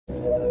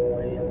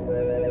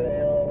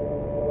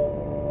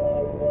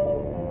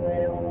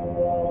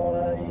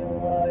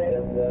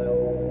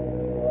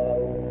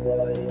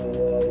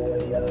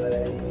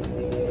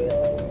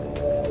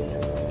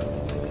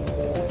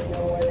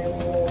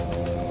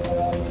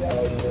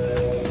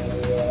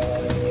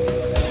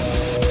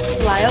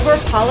Flyover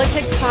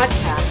Politic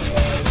Podcast,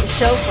 the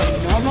show for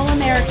normal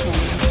Americans.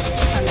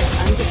 From this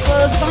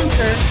undisclosed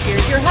bunker,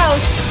 here's your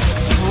host,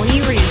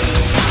 Tony Reed.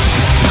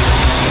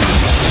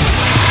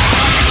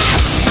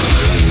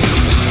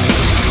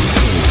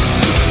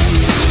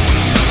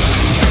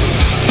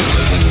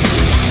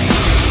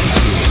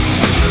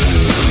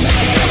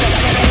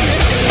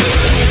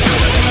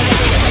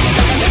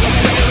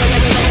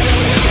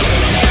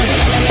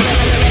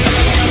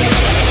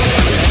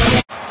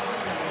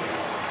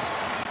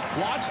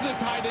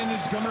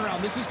 Coming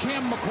around. This is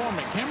Cam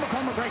McCormick. Cam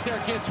McCormick right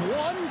there gets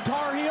one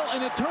Tar Heel,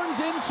 and it turns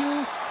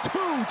into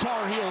two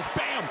Tar Heels.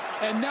 Bam!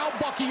 And now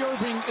Bucky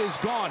Irving is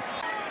gone.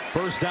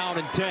 First down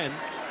and 10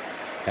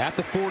 at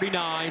the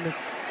 49.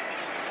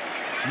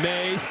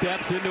 May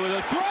steps into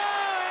the throw,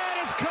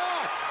 and it's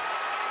caught.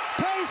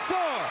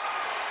 Pacer,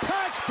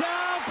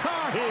 touchdown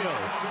Tar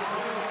Heels.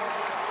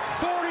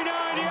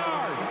 49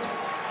 yards.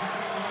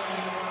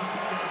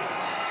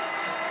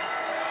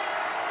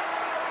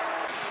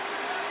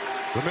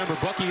 Remember,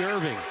 Bucky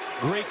Irving,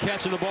 great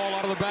catching the ball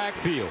out of the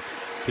backfield.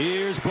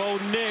 Here's Bo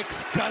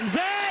Nix, guns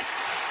it!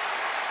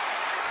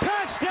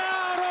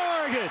 Touchdown,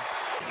 Oregon!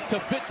 To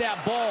fit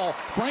that ball,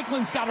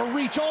 Franklin's got to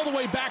reach all the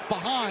way back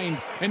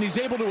behind, and he's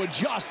able to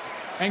adjust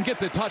and get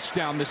the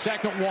touchdown, the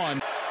second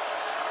one.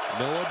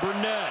 Noah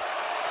Burnett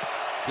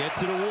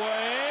gets it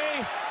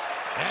away,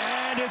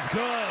 and it's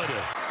good.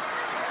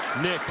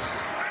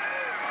 Nix.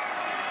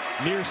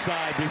 Near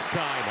side this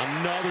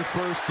time. Another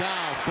first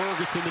down.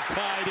 Ferguson, the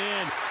tight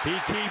end. He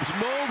keeps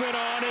moving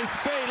on his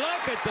feet.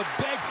 Look at the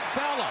big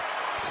fella.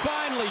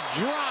 Finally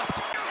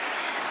dropped.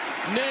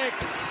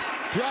 Nix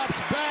drops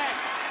back.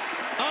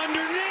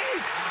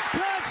 Underneath.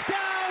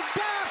 Touchdown,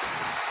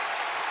 Ducks.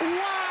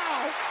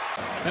 Wow.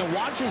 And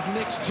watch as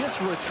Nix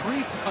just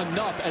retreats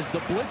enough as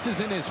the blitz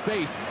is in his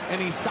face, and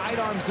he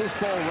sidearms this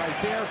ball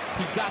right there.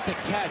 He got the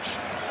catch,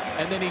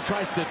 and then he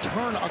tries to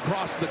turn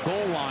across the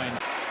goal line.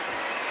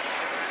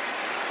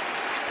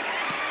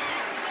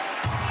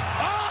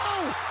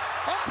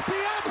 Off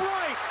the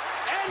upright,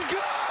 and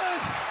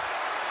good!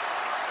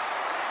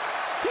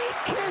 He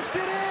kissed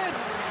it in!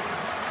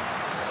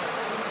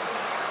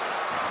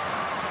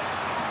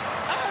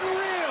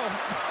 Unreal!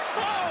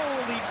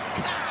 Holy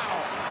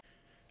cow!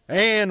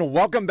 And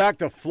welcome back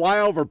to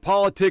Flyover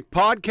Politic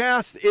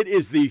Podcast. It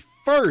is the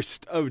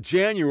 1st of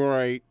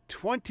January,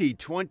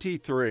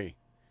 2023.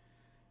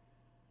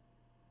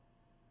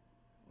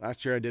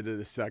 Last year I did it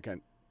the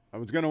 2nd. I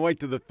was going to wait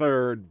to the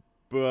 3rd,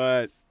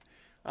 but...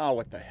 oh,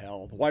 what the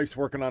hell. The wife's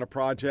working on a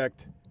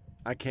project.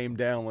 I came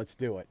down. Let's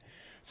do it.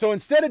 So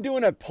instead of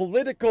doing a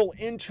political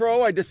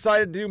intro, I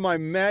decided to do my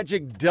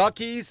Magic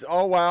Duckies.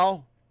 Oh,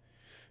 wow.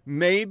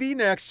 Maybe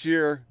next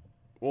year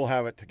we'll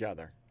have it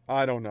together.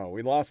 I don't know.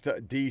 We lost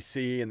to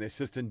DC and the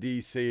assistant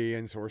DC,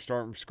 and so we're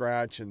starting from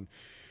scratch and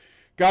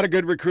got a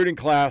good recruiting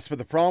class. But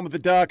the problem with the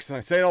Ducks, and I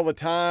say it all the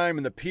time,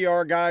 and the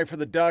PR guy for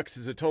the Ducks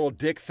is a total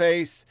dick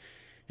face.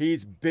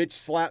 He's bitch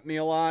slapped me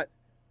a lot.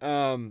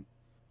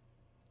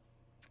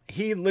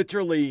 He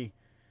literally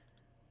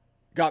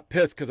got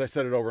pissed because I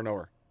said it over and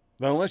over.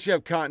 But unless you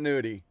have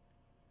continuity,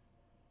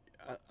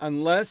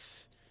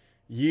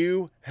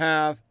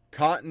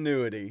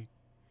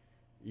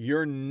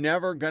 you're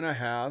never going to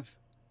have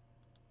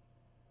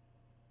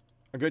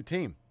a good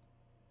team.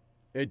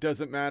 It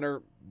doesn't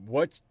matter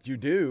what you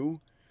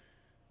do.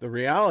 The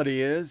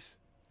reality is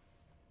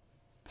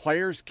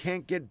players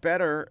can't get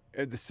better.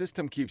 The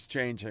system keeps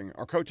changing.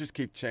 Our coaches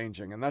keep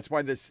changing. And that's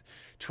why this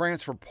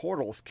transfer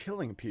portal is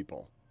killing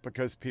people.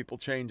 Because people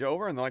change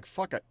over and they're like,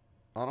 fuck it.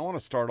 I don't want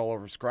to start all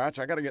over scratch.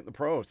 I got to get in the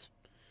pros.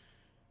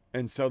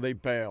 And so they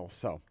bail.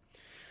 So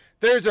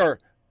there's our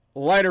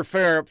lighter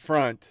fare up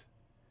front.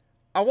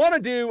 I want to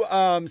do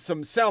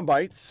some sound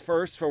bites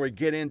first before we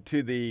get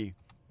into the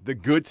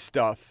good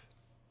stuff.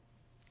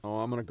 Oh,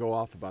 I'm going to go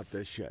off about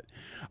this shit.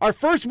 Our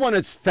first one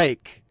is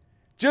fake.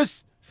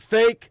 Just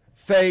fake,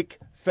 fake,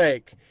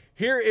 fake.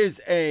 Here is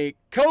a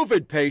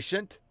COVID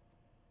patient,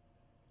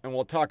 and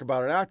we'll talk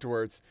about it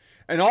afterwards.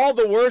 And all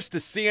the worst to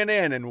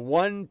CNN in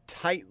one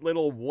tight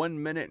little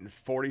 1 minute and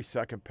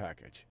 40-second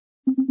package.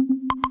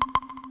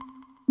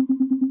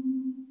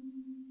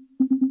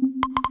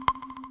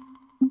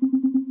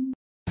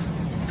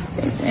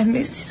 And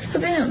this is for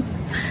them.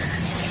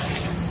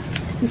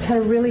 It's had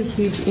a really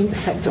huge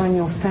impact on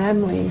your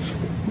family.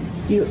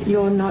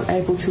 You're not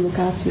able to look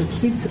after your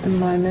kids at the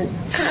moment.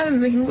 I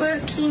haven't been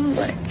working.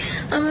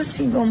 I'm a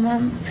single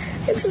mum.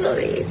 It's not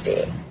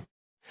easy.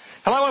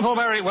 Hello, I'm Paul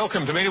Barry.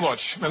 Welcome to Media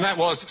Watch. And that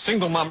was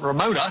single mum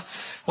Ramona,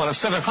 one of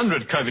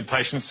 700 COVID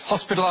patients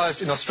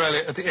hospitalised in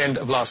Australia at the end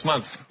of last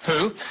month,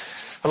 who,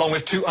 along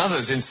with two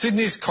others in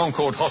Sydney's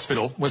Concord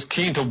Hospital, was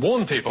keen to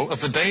warn people of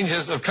the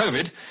dangers of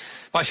COVID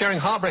by sharing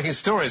heartbreaking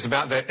stories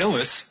about their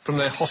illness from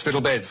their hospital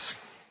beds.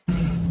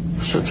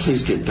 So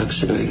please get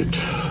vaccinated.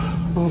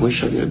 I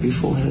wish I knew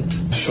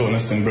beforehand.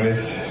 Shortness in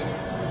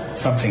breath,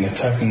 something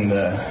attacking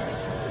the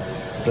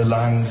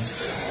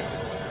lungs.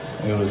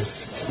 It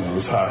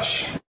was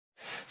harsh.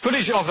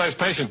 Footage of those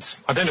patients,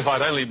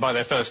 identified only by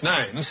their first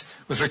names,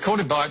 was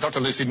recorded by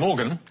Dr. Lucy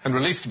Morgan and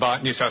released by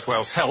New South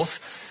Wales Health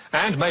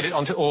and made it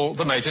onto all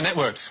the major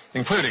networks,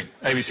 including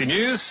ABC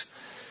News,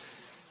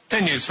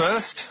 10 News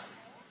First,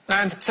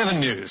 and 7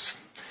 News.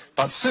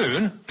 But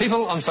soon,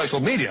 people on social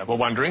media were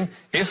wondering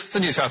if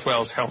the New South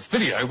Wales Health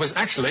video was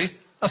actually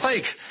a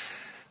fake.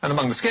 And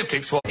among the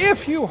skeptics, well,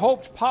 if you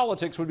hoped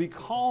politics would be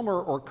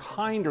calmer or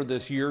kinder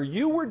this year,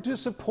 you were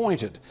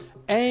disappointed.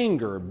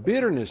 Anger,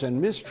 bitterness,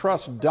 and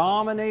mistrust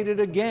dominated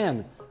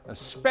again,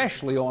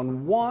 especially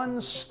on one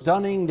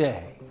stunning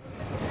day.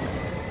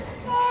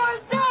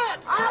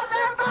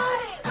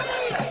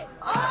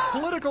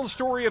 Political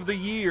story of the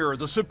year,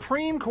 the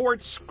Supreme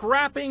Court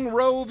scrapping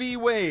Roe v.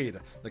 Wade,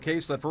 the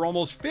case that for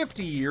almost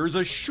 50 years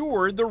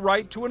assured the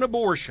right to an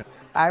abortion.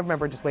 I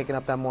remember just waking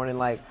up that morning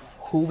like,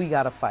 who we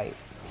gotta fight?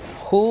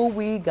 Who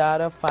we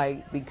gotta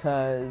fight,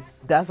 because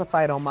that's a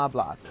fight on my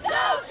block.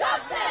 No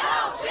justice,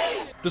 no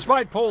peace!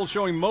 Despite polls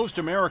showing most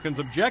Americans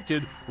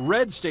objected,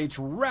 red states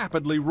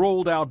rapidly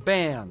rolled out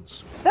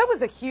bans. That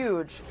was a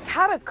huge,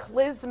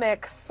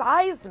 cataclysmic,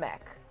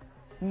 seismic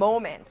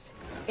moment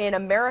in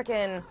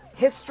American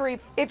history.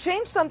 It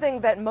changed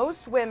something that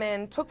most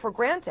women took for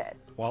granted.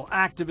 While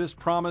activists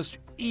promised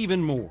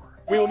even more.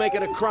 We will make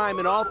it a crime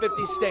in all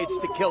 50 states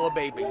to kill a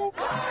baby.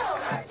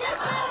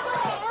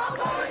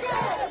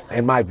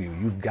 In my view,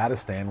 you've got to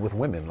stand with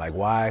women. Like,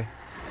 why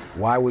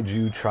would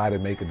you try to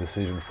make a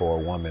decision for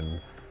a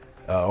woman,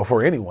 or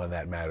for anyone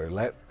that matter?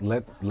 Let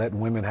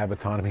women have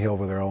autonomy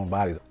over their own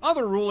bodies.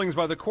 Other rulings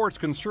by the court's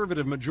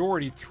conservative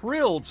majority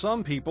thrilled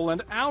some people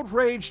and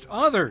outraged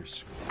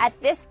others. At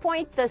this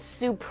point, the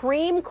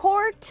Supreme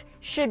Court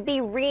should be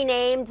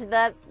renamed the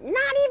not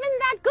even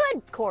that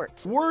good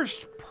court.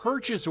 Worst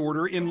purchase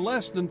order in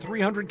less than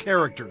 300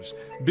 characters.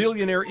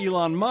 Billionaire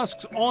Elon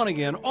Musk's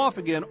on-again,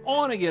 off-again,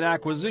 on-again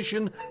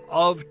acquisition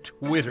of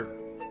Twitter.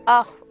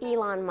 Oh,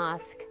 Elon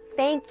Musk,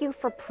 thank you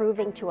for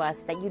proving to us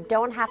that you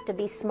don't have to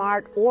be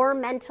smart or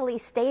mentally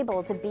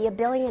stable to be a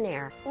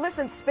billionaire.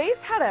 Listen,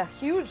 space had a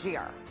huge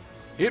year.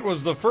 It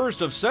was the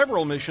first of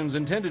several missions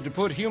intended to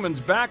put humans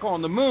back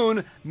on the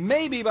moon,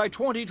 maybe by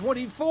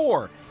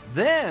 2024.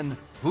 Then,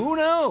 who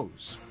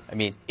knows? I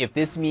mean, if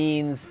this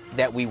means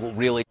that we will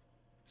really...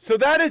 So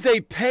that is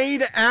a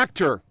paid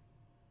actor.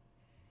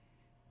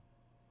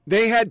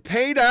 They had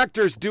paid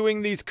actors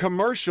doing these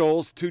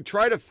commercials to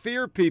try to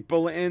fear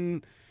people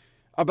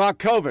about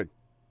COVID.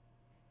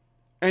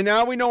 And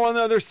now we know on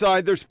the other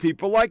side there's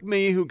people like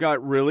me who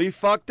got really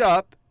fucked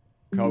up.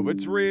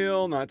 COVID's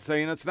real, not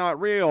saying it's not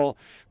real.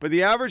 But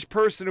the average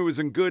person who was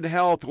in good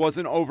health,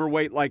 wasn't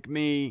overweight like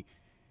me.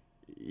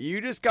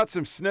 You just got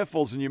some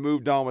sniffles and you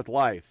moved on with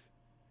life.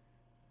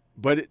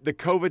 But the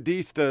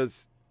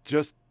COVIDistas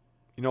just,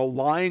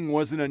 lying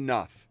wasn't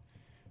enough.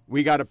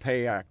 We got to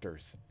pay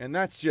actors. And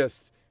that's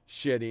just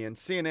shitty. And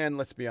CNN,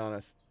 let's be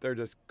honest, they're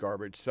just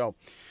garbage. So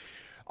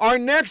our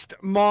next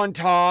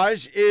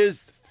montage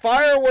is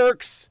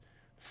fireworks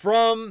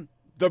from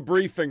the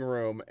briefing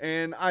room.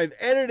 And I've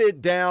edited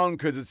it down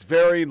because it's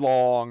very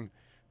long.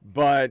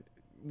 But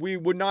we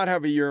would not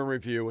have a year in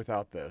review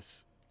without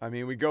this. I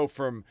mean, we go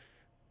from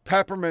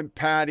Peppermint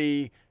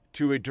Patty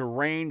to a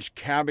deranged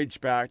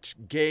Cabbage Patch,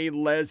 gay,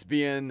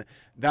 lesbian,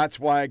 that's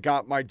why I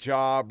got my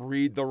job,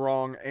 read the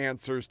wrong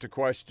answers to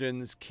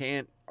questions,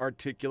 can't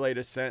articulate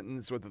a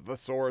sentence with a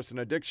thesaurus and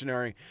a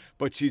dictionary,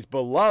 but she's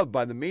beloved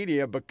by the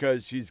media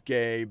because she's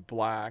gay,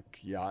 black,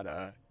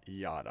 yada,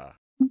 yada.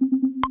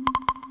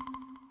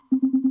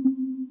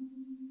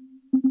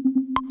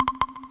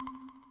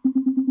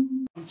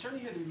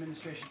 Certainly the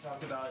administration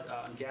talked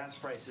about gas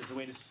prices. A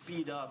way to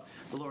speed up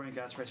the lowering of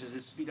gas prices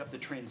is speed up the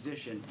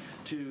transition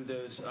to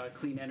those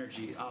clean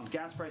energy.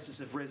 Gas prices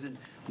have risen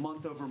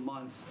month over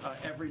month,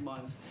 every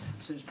month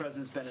since the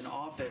president's been in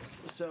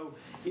office. So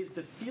is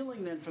the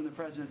feeling then from the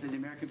president that the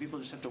American people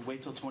just have to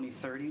wait till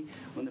 2030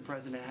 when the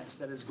president has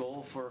set his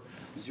goal for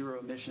zero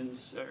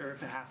emissions, or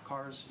if half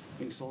cars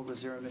being sold with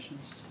zero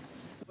emissions?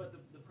 But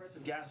the price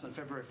of gas on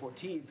February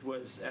 14th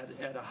was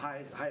at a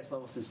highest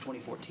level since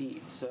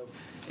 2014. So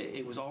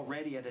it was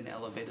already at an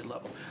elevated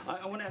level.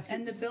 I want to ask you...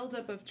 And the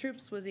buildup of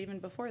troops was even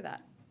before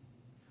that.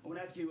 I want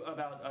to ask you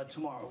about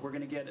tomorrow. We're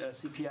going to get a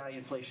CPI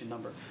inflation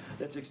number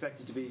that's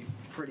expected to be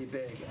pretty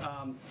big.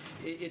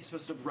 It's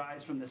supposed to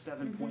rise from the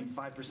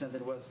 7.5% that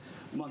it was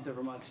month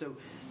over month. So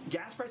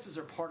gas prices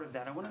are part of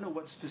that. I want to know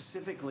what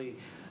specifically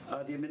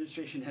the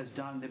administration has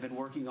done, they've been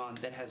working on,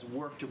 that has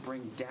worked to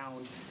bring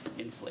down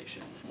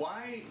inflation.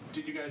 Why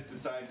did you guys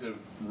decide to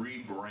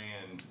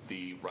rebrand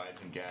the rise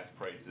in gas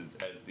prices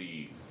as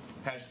the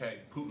hashtag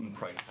Putin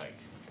price hike?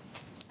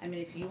 I mean,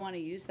 if you want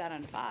to use that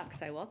on Fox,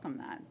 I welcome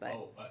that.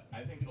 But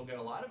I think it'll get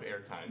a lot of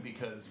airtime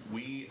because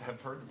we have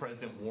heard the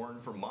president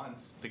warn for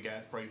months the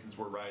gas prices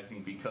were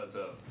rising because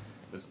of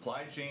the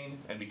supply chain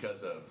and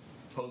because of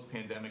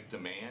post-pandemic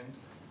demand.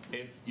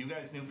 If you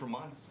guys knew for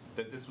months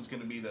that this was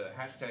going to be the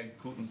hashtag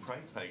Putin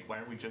price hike, why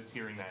are we just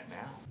hearing that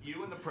now?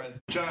 You and the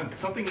president. John,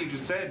 something you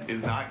just said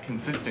is not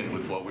consistent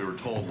with what we were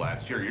told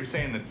last year. You're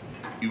saying that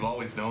you've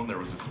always known there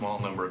was a small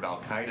number of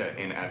al-Qaeda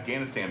in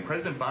Afghanistan.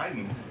 President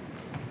Biden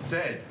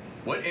said,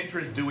 what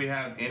interest do we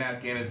have in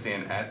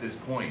Afghanistan at this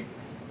point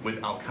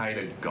with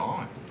al-Qaeda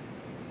gone?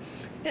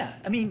 Yeah,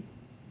 I mean,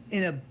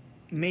 in a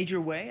major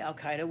way,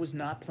 al-Qaeda was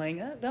not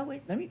playing no,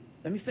 wait, let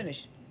me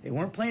finish. They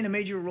weren't playing a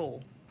major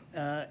role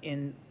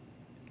in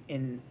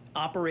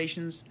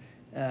operations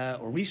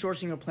or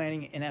resourcing or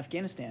planning in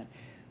Afghanistan.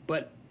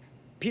 But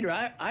Peter,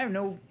 I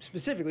know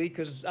specifically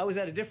because I was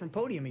at a different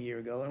podium a year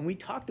ago, and we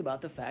talked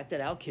about the fact that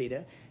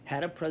al-Qaeda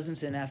had a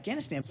presence in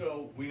Afghanistan.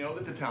 So we know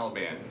that the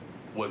Taliban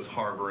was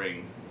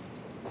harboring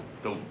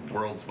the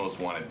world's most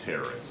wanted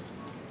terrorist.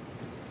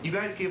 You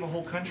guys gave a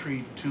whole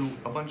country to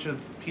a bunch of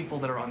people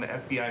that are on the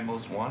FBI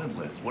most wanted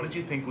list. What did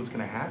you think was going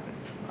to happen?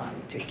 I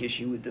would take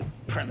issue with the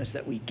premise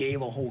that we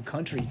gave a whole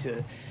country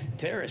to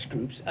terrorist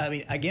groups. I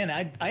mean, again,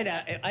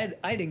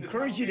 I'd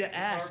encourage you to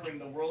ask. Harboring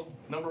the world's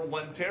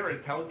 #1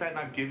 terrorist. How is that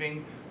not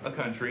giving a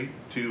country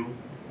to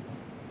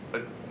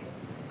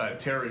a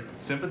terrorist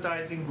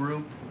sympathizing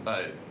group,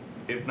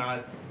 if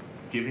not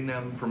giving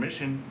them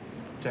permission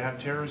to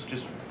have terrorists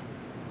just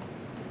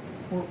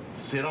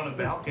sit on a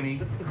balcony?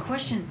 The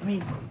question, I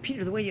mean,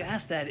 Peter, the way you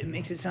asked that, it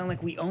makes it sound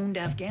like we owned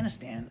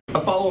Afghanistan.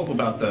 A follow-up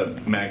about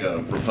the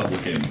MAGA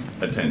Republican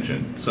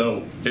attention.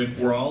 So if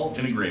we're all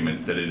in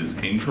agreement that it is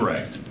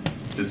incorrect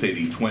to say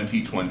the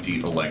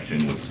 2020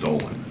 election was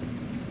stolen,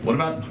 what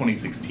about the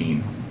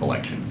 2016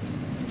 election?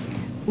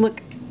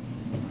 Look,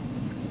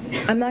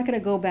 I'm not going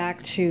to go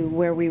back to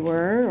where we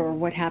were or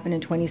what happened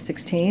in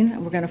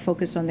 2016. We're going to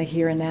focus on the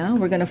here and now.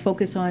 We're going to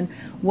focus on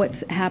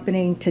what's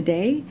happening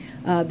today,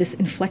 this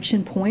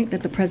inflection point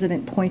that the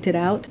president pointed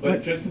out.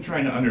 But just in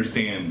trying to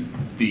understand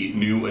the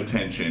new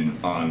attention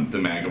on the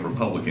MAGA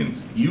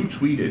Republicans, you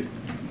tweeted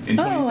in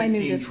 2016 I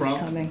knew this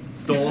Trump was coming.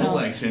 stole an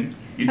election.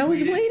 I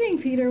was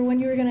waiting, Peter, when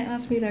you were going to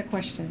ask me that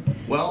question.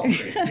 Well,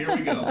 great. Here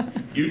we go.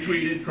 You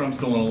tweeted Trump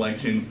stole an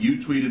election. You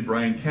tweeted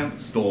Brian Kemp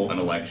stole an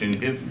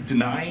election. If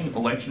denying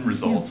election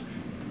results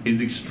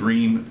is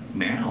extreme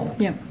now,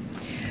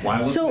 why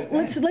was so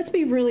let's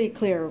be really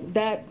clear.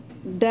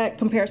 That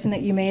comparison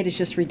that you made is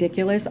just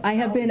ridiculous. I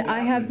have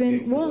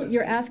been. Well,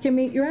 you're asking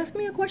me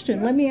a question.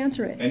 Yes. Let me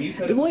answer it. And you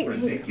said it was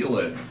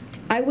ridiculous.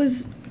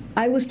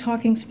 I was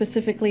talking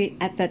specifically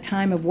at that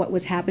time of what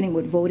was happening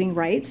with voting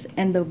rights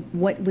and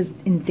what was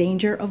in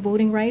danger of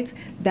voting rights.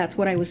 That's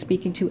what I was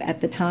speaking to at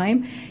the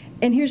time.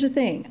 And here's the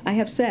thing. I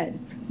have said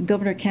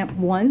Governor Kemp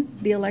won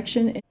the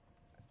election.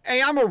 Hey,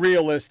 I'm a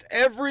realist.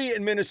 Every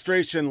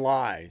administration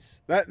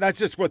lies. That's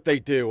just what they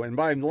do. And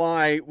by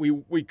lie,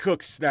 we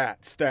cook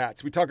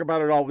stats. We talk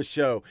about it all the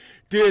show.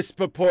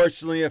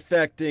 Disproportionately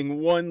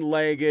affecting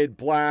one-legged,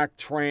 black,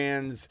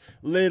 trans,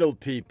 little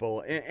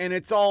people. And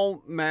it's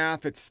all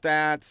math. It's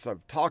stats.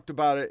 I've talked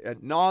about it ad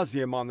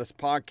nauseum on this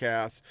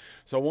podcast,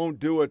 so I won't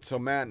do it so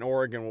Matt in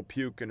Oregon will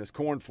puke in his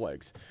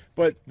cornflakes.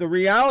 But the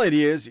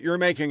reality is you're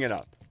making it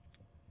up.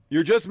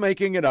 You're just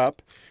making it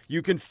up.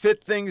 You can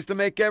fit things to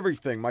make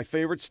everything. My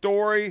favorite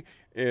story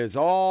is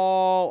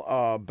all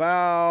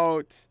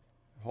about,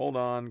 hold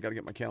on, got to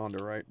get my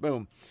calendar right.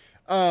 Boom.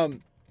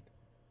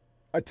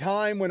 A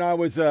time when I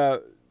was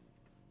a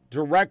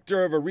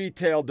director of a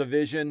retail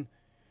division,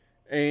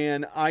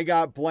 and I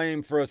got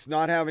blamed for us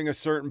not having a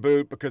certain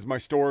boot because my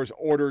stores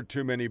ordered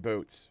too many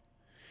boots.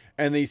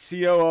 And the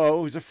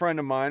COO, who's a friend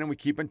of mine, and we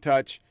keep in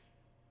touch,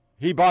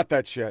 he bought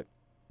that shit.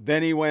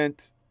 Then he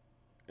went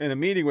in a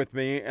meeting with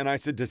me, and I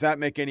said, does that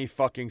make any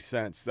fucking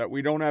sense that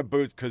we don't have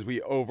boots because we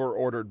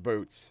over-ordered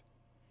boots?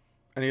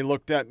 And he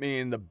looked at me,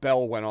 and the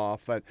bell went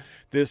off that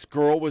this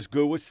girl was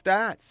good with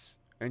stats,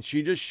 and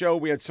she just showed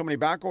we had so many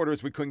back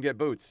orders we couldn't get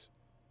boots.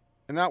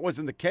 And that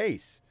wasn't the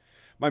case.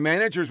 My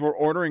managers were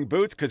ordering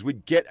boots because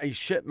we'd get a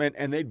shipment,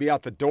 and they'd be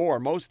out the door.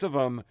 Most of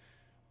them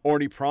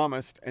already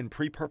promised and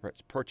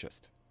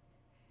pre-purchased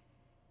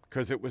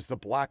because it was the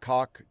Black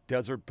Hawk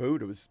Desert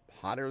boot. It was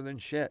hotter than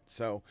shit.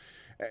 So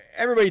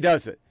everybody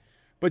does it.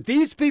 But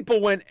these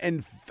people went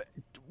and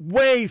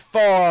way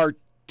far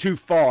too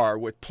far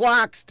with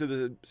plaques to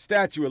the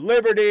Statue of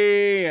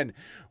Liberty and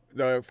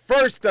the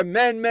First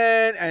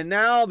Amendment, and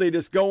now they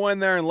just go in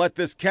there and let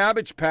this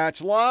Cabbage Patch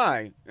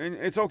lie. And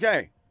it's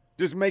okay.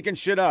 Just making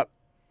shit up.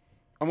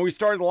 I mean, we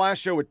started the last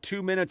show with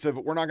 2 minutes of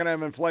we're not going to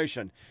have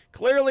inflation.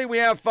 Clearly we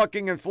have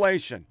fucking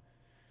inflation.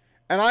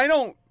 And I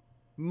don't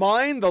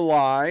mind the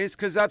lies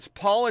because that's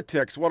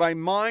politics. What I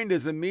mind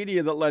is a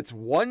media that lets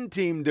one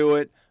team do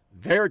it,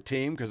 their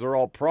team, because they're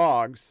all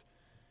progs,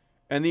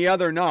 and the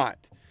other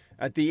not.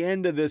 At the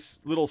end of this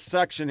little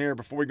section here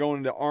before we go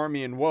into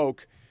Army and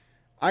Woke,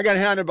 I got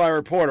handed by a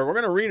reporter. We're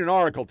going to read an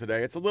article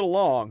today. It's a little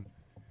long.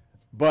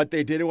 But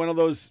they did one of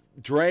those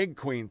drag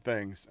queen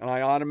things, and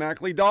I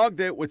automatically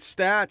dogged it with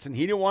stats, and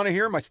he didn't want to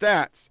hear my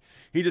stats.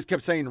 He just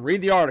kept saying,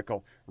 read the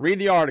article, read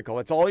the article.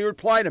 That's all he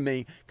replied to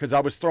me, because I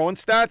was throwing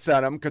stats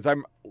at him, because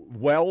I'm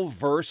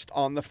well-versed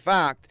on the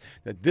fact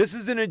that this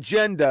is an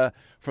agenda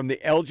from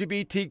the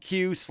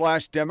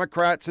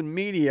LGBTQ/Democrats and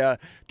media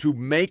to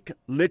make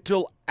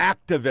little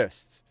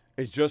activists.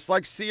 It's just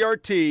like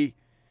CRT,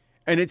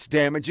 and it's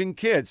damaging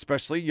kids,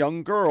 especially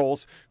young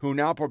girls who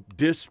now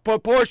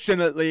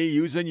disproportionately,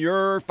 using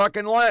your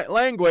fucking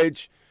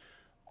language,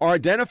 are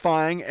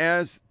identifying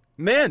as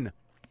men.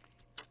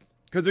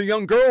 Because they're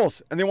young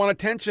girls and they want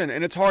attention,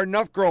 and it's hard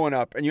enough growing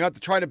up. And you have to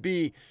try to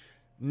be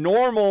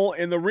normal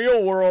in the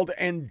real world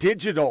and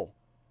digital.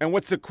 And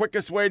what's the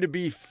quickest way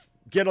to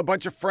get a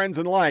bunch of friends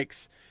and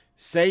likes?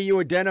 Say you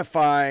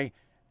identify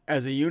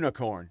as a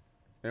unicorn.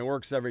 And it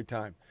works every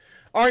time.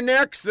 Our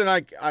next, and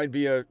I'd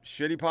be a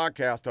shitty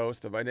podcast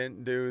host if I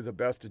didn't do the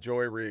best of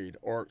Joy Reid,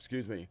 or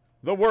excuse me,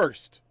 the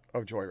worst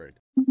of Joy Reid.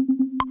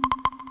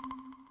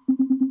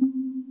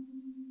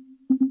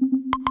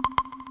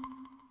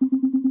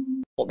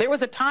 There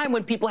was a time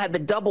when people had the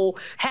double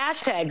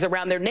hashtags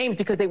around their names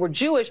because they were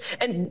Jewish,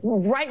 and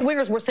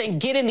right-wingers were saying,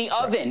 get in the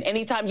oven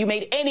anytime you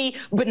made any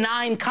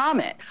benign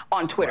comment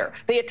on Twitter.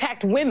 They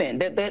attacked women.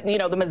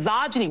 The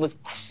misogyny was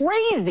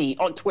crazy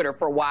on Twitter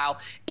for a while.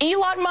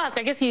 Elon Musk,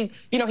 I guess he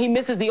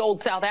misses the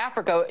old South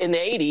Africa in the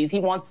 80s.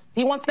 He wants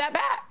that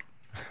back.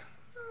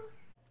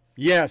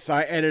 Yes,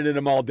 I edited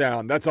them all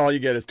down. That's all you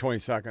get is 20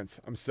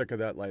 seconds. I'm sick of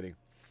that lady.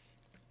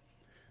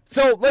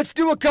 So let's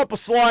do a couple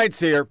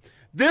slides here.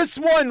 This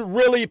one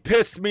really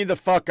pissed me the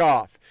fuck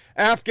off.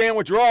 Afghan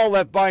withdrawal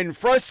left Biden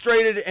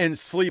frustrated and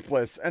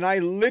sleepless. And I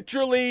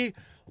literally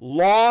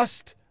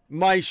lost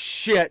my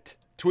shit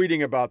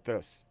tweeting about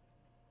this.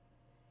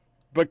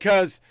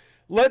 Because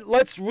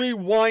let's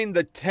rewind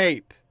the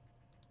tape.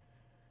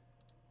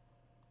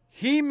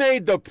 He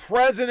made the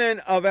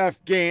president of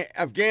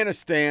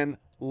Afghanistan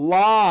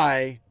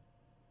lie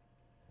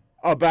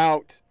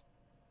about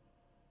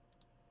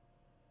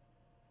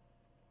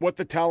what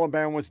the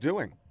Taliban was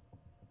doing.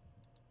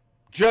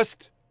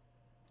 Just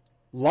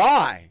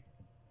lie.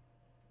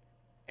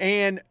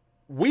 And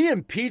we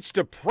impeached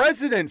a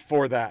president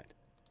for that.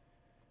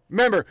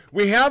 Remember,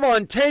 we have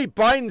on tape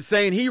Biden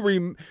saying he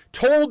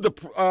told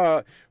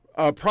the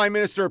prime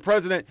minister or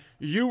president,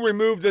 you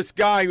remove this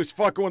guy who's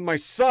fucking with my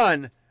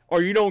son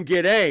or you don't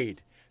get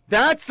aid.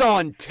 That's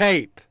on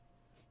tape.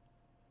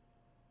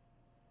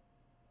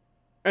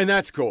 And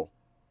that's cool.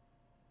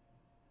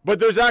 But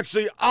there's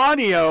actually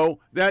audio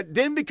that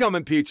didn't become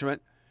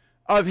impeachment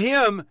of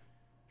him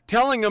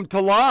telling them to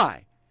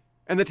lie.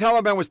 And the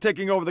Taliban was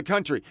taking over the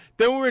country.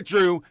 Then we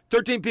withdrew.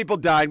 13 people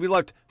died. We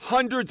left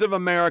hundreds of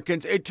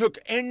Americans. It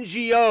took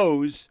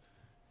NGOs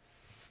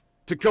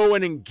to go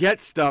in and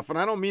get stuff. And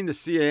I don't mean the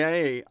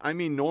CIA. I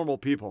mean normal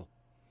people.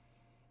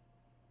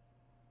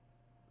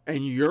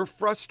 And you're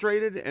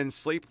frustrated and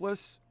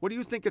sleepless? What do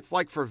you think it's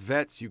like for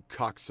vets, you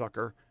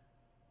cocksucker?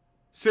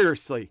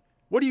 Seriously,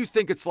 what do you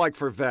think it's like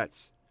for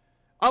vets?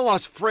 I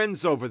lost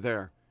friends over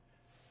there.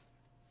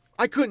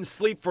 I couldn't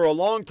sleep for a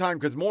long time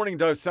because morning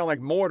does sound like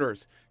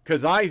mortars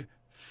because I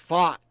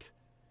fought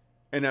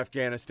in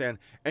Afghanistan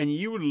and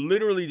you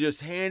literally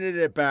just handed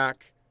it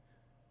back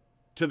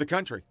to the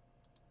country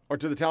or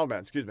to the Taliban,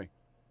 excuse me.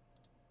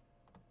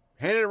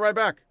 Handed it right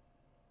back.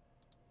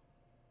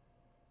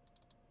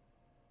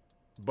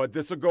 But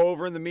this will go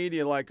over in the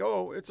media like,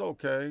 oh, it's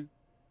okay.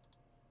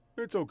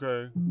 It's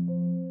okay.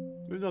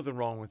 There's nothing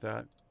wrong with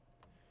that.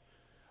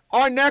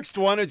 Our next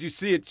one, as you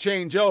see it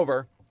change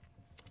over,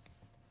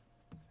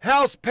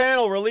 House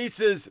panel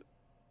releases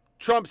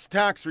Trump's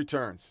tax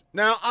returns.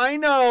 Now, I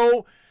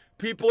know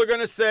people are going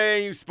to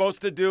say you're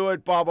supposed to do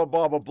it, blah, blah,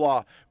 blah, blah,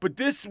 blah. But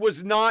this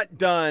was not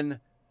done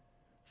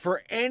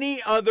for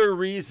any other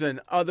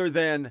reason other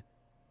than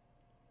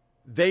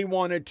they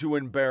wanted to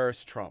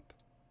embarrass Trump.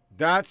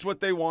 That's what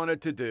they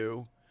wanted to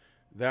do.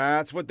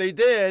 That's what they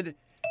did.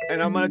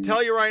 And I'm going to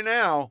tell you right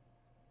now,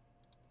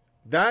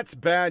 that's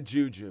bad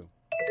juju.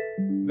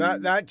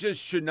 That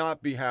just should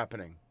not be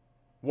happening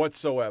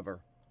whatsoever.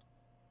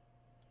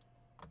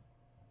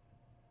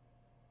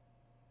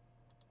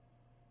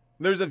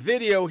 There's a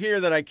video here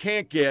that I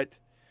can't get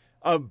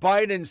of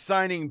Biden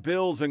signing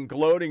bills and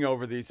gloating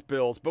over these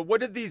bills. But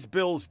what did these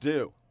bills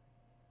do?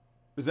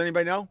 Does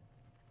anybody know?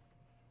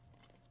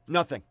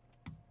 Nothing.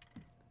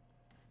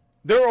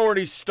 They're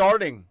already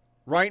starting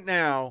right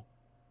now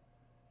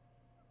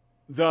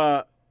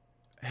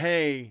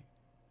hey,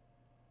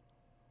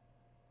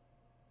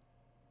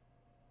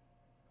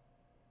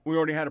 we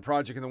already had a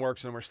project in the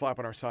works and we're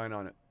slapping our sign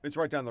on it. It's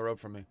right down the road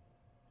from me.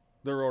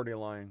 They're already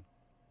lying.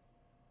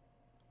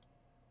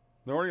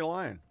 They're already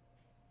lying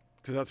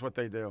because that's what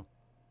they do.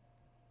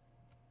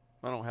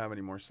 I don't have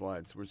any more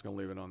slides. We're just going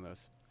to leave it on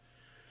this.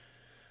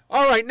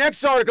 All right,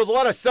 next article is a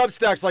lot of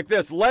Substacks like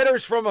this.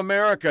 Letters from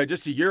America.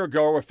 Just a year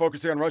ago, we're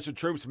focusing on Russian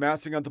troops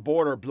massing at the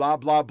border, blah,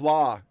 blah,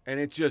 blah. And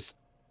it's just,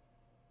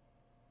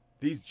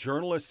 these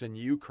journalists in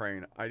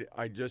Ukraine,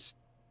 I just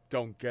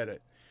don't get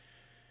it.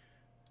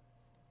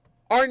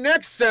 Our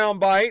next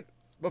soundbite,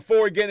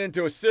 before we get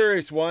into a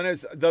serious one,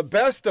 is the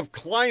best of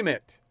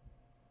climate.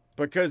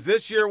 Because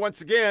this year, once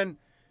again,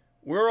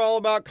 we're all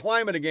about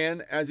climate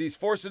again, as he's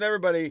forcing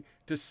everybody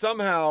to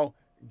somehow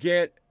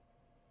get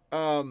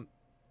freaking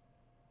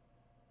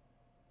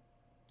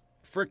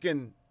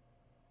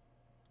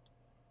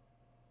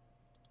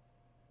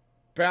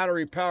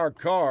battery-powered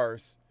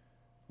cars,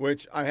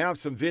 which I have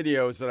some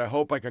videos that I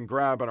hope I can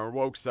grab in our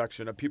woke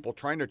section of people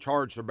trying to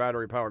charge their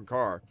battery-powered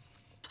car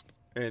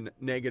in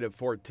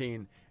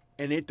 -14,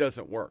 and it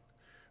doesn't work.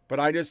 But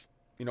I just,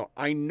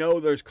 I know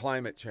there's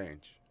climate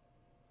change.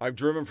 I've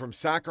driven from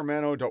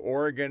Sacramento to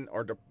Oregon,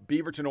 or to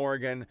Beaverton,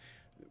 Oregon.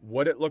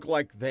 What it looked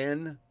like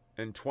then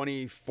in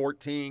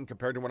 2014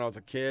 compared to when I was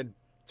a kid,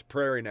 it's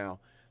prairie now.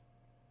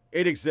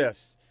 It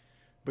exists.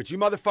 But you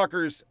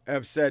motherfuckers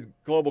have said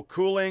global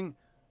cooling,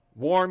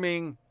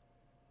 warming,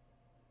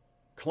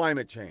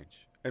 climate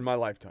change in my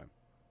lifetime.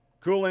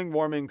 Cooling,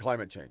 warming,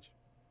 climate change.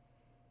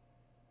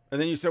 And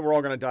then you said we're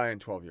all going to die in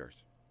 12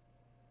 years.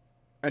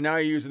 And now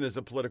you're using it as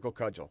a political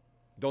cudgel.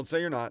 Don't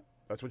say you're not.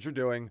 That's what you're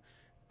doing.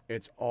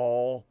 It's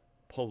all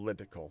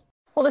political.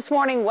 Well, this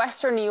morning,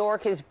 Western New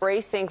York is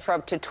bracing for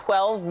up to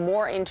 12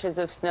 more inches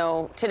of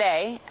snow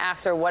today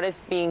after what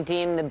is being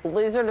deemed the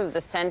blizzard of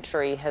the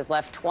century has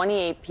left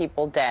 28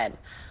 people dead.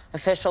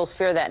 Officials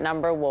fear that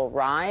number will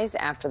rise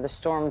after the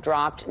storm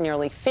dropped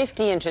nearly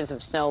 50 inches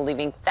of snow,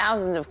 leaving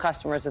thousands of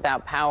customers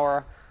without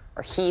power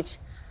or heat,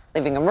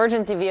 leaving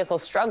emergency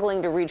vehicles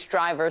struggling to reach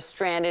drivers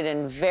stranded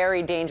in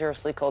very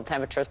dangerously cold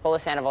temperatures. Polo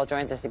Sandoval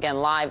joins us again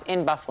live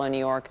in Buffalo, New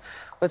York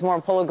with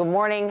more. Polo, good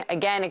morning.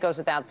 Again, it goes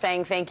without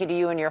saying, thank you to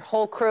you and your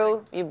whole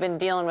crew. You've been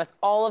dealing with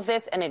all of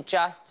this, and it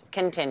just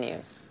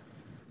continues.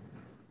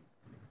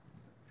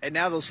 And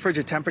now those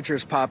frigid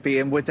temperatures, Poppy,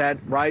 and with that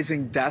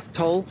rising death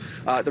toll,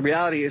 the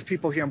reality is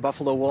people here in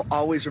Buffalo will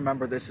always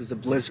remember this as a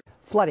blizzard.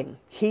 Flooding,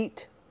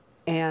 heat,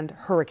 and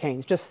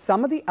hurricanes, just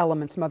some of the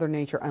elements Mother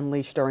Nature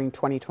unleashed during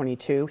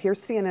 2022.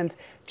 Here's CNN's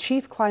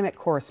chief climate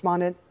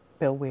correspondent,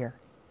 Bill Weir.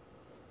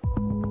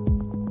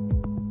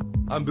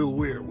 I'm Bill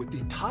Weir with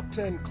the top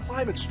 10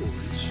 climate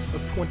stories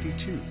of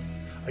 22,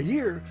 a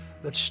year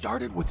that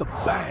started with a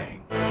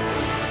bang.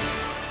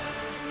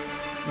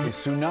 The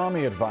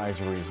tsunami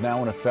advisory is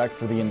now in effect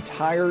for the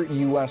entire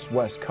U.S.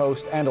 West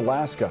Coast and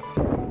Alaska.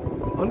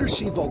 An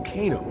undersea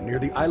volcano near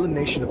the island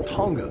nation of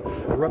Tonga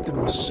erupted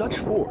with such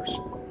force,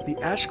 the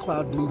ash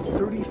cloud blew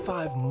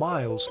 35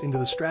 miles into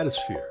the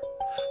stratosphere.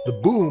 The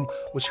boom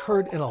was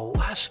heard in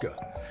Alaska,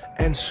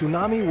 and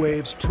tsunami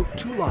waves took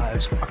 2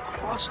 lives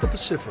across the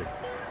Pacific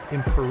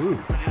in Peru.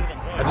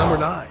 At number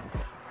 9,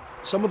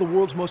 some of the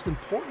world's most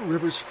important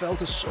rivers fell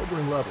to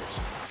sobering levels,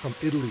 from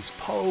Italy's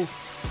Po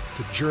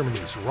to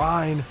Germany's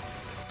Rhine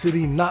to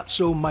the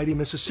not-so-mighty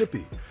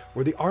Mississippi,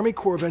 where the Army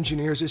Corps of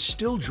Engineers is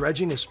still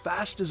dredging as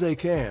fast as they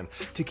can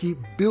to keep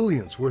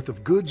billions worth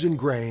of goods and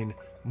grain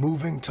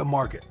moving to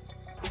market.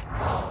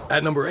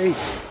 At number 8,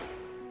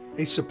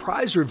 a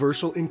surprise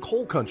reversal in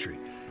coal country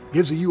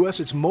gives the U.S.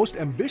 its most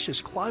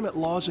ambitious climate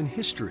laws in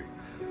history.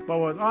 But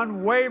with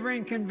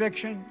unwavering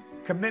conviction,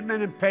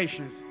 commitment, and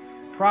patience,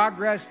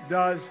 progress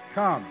does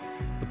come.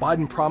 The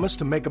Biden promise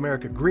to make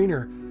America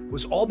greener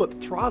was all but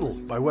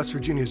throttled by West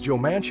Virginia's Joe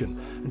Manchin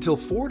until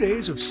 4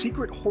 days of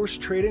secret horse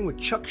trading with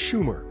Chuck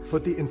Schumer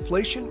put the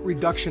Inflation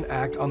Reduction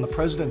Act on the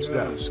president's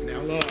desk. Now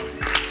look.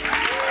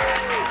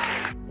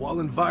 While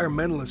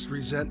environmentalists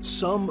resent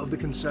some of the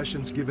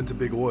concessions given to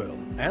big oil,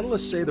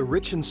 analysts say the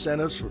rich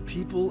incentives for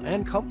people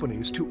and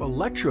companies to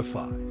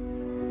electrify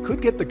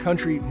could get the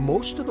country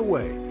most of the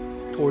way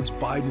towards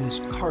Biden's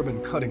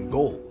carbon-cutting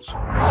goals.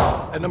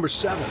 At number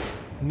 7,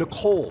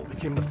 Nicole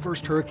became the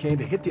first hurricane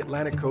to hit the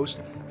Atlantic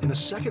coast in the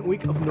second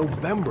week of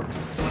November.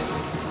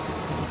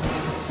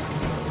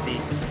 The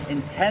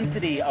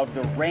intensity of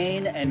the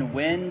rain and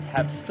wind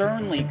have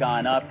certainly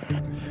gone up.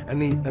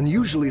 And the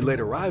unusually late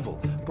arrival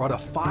brought a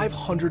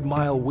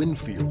 500-mile wind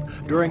field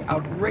during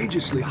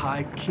outrageously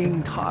high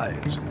king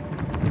tides.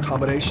 The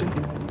combination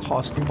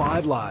cost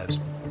 5 lives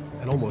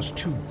and almost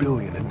 $2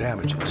 billion in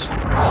damages.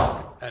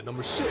 At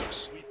number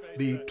 6,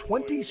 the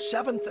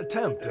 27th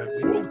attempt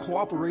at world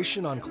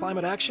cooperation on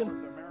climate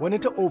action went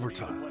into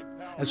overtime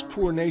as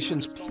poor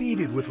nations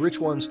pleaded with rich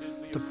ones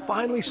to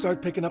finally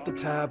start picking up the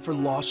tab for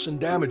loss and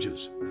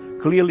damages.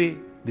 Clearly,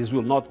 this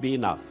will not be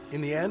enough. In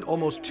the end,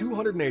 almost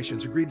 200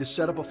 nations agreed to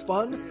set up a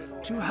fund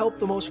to help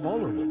the most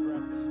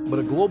vulnerable. But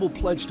a global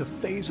pledge to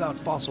phase out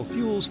fossil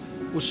fuels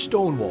was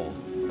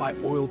stonewalled by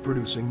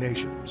oil-producing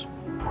nations.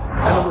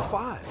 At number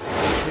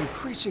 5, an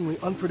increasingly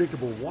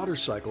unpredictable water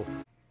cycle.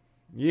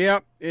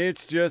 Yep,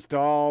 it's just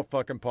all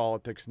fucking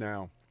politics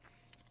now.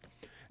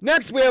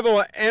 Next, we have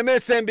on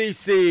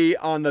MSNBC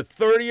on the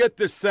 30th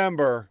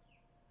December.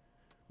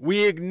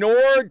 We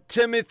ignored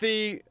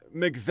Timothy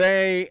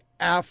McVeigh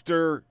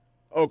after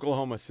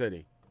Oklahoma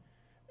City.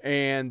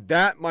 And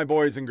that, my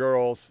boys and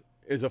girls,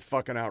 is a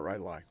fucking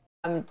outright lie.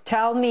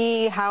 Tell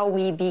me how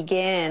we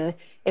begin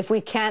if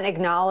we can't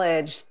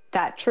acknowledge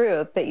that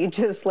truth that you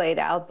just laid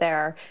out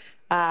there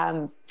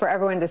for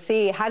everyone to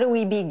see. How do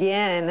we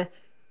begin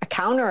a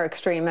counter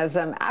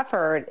extremism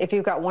effort if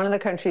you've got one of the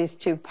country's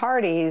two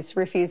parties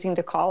refusing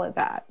to call it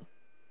that.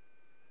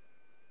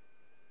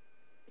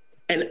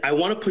 And I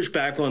want to push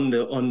back on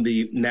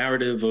the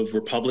narrative of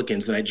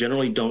Republicans that I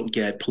generally don't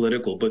get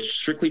political, but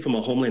strictly from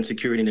a homeland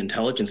security and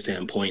intelligence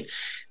standpoint,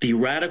 the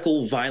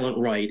radical violent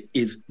right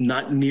is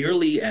not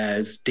nearly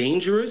as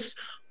dangerous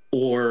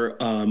or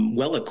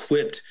well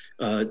equipped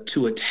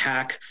to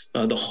attack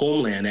the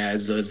homeland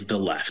as the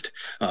left.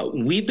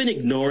 We've been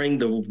ignoring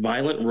the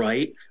violent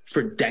right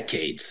for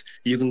decades.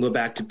 You can go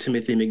back to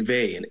Timothy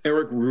McVeigh and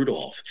Eric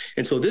Rudolph.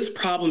 And so this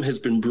problem has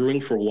been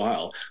brewing for a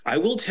while. I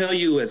will tell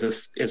you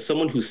as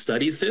someone who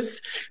studies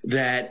this,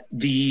 that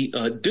the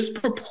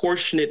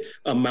disproportionate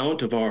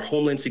amount of our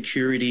homeland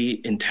security,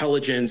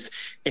 intelligence,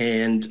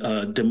 and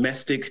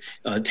domestic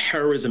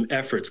terrorism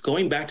efforts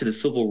going back to the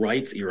civil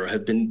rights era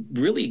have been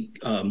really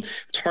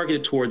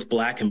targeted towards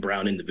Black and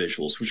brown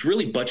individuals, which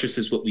really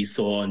buttresses what we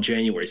saw on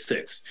January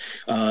 6th.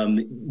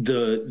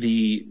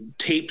 The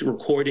taped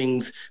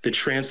recordings, the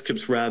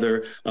transcripts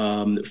rather,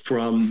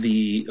 from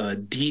the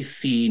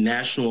DC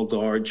National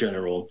Guard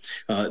General,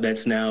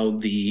 that's now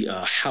the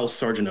House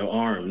Sergeant at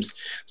Arms,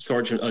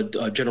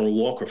 General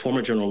Walker,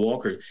 former General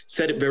Walker,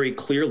 said it very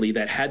clearly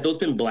that had those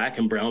been Black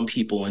and brown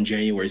people on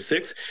January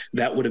 6th,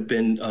 that would have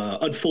been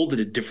unfolded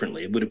it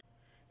differently. It would have.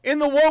 In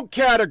the woke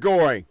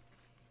category,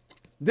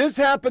 this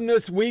happened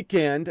this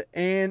weekend,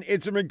 and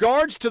it's in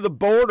regards to the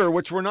border,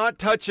 which we're not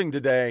touching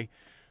today,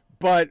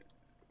 but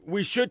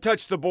we should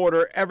touch the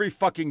border every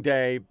fucking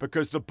day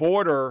because the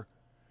border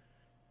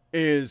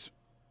is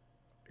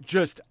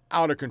just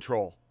out of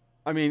control.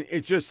 I mean,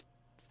 it's just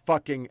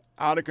fucking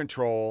out of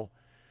control.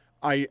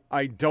 I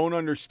don't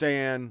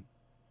understand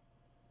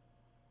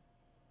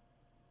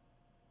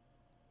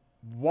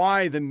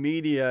why the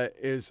media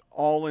is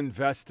all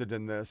invested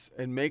in this.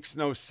 It makes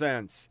no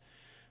sense.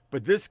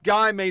 But this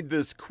guy made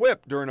this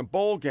quip during a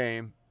bowl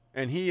game,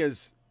 and he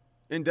is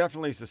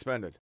indefinitely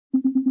suspended.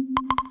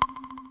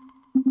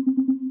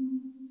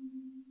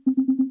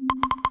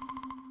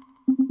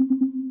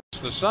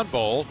 The Sun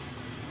Bowl.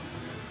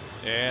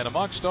 And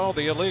amongst all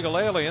the illegal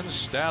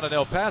aliens down in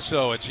El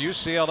Paso, it's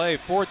UCLA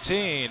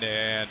 14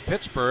 and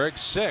Pittsburgh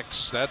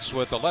 6. That's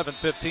with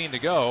 11:15 to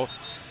go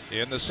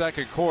in the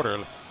second quarter.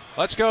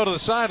 Let's go to the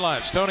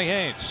sidelines. Tony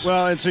Haynes.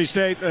 Well, NC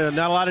State,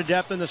 not a lot of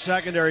depth in the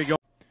secondary.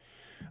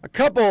 A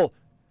couple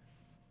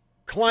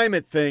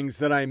climate things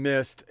that I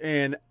missed,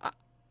 and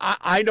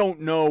I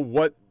don't know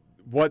what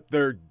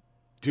they're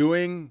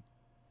doing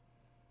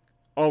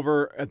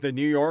over at the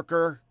New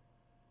Yorker,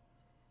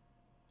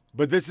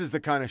 but this is the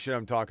kind of shit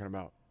I'm talking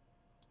about.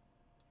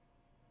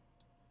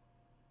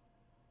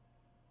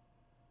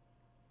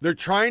 They're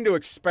trying to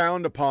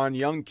expound upon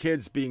young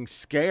kids being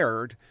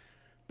scared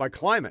by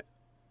climate.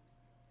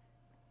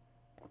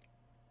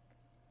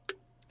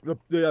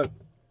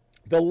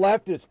 The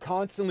left is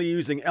constantly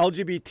using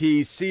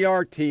LGBT,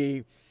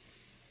 CRT,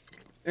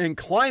 and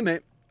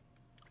climate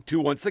to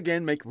once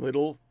again make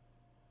little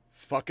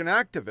fucking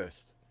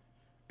activists.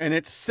 And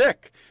it's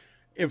sick.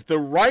 If the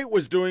right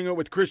was doing it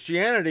with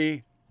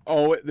Christianity,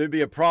 there'd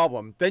be a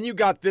problem. Then you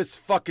got this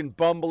fucking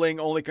bumbling,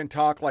 only can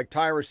talk like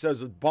Tyra says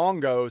with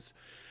bongos.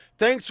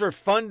 Thanks for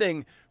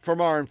funding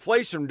from our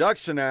Inflation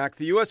Reduction Act.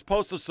 The U.S.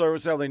 Postal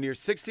Service will have near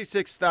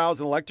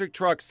 66,000 electric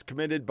trucks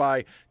committed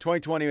by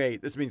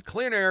 2028. This means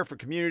clean air for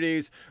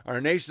communities and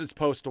our nation's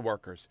postal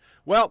workers.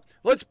 Well,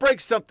 let's break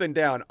something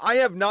down. I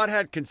have not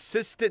had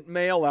consistent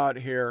mail out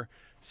here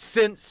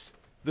since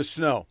the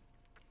snow.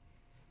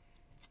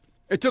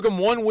 It took them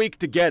 1 week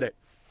to get it.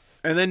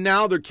 And then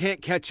now they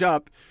can't catch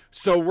up.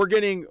 So we're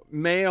getting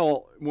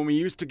mail when we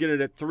used to get it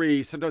at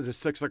 3, sometimes at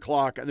 6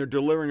 o'clock, and they're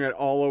delivering it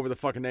all over the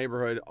fucking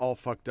neighborhood, all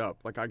fucked up.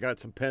 Like I got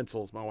some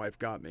pencils my wife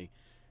got me,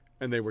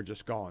 and they were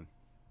just gone.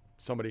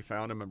 Somebody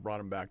found them and brought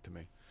them back to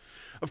me.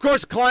 Of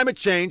course, climate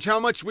change, how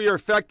much we are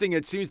affecting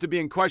it seems to be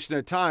in question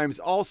at times.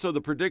 Also,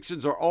 the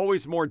predictions are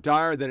always more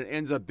dire than it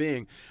ends up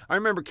being. I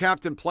remember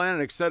Captain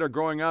Planet, etc.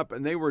 growing up,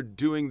 and they were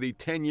doing the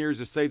 10 years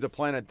to save the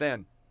planet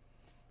then.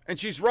 And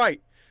she's right.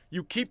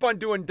 You keep on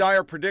doing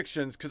dire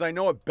predictions because I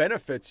know it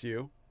benefits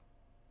you.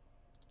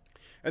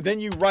 And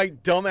then you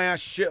write dumbass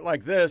shit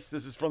like this.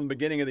 This is from the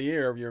beginning of the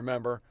year, if you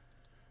remember.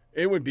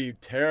 It would be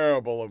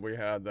terrible if we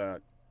had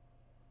that.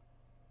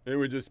 It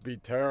would just be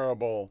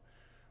terrible.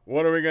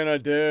 What are we going to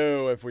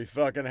do if we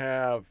fucking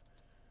have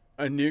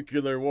a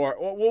nuclear war?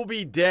 Well, we'll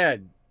be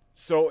dead.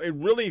 So it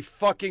really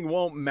fucking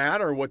won't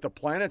matter what the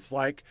planet's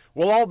like.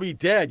 We'll all be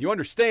dead. You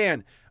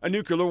understand? A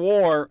nuclear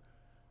war,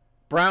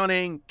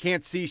 browning,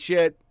 can't see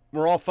shit.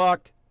 We're all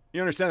fucked.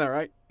 You understand that,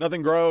 right?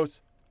 Nothing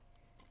grows.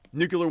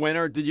 Nuclear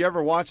winter. Did you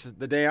ever watch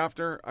The Day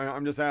After?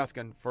 I'm just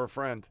asking for a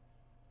friend.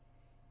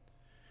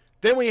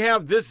 Then we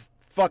have this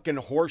fucking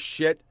horse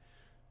shit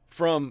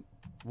from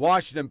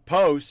Washington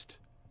Post.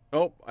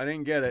 Oh, I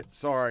didn't get it.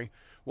 Sorry.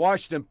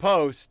 Washington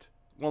Post.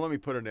 Well, let me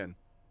put it in.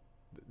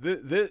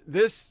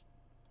 This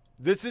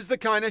is the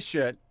kind of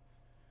shit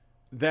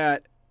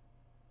that...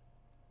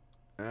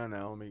 I don't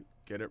know. Let me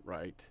get it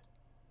right.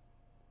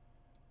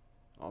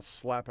 I'll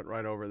slap it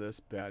right over this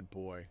bad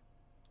boy.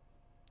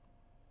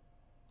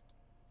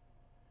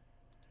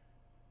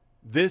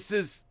 This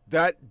is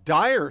that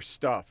dire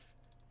stuff.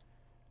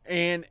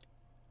 And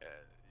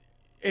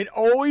it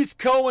always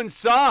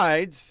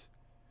coincides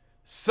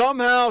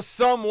somehow,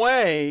 some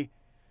way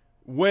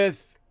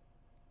with,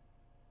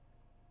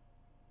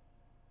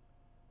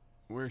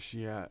 where's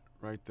she at?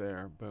 Right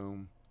there.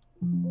 Boom.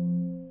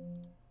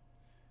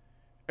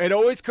 It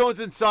always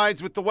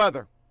coincides with the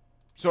weather.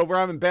 So if we're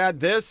having bad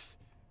this,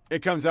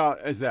 it comes out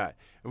as that.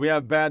 If we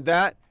have bad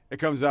that, it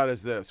comes out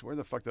as this. Where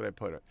the fuck did I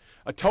put it?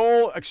 A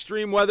toll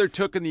extreme weather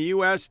took in the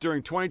U.S.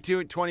 during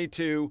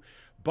 22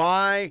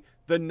 by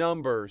the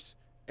numbers.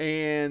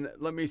 And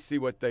let me see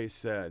what they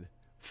said.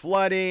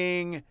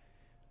 Flooding.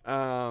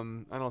 I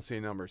don't see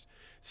numbers.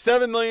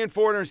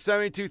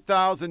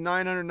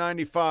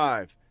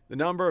 7,472,995. The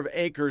number of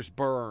acres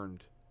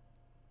burned.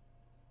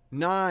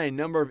 9,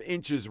 number of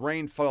inches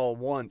rainfall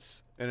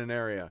once in an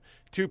area.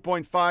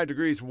 2.5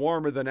 degrees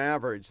warmer than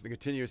average. The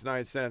continuous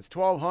 9 cents.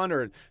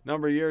 1,200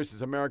 number of years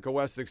since America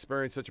West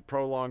experienced such a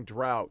prolonged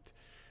drought.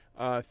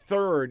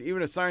 Third,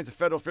 even as science and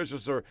federal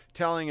officials are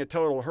tallying a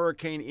total,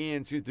 Hurricane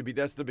Ian seems to be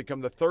destined to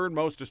become the third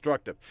most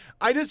destructive.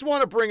 I just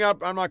want to bring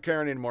up, I'm not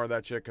carrying any more of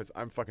that shit because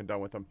I'm fucking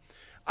done with them.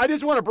 I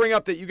just want to bring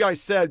up that you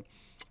guys said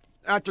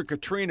after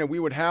Katrina we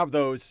would have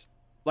those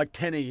like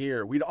 10 a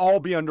year. We'd all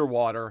be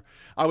underwater.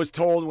 I was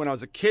told when I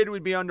was a kid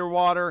we'd be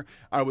underwater.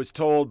 I was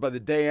told by the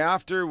day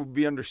after we'd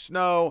be under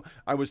snow.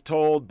 I was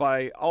told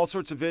by all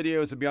sorts of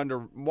videos it'd be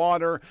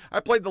underwater. I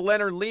played the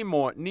Leonard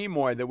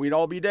Nimoy that we'd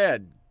all be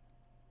dead.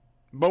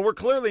 But we're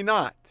clearly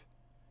not.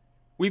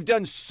 We've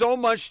done so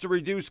much to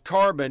reduce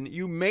carbon.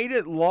 You made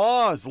it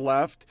laws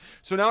left.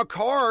 So now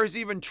cars,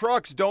 even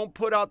trucks, don't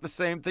put out the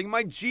same thing.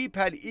 My Jeep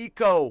had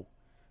eco.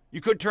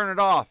 You could turn it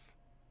off.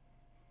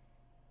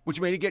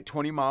 Which made it get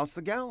 20 miles to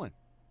the gallon.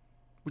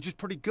 Which is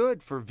pretty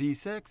good for a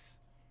V6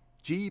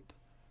 Jeep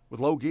with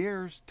low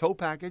gears, tow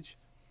package.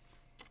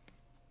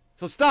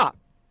 So stop.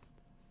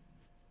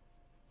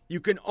 You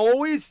can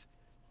always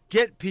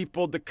get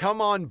people to come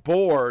on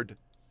board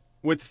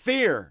with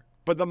fear.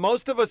 But the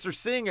most of us are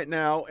seeing it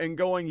now and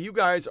going, you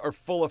guys are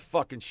full of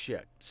fucking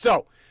shit.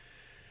 So,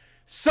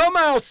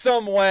 somehow,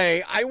 some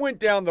way, I went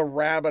down the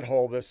rabbit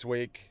hole this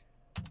week.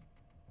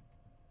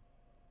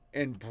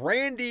 And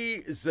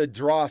Brandy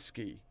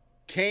Zadrowski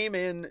came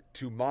in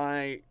to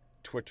my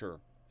Twitter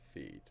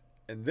feed.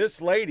 And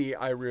this lady,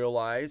 I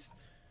realized,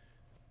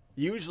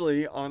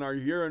 usually on our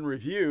year in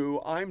review,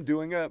 I'm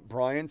doing a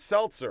Brian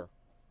Seltzer.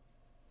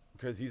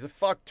 Because he's a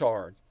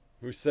fucktard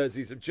who says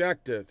he's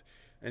objective.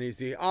 And he's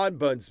the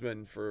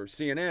ombudsman for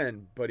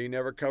CNN, but he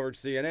never covered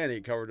CNN.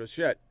 He covered his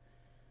shit.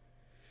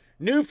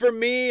 New from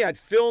me at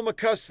Phil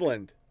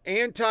McCusland.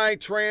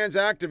 Anti-trans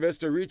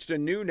activist who reached a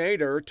new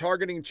nadir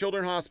targeting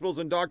children's hospitals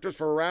and doctors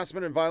for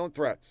harassment and violent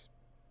threats.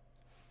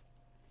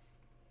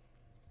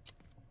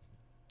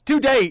 To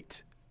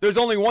date, there's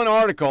only one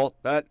article,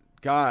 that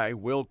guy,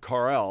 Will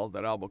Carell,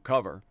 that I will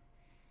cover,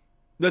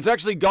 that's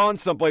actually gone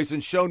someplace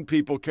and shown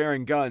people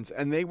carrying guns,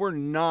 and they were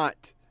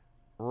not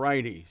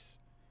righties.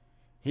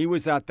 He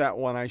was at that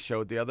one I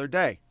showed the other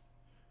day.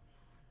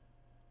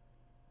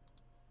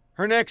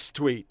 Her next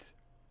tweet.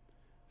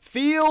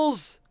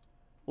 Feels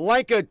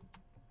like a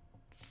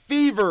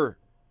fever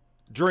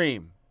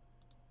dream.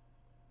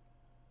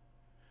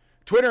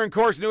 Twitter and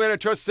Course new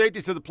antitrust safety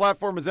said the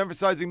platform is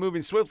emphasizing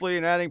moving swiftly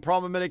and adding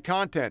problematic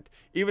content.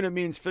 Even if it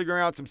means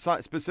figuring out some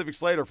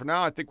specifics later. For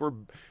now, I think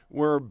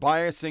we're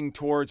biasing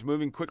towards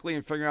moving quickly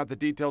and figuring out the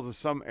details of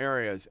some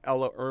areas,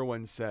 Ella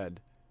Irwin said.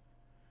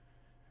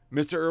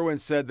 Mr. Irwin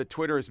said that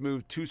Twitter has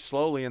moved too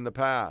slowly in the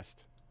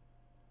past.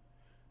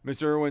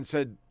 Mr. Irwin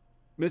said,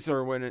 Ms.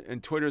 Irwin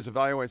and Twitter's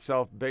evaluate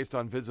itself based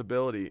on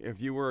visibility.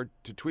 If you were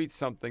to tweet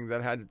something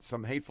that had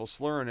some hateful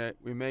slur in it,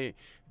 we may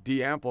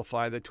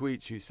de-amplify the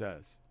tweet, she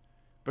says.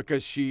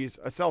 Because she's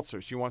a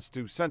Seltzer. She wants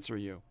to censor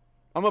you.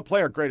 I'm going to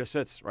play our greatest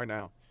hits right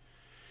now.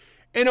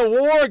 In a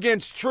war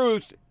against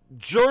truth,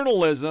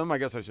 journalism, I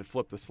guess I should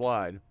flip the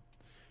slide.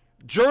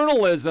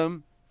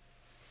 Journalism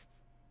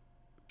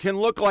can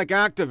look like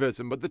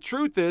activism, but the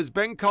truth is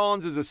Ben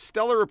Collins is a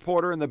stellar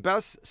reporter and the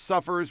best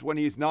suffers when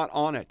he's not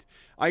on it.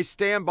 I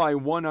stand by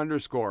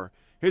 1_.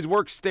 His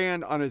work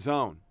stand on his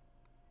own.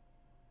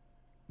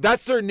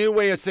 That's their new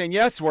way of saying,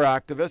 yes, we're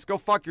activists. Go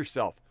fuck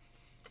yourself.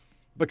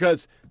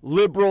 Because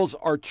liberals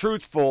are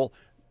truthful.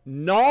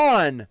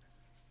 Non-progs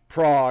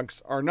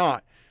are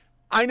not.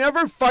 I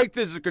never fight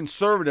this as a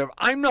conservative.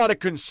 I'm not a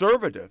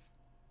conservative.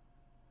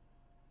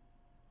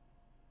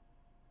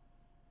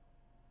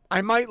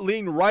 I might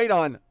lean right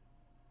on,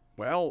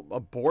 well,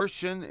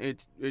 abortion.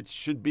 It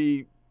should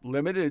be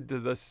limited to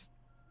this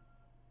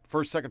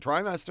first, second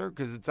trimester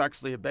because it's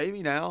actually a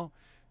baby now.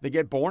 They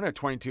get born at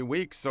 22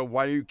 weeks, so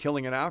why are you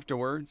killing it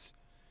afterwards?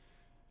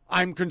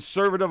 I'm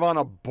conservative on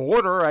a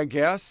border, I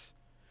guess.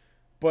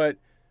 But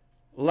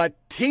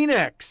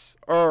Latinx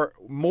are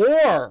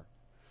more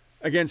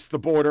against the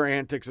border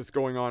antics that's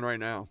going on right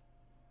now.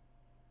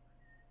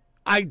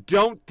 I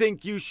don't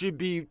think you should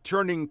be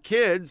turning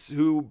kids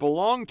who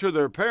belong to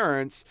their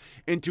parents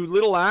into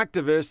little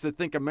activists that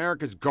think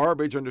America's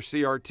garbage under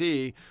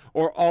CRT,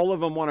 or all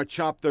of them want to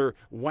chop their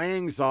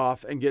wangs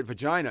off and get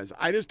vaginas.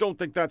 I just don't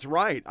think that's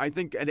right. I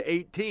think at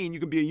 18, you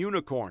can be a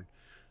unicorn.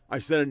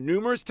 I've said it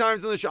numerous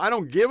times on the show. I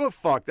don't give a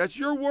fuck. That's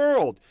your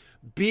world.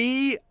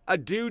 Be a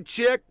dude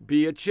chick,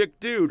 be a chick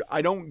dude.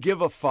 I don't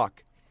give a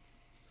fuck.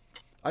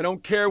 I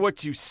don't care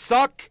what you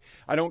suck.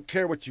 I don't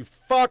care what you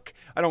fuck.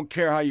 I don't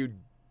care how you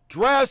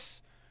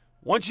dress.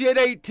 Once you hit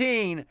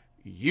 18,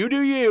 you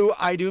do you,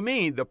 I do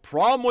me. The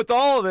problem with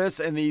all of this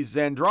and these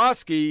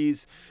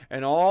Zandroskis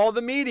and all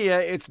the media,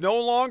 it's no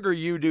longer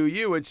you do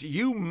you. It's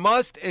you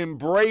must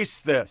embrace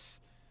this.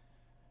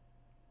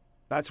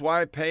 That's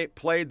why I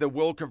played the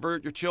 "Will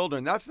Convert Your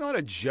Children." That's not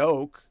a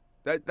joke.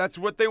 That's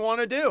what they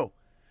want to do.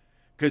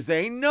 Because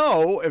they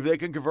know if they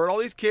can convert all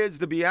these kids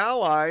to be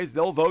allies,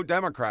 they'll vote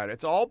Democrat.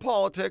 It's all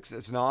politics.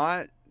 It's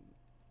not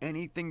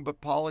anything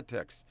but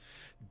politics.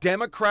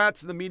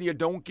 Democrats and the media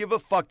don't give a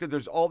fuck that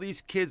there's all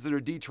these kids that are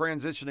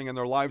detransitioning and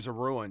their lives are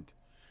ruined.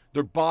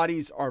 Their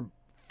bodies are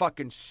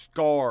fucking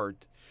scarred.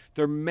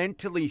 They're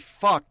mentally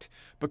fucked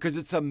because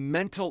it's a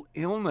mental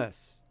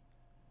illness.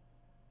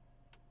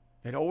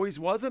 It always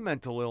was a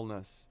mental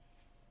illness.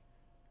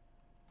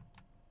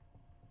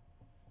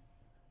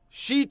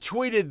 She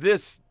tweeted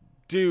this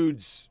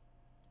dude's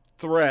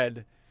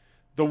thread: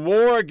 "The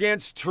war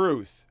against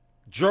truth.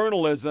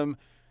 Journalism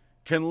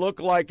can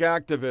look like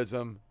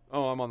activism."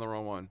 Oh, I'm on the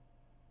wrong one.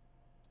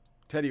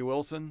 Teddy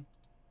Wilson.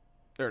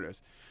 There it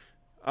is.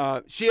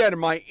 She had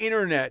My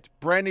Internet,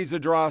 Brandy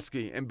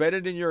Zadrowski,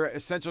 embedded in your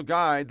essential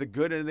guide, The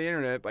Good of the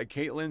Internet by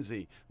Kate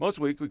Lindsay. Most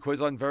week we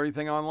quiz on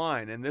everything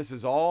online, and this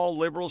is all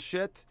liberal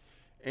shit.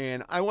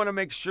 And I want to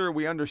make sure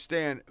we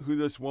understand who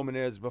this woman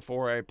is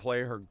before I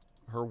play her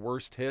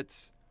worst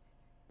hits.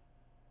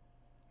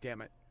 Damn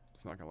it.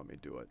 It's not going to let me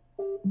do it.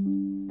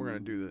 We're going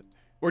to do that.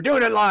 We're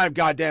doing it live,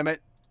 goddammit.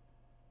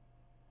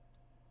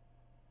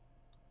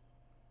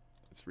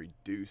 Let's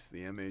reduce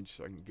the image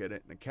so I can get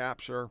it in a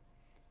capture.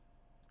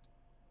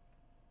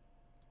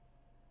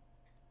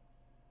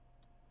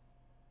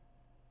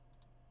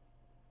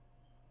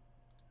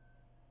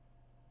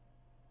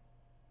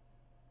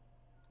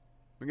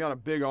 We got a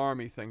big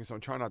army thing, so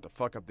I'm trying not to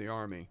fuck up the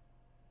army.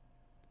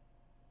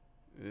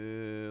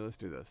 Let's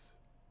do this.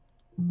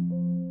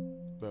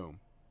 Boom.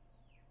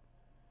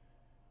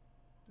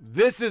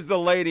 This is the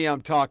lady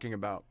I'm talking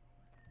about.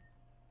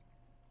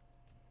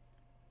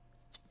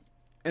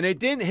 And it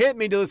didn't hit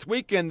me till this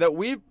weekend that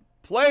we've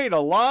played a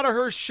lot of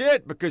her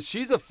shit because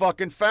she's a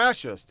fucking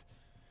fascist.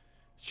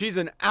 She's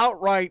an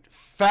outright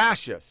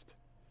fascist.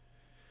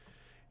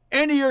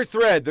 End of your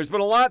thread. There's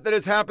been a lot that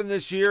has happened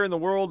this year in the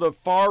world of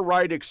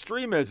far-right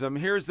extremism.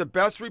 Here's the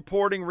best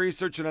reporting,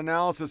 research, and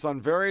analysis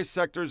on various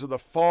sectors of the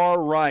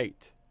far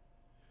right.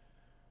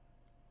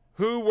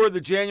 Who were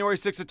the January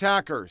 6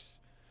 attackers?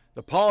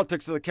 The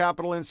politics of the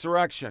Capitol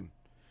insurrection.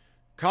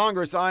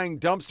 Congress eyeing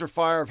dumpster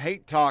fire of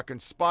hate talk and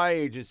spy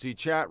agency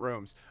chat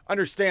rooms.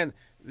 Understand,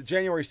 the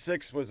January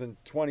 6th was in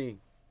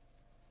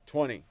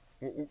 2020.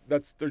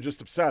 They're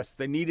just obsessed.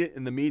 They need it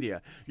in the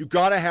media. You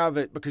got to have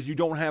it because you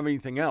don't have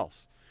anything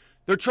else.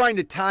 They're trying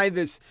to tie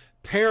this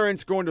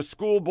parents going to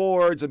school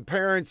boards and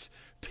parents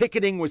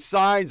picketing with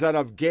signs out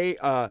of gay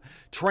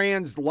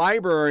trans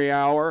library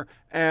hour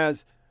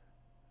as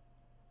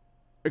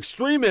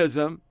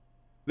extremism.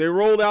 They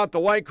rolled out the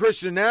white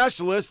Christian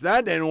nationalists.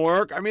 That didn't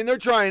work. I mean, they're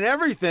trying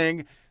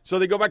everything. So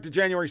they go back to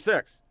January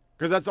 6th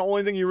because that's the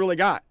only thing you really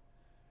got.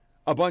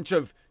 A bunch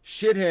of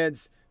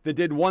shitheads that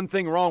did one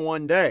thing wrong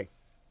one day.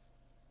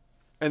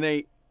 And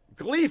they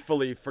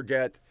gleefully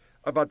forget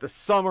about the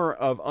summer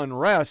of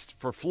unrest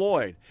for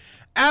Floyd.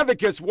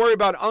 Advocates worry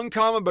about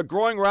uncommon but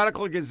growing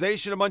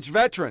radicalization amongst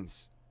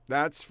veterans.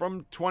 That's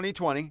from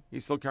 2020.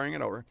 He's still carrying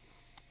it over.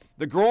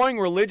 The growing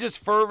religious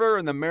fervor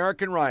in the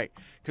American right.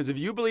 Because if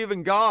you believe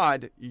in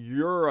God,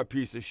 you're a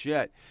piece of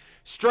shit.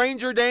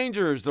 Stranger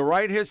dangers, the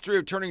right history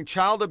of turning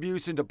child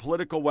abuse into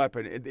political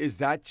weapon. Is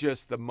that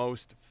just the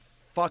most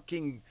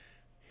fucking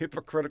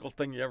hypocritical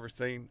thing you ever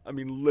seen? I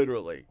mean,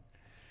 literally.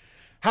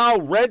 How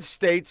red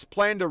states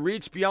plan to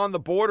reach beyond the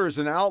borders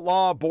and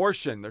outlaw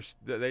abortion.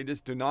 They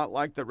just do not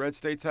like that red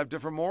states have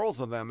different morals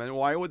than them. And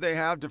why would they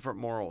have different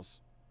morals?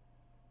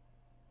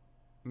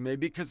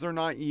 Maybe because they're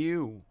not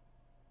you.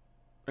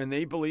 And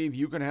they believe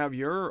you can have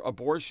your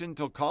abortion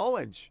till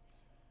college.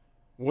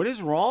 What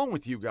is wrong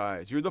with you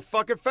guys? You're the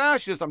fucking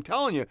fascists. I'm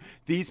telling you,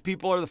 these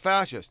people are the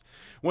fascists.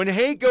 When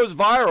hate goes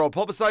viral,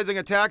 publicizing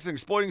attacks and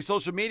exploiting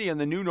social media in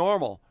the new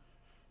normal.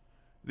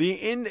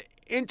 The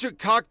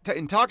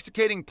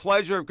intoxicating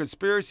pleasure of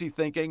conspiracy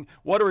thinking.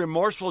 What a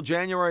remorseful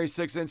January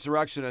 6th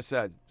insurrectionist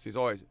said. He's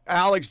always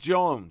Alex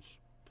Jones.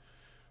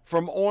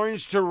 From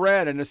orange to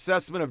red, an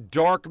assessment of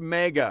dark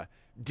mega,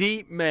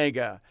 deep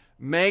mega,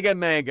 mega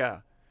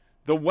mega.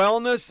 The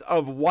wellness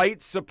of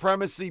white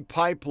supremacy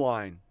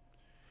pipeline.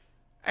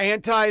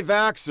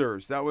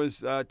 Anti-vaxxers. That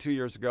was 2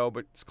 years ago,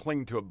 but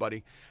cling to it,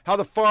 buddy. How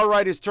the far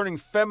right is turning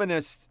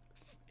feminists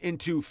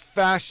into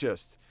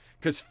fascists.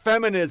 because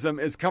feminism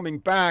is coming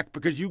back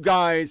because you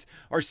guys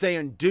are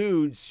saying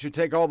dudes should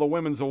take all the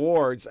women's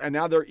awards, and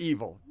now they're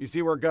evil. You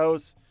see where it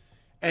goes?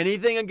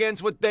 Anything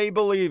against what they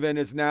believe in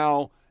is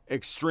now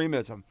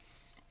extremism.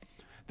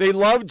 They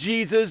love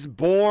Jesus,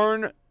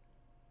 born,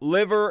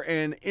 liver,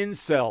 and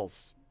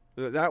incels.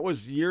 That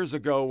was years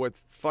ago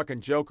with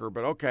fucking Joker,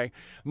 but okay.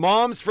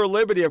 Moms for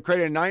Liberty have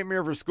created a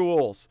nightmare for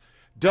schools.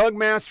 Doug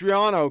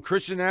Mastriano,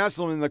 Christian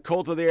nationalism, and the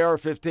cult of the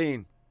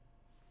AR-15.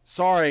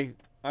 Sorry,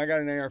 I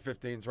got an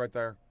AR-15. It's right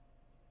there.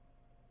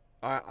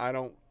 I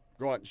don't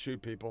go out and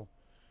shoot people.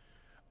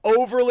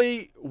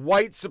 Overly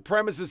white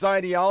supremacist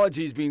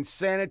ideology is being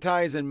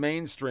sanitized and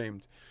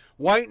mainstreamed.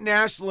 White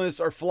nationalists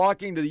are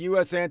flocking to the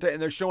U.S. and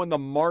they're showing the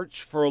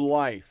March for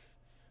Life.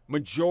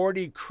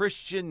 Majority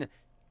Christian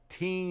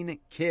teen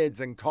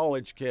kids and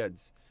college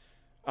kids.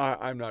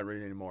 I'm not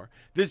reading anymore.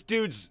 This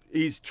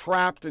he's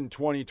trapped in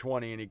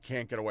 2020 and he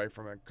can't get away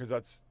from it because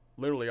that's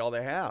literally all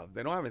they have.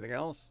 They don't have anything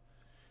else.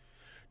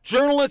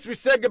 Journalists we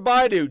said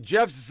goodbye to: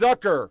 Jeff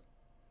Zucker,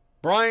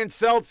 Brian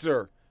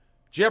Seltzer,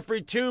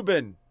 Jeffrey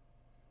Toobin,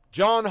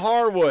 John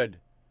Harwood,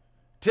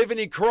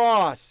 Tiffany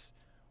Cross.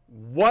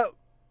 What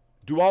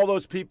do all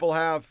those people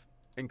have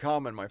in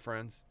common, my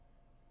friends?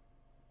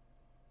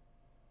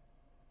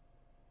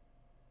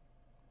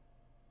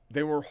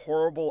 They were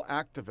horrible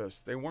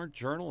activists. They weren't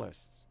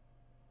journalists.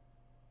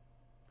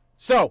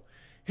 So,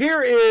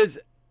 here is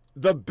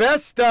the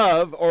best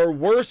of or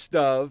worst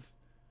of,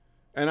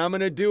 and I'm going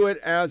to do it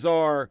as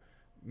our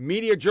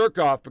media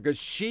jerk-off because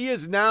she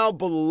is now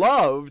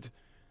beloved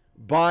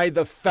by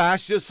the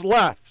fascist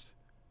left,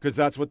 because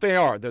that's what they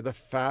are. They're the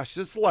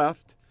fascist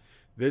left.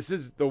 This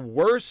is the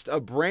worst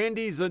of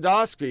Brandy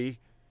Zadowski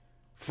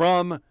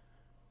from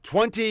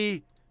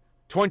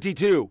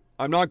 2022.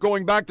 I'm not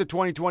going back to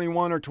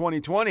 2021 or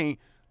 2020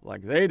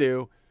 like they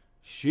do.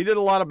 She did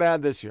a lot of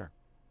bad this year.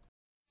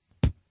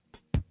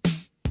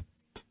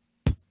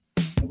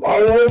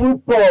 Miami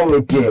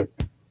Politics,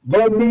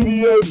 the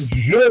media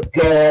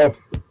jerk-off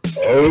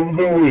of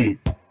the week.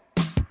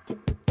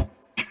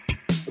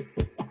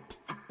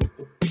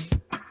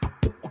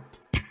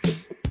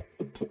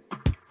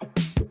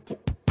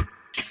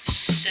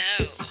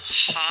 So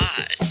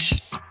hot.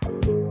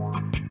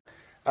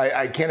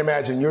 I can't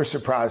imagine you're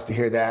surprised to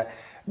hear that.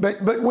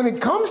 But when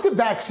it comes to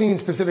vaccines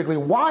specifically,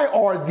 why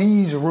are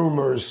these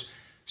rumors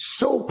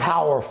so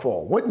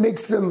powerful? What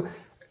makes them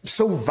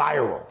so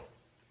viral?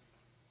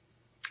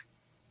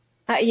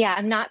 Yeah,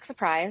 I'm not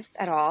surprised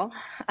at all.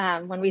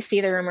 When we see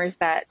the rumors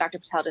that Dr.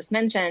 Patel just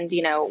mentioned,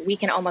 we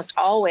can almost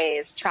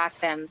always track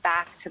them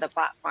back to the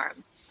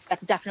platforms.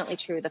 That's definitely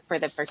true for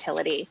the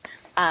fertility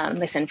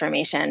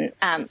misinformation.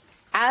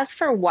 As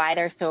for why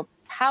they're so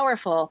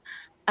powerful,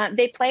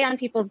 they play on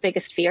people's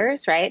biggest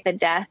fears, right? The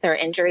death or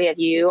injury of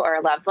you or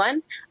a loved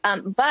one.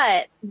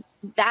 But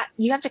that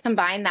you have to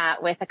combine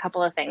that with a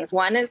couple of things.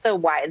 One is the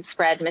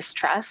widespread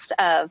mistrust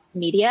of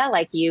media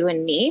like you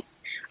and me.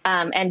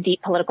 And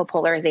deep political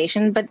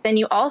polarization. But then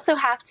you also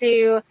have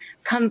to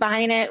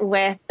combine it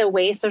with the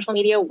way social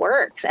media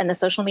works and the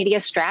social media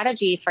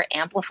strategy for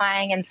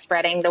amplifying and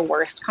spreading the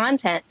worst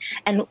content.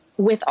 And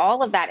with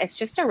all of that, it's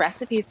just a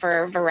recipe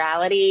for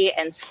virality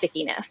and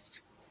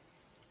stickiness.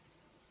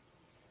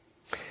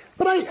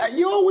 But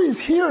you always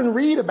hear and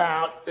read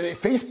about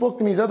Facebook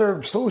and these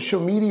other social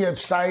media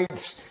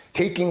sites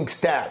taking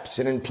steps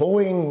and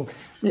employing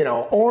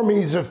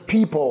armies of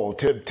people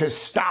to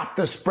stop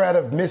the spread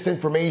of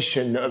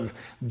misinformation, of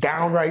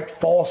downright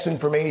false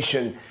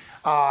information.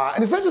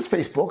 And it's not just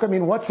Facebook. I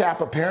mean, WhatsApp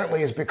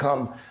apparently has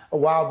become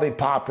wildly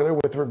popular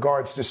with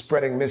regards to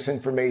spreading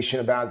misinformation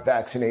about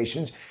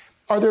vaccinations.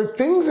 Are there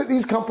things that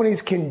these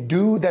companies can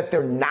do that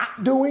they're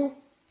not doing?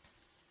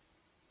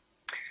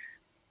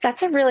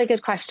 That's a really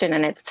good question,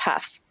 and it's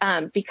tough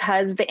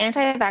because the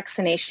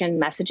anti-vaccination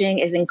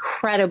messaging is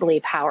incredibly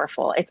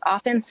powerful. It's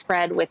often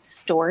spread with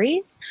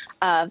stories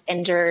of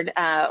injured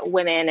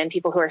women and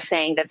people who are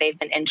saying that they've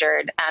been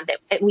injured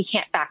that we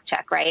can't fact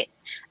check, right?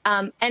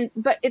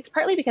 But it's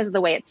partly because of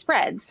the way it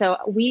spreads. So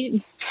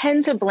we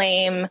tend to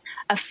blame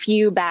a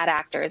few bad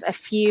actors, a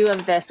few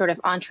of the sort of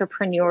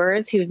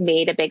entrepreneurs who've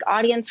made a big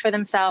audience for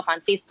themselves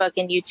on Facebook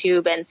and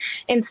YouTube and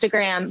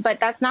Instagram. But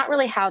that's not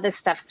really how this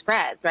stuff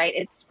spreads, right?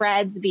 It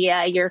spreads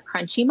via your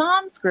Crunchy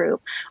Moms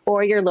group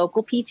or your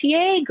local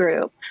PTA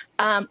group.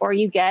 Or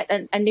you get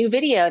a new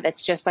video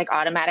that's just like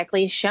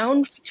automatically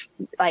shown,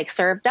 like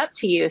served up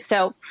to you.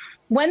 So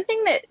one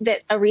thing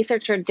that a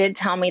researcher did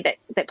tell me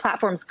that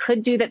platforms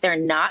could do that they're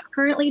not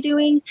currently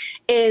doing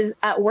is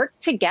work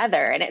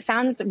together. And it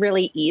sounds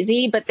really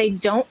easy, but they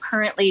don't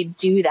currently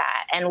do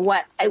that. And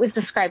what it was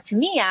described to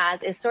me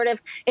as is sort of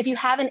if you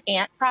have an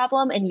ant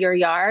problem in your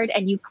yard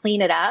and you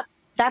clean it up,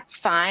 that's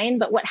fine.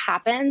 But what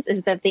happens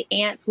is that the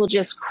ants will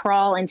just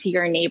crawl into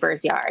your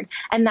neighbor's yard.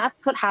 And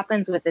that's what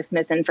happens with this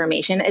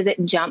misinformation is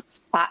it jumps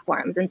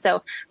platforms. And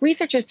so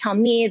researchers tell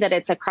me that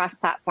it's a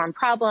cross-platform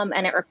problem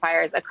and it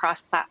requires a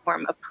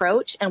cross-platform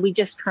approach. And we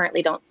just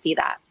currently don't see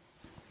that.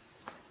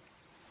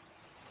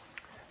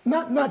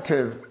 Not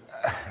to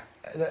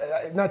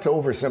not to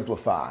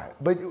oversimplify,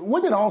 but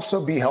wouldn't it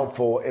also be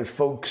helpful if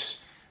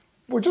folks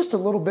were just a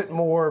little bit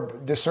more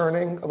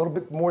discerning, a little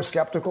bit more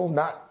skeptical,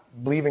 not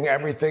believing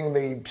everything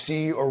they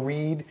see or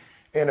read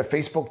in a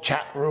Facebook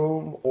chat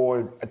room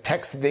or a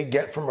text that they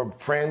get from a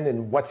friend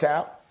in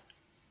WhatsApp?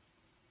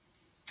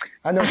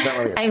 I know it's not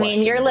really a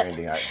question,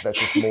 Brandy. That's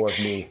just more of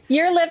me.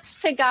 Your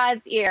lips to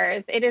God's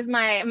ears. It is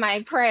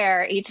my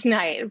prayer each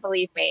night,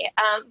 believe me.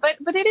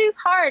 But it is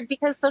hard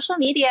because social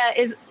media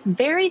is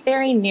very,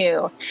 very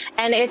new.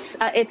 And it's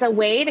a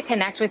way to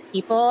connect with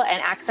people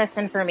and access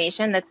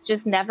information that's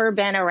just never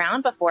been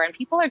around before. And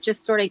people are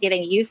just sort of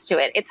getting used to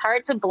it. It's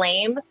hard to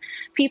blame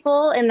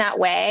people in that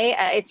way.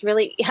 It's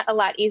really a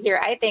lot easier,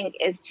 I think,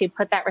 is to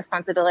put that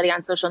responsibility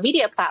on social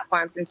media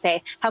platforms and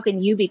say, how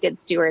can you be good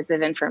stewards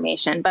of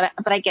information? But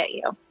I get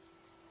you.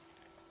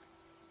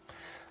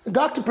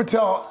 Dr.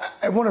 Patel,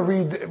 I want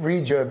to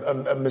read you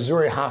a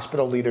Missouri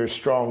hospital leader's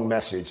strong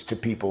message to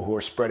people who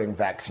are spreading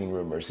vaccine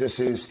rumors. This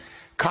is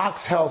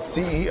Cox Health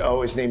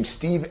CEO, his name's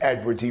Steve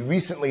Edwards. He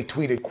recently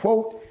tweeted,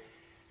 quote,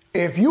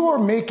 "If you are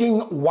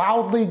making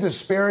wildly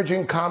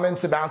disparaging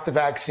comments about the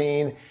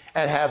vaccine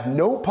and have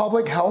no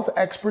public health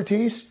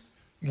expertise,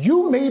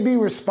 you may be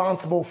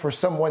responsible for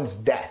someone's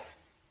death.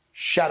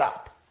 Shut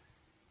up."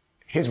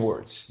 His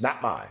words,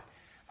 not mine.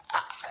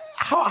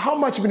 How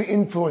much of an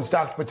influence,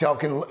 Dr. Patel,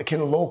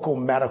 can local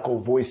medical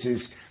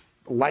voices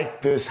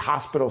like this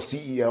hospital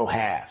CEO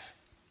have?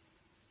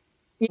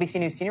 ABC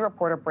News senior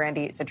reporter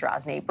Brandy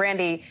Zadrozny.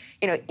 Brandy,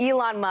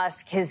 Elon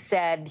Musk has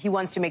said he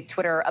wants to make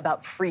Twitter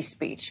about free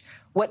speech.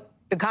 What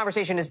the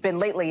conversation has been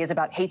lately is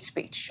about hate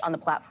speech on the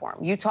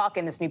platform. You talk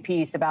in this new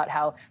piece about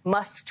how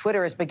Musk's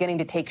Twitter is beginning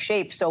to take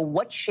shape. So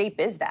what shape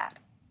is that?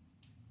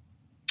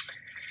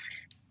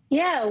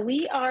 Yeah,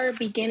 we are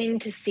beginning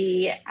to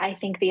see, I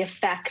think, the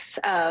effects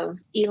of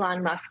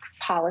Elon Musk's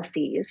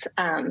policies,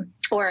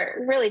 or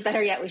really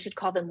better yet, we should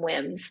call them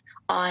whims,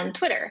 on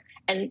Twitter.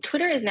 And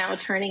Twitter is now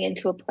turning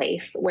into a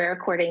place where,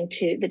 according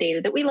to the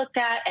data that we looked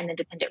at and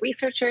independent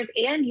researchers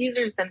and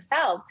users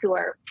themselves who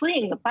are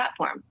fleeing the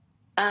platform,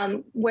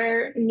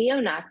 where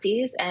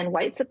neo-Nazis and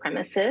white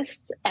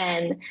supremacists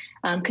and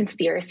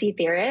conspiracy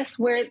theorists,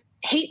 where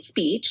hate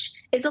speech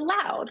is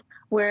allowed,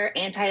 where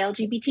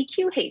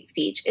anti-LGBTQ hate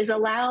speech is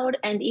allowed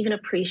and even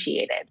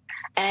appreciated,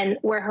 and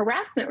where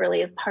harassment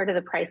really is part of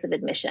the price of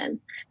admission.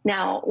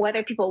 Now,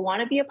 whether people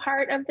want to be a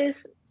part of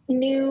this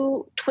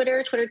new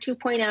Twitter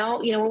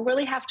 2.0, we'll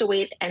really have to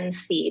wait and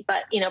see.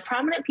 But,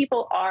 prominent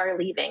people are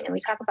leaving, and we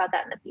talk about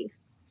that in the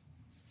piece.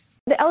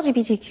 The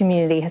LGBT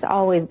community has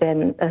always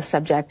been a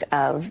subject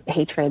of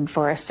hatred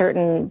for a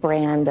certain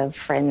brand of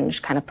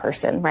fringe kind of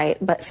person, right?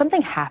 But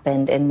something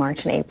happened in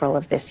March and April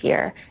of this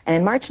year. And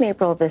in March and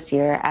April of this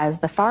year, as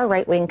the far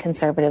right-wing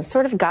conservatives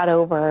sort of got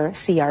over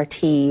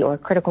CRT or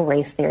critical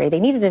race theory, they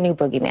needed a new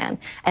boogeyman.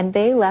 And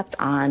they leapt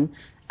on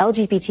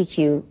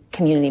LGBTQ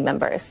community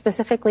members,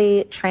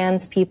 specifically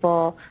trans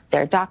people,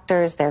 their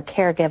doctors, their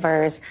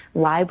caregivers,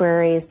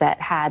 libraries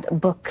that had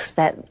books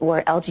that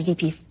were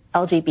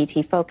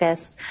LGBT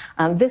focused.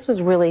 This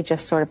was really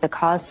just sort of the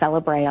cause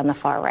célèbre on the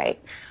far right.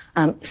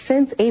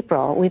 Since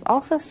April, we've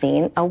also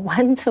seen a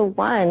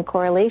one-to-one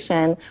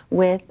correlation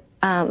with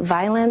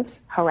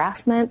violence,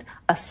 harassment,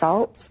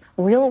 assaults,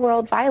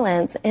 real-world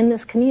violence in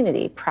this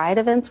community. Pride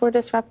events were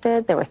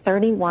disrupted. There were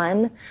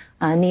 31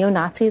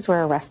 neo-Nazis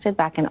were arrested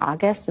back in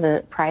August at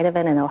a Pride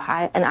event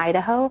in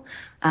Idaho.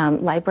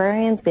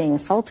 Librarians being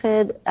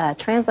assaulted,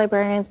 trans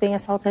librarians being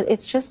assaulted.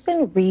 It's just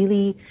been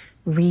really,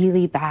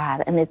 really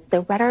bad. And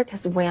the rhetoric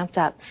has ramped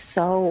up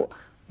so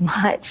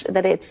much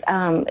that it's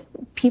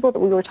people that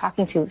we were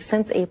talking to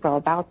since April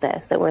about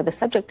this, that were the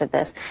subject of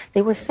this,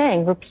 they were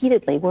saying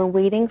repeatedly, we're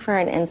waiting for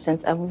an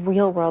instance of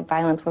real world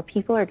violence where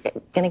people are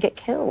going to get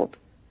killed.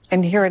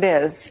 And here it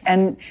is.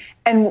 And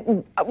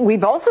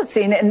we've also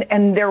seen,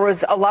 and there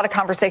was a lot of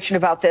conversation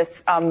about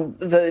this,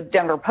 the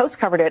Denver Post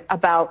covered it,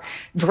 about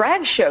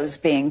drag shows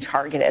being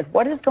targeted.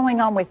 What is going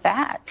on with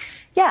that?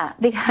 Yeah,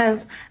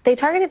 because they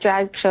targeted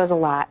drag shows a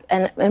lot,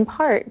 and in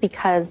part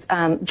because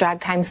Drag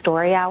Time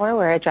Story Hour,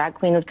 where a drag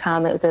queen would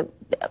come, it was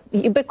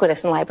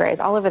ubiquitous in libraries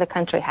all over the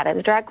country, had it.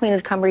 A drag queen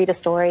would come read a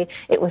story.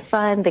 It was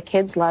fun. The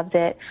kids loved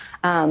it.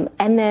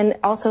 And then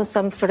also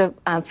some sort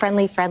of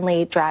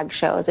friendly drag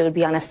shows. It would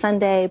be on a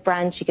Sunday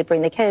brunch. You could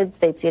bring the kids.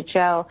 They'd see a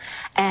show.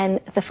 And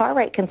the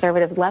far-right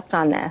conservatives left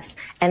on this,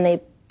 and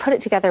they put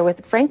it together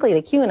with, frankly,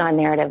 the QAnon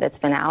narrative that's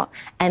been out.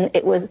 And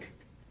it was,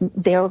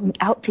 they're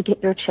out to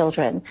get your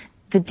children.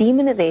 The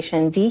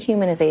demonization,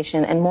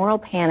 dehumanization, and moral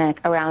panic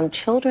around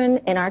children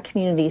in our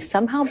community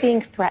somehow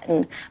being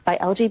threatened by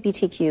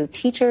LGBTQ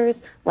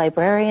teachers,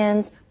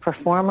 librarians,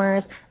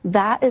 performers,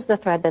 that is the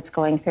thread that's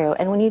going through.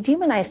 And when you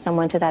demonize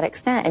someone to that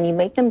extent and you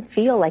make them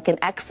feel like an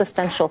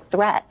existential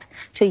threat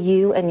to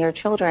you and your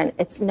children,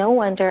 it's no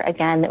wonder,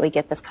 again, that we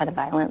get this kind of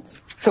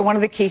violence. So one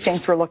of the key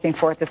things we're looking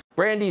for at this...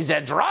 Brandy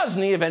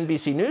Zadrozny of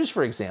NBC News,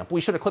 for example. We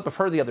showed a clip of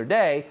her the other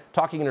day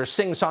talking in her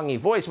sing-songy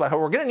voice about how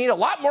we're going to need a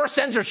lot more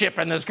censorship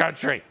in this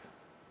country.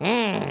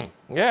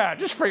 Yeah,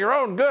 just for your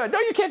own good. No,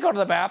 you can't go to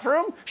the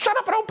bathroom. Shut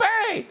up and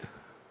obey.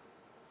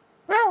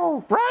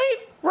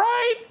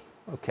 Right.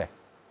 Okay.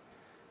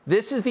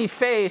 This is the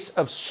face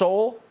of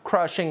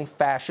soul-crushing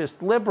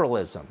fascist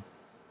liberalism.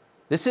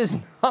 This is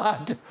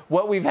not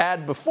what we've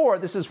had before.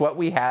 This is what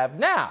we have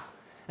now.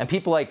 And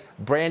people like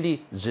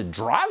Brandy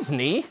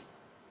Zadrozny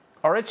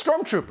are at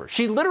Stormtrooper.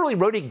 She literally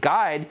wrote a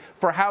guide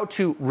for how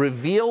to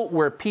reveal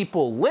where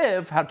people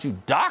live, how to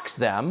dox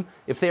them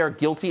if they are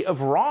guilty of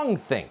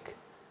wrongthink.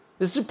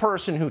 This is a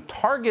person who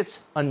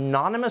targets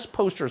anonymous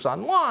posters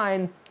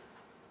online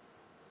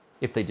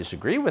if they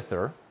disagree with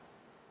her,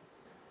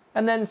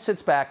 and then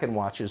sits back and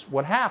watches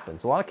what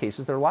happens. In a lot of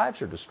cases, their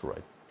lives are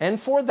destroyed. And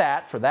for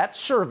that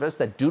service,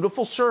 that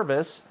dutiful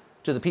service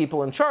to the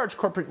people in charge,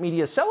 corporate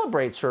media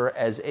celebrates her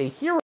as a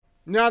hero.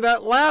 Now,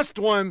 that last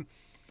one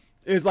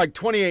is like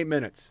 28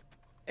 minutes.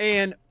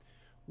 And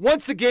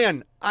once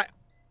again,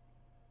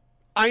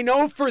 I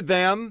know for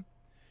them,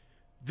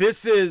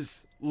 this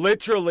is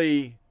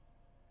literally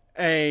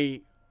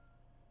a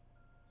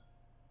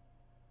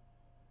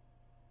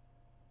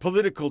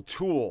political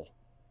tool.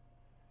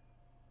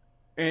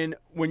 And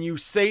when you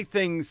say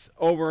things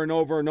over and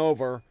over and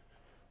over,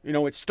 you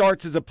know, it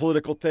starts as a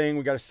political thing.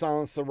 We got to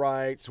silence the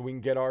right so we can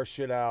get our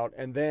shit out.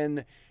 And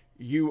then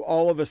you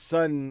all of a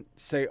sudden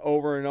say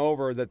over and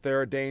over that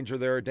they're a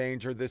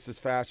danger, this is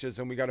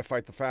fascism, we got to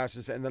fight the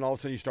fascists. And then all of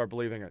a sudden you start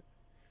believing it.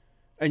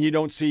 And you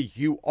don't see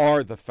you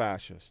are the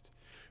fascist.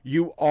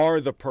 You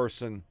are the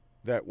person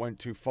that went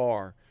too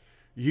far.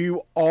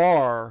 You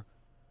are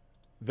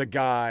the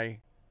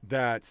guy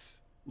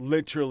that's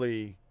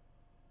literally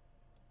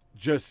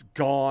just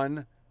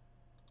gone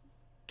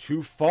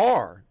too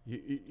far.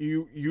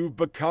 You've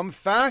become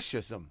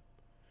fascism.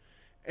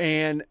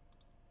 And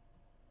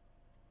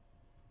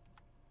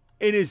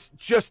it is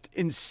just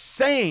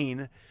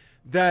insane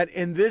that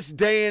in this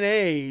day and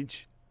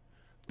age,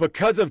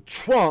 because of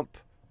Trump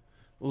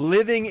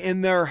living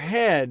in their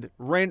head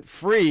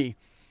rent-free,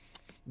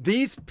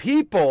 these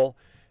people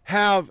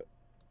have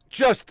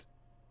just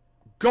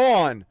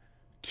gone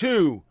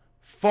too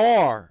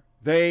far.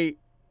 They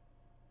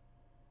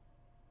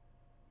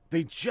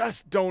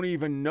just don't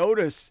even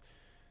notice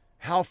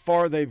how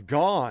far they've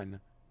gone.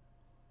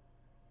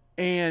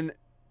 And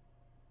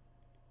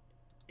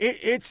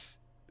it's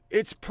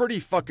pretty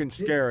fucking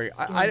scary.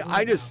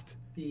 I just...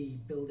 The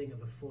building of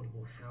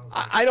affordable housing.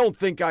 I don't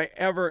think I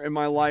ever in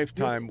my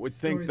lifetime would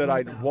think that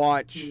I'd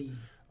watch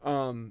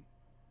the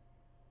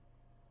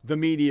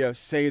media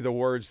say the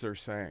words they're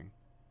saying.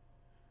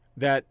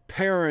 That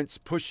parents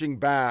pushing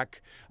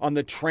back on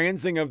the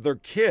transing of their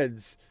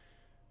kids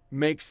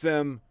makes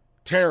them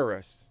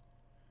terrorists.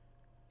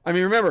 I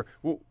mean, remember,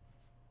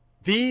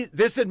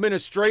 this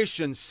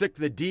administration sicked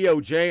the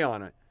DOJ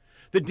on it.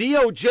 The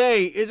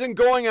DOJ isn't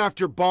going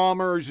after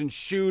bombers and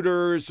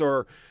shooters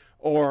or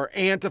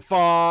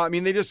Antifa. I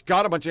mean, they just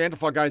got a bunch of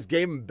Antifa guys,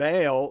 gave them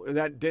bail.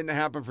 That didn't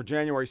happen for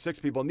January 6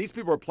 people. And these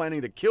people are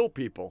planning to kill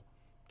people.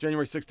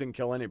 January 6 didn't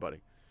kill anybody.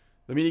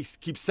 I mean, he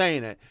keeps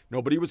saying it.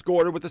 Nobody was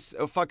ordered with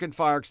a fucking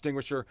fire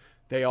extinguisher.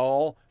 They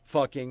all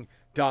fucking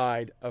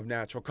died of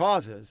natural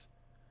causes.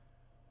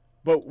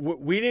 But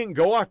we didn't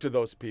go after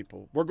those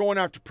people. We're going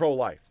after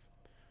pro-life.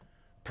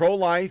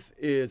 Pro-life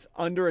is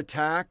under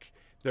attack.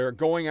 They're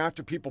going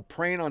after people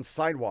praying on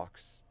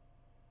sidewalks,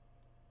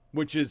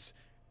 which is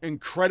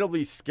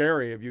incredibly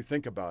scary if you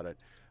think about it.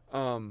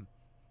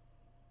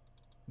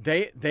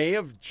 They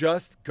have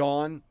just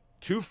gone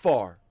too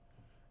far,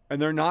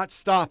 and they're not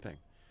stopping.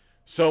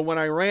 So when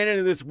I ran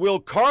into this Will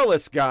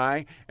Carlos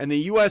guy and the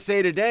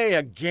USA Today,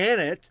 a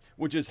Gannett,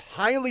 which is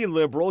highly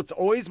liberal, it's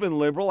always been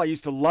liberal. I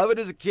used to love it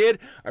as a kid.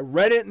 I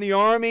read it in the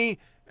Army,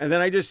 and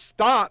then I just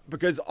stopped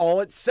because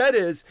all it said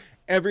is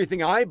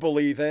everything I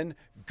believe in,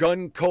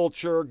 gun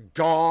culture,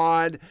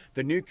 God,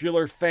 the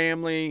nuclear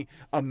family,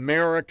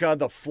 America,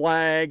 the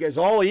flag, is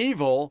all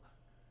evil.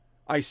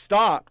 I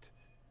stopped.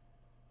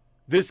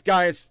 This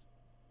guy is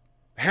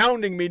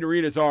hounding me to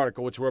read his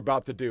article, which we're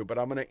about to do, but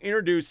I'm going to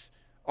introduce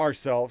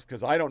ourselves,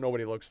 because I don't know what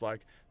he looks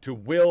like, to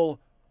Will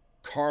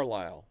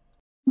Carlisle.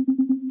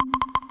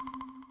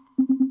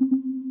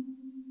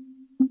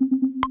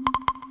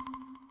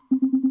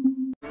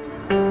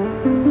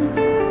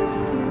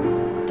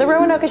 So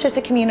Roanoke is just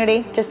a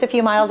community just a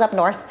few miles up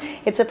north.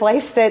 It's a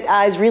place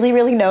that is really,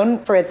 really known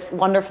for its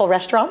wonderful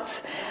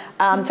restaurants.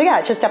 So yeah,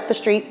 it's just up the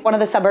street, one of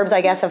the suburbs,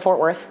 I guess, of Fort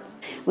Worth.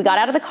 We got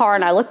out of the car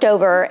and I looked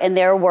over and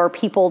there were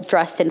people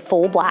dressed in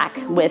full black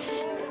with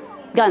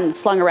guns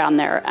slung around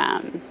their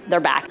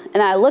back.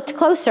 And I looked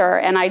closer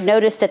and I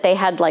noticed that they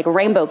had like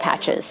rainbow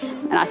patches.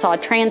 And I saw a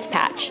trans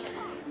patch.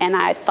 And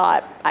I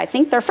thought, I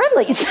think they're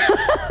friendlies.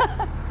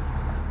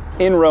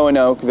 In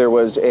Roanoke, there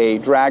was a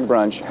drag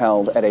brunch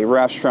held at a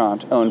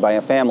restaurant owned by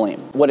a family.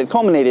 What it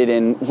culminated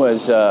in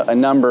was a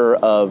number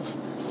of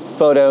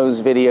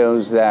photos,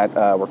 videos that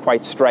were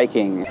quite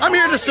striking. I'm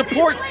here to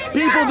support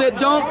people that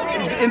don't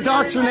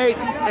indoctrinate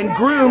and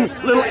groom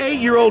little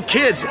 8-year-old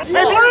kids. Hey,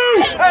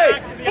 Blue!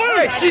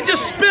 Hey, she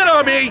just spit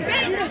on me!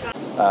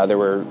 There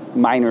were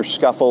minor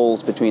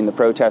scuffles between the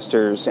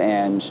protesters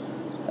and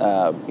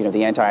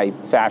the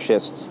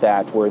anti-fascists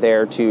that were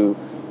there to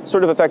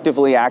sort of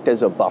effectively act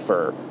as a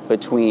buffer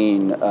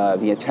between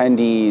the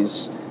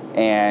attendees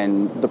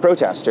and the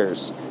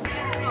protesters.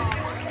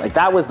 Like,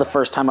 that was the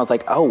first time I was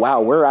like, oh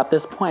wow, we're at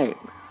this point.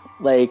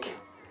 Like,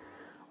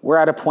 we're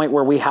at a point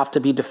where we have to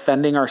be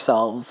defending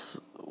ourselves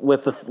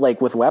with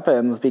with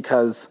weapons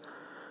because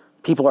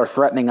people are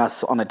threatening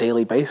us on a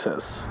daily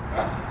basis.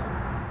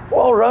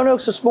 Well,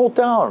 Roanoke's a small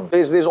town.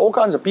 There's all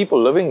kinds of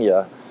people living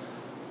here,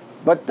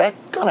 but that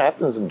kind of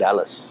happens in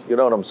Dallas. You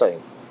know what I'm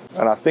saying?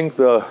 And I think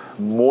the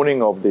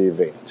morning of the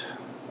event,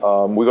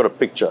 we got a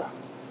picture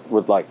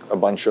with like a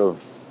bunch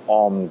of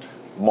armed,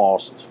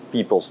 masked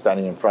people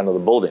standing in front of the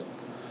building.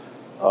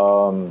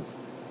 And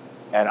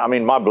I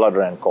mean, my blood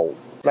ran cold.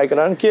 Like, I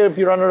don't care if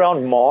you run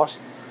around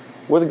masked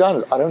with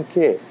guns, I don't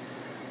care.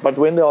 But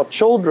when there are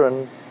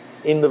children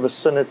in the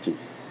vicinity,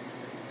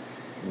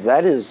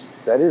 that is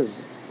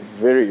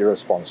very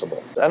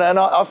irresponsible. And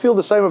I feel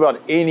the same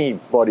about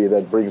anybody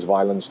that brings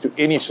violence to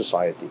any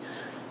society.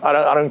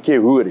 I don't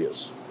care who it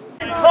is.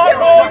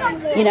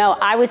 You know,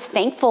 I was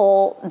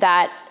thankful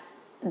that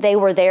they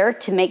were there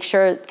to make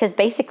sure, because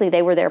basically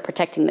they were there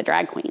protecting the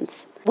drag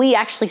queens. We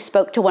actually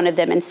spoke to one of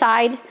them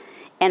inside,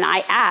 and I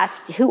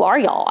asked, who are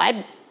y'all?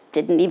 I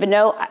didn't even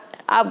know.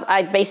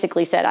 I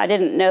basically said, I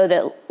didn't know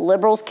that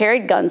liberals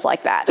carried guns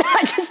like that.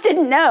 I just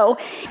didn't know.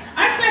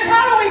 I said,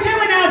 how are we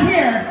doing out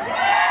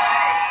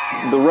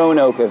here? The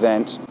Roanoke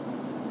event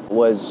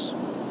was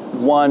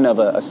one of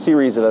a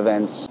series of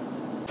events.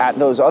 At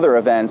those other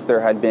events, there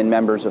had been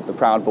members of the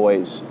Proud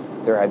Boys.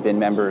 There had been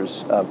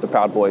members of the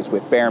Proud Boys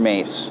with bear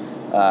mace,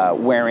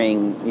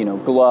 wearing,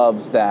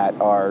 gloves that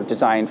are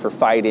designed for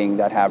fighting,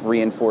 that have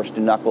reinforced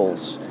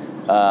knuckles,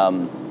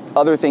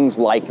 other things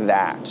like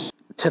that.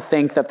 To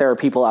think that there are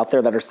people out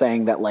there that are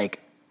saying that,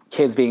 like,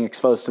 kids being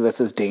exposed to this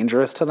is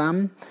dangerous to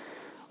them,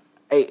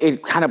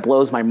 it kind of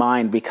blows my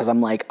mind, because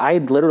I'm like, I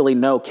literally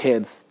know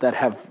kids that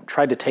have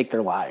tried to take their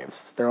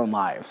own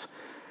lives,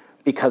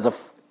 because of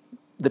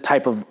the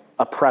type of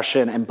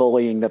oppression and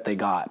bullying that they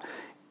got.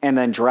 And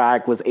then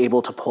drag was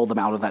able to pull them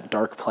out of that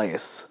dark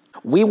place.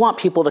 We want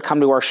people to come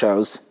to our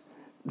shows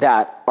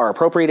that are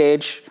appropriate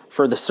age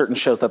for the certain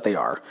shows that they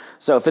are.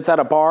 So if it's at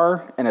a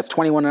bar and it's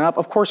 21 and up,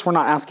 of course we're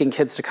not asking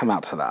kids to come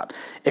out to that.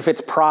 If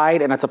it's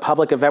Pride and it's a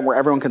public event where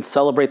everyone can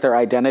celebrate their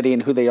identity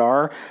and who they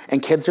are,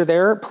 and kids are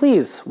there,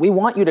 please, we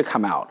want you to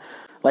come out.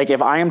 Like,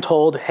 if I am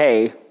told,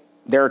 hey,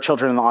 there are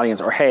children in the audience,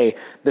 or hey,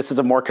 this is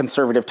a more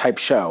conservative type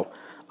show,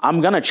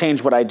 I'm gonna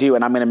change what I do,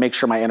 and I'm gonna make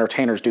sure my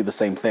entertainers do the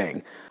same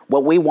thing.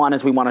 What we want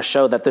is, we wanna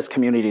show that this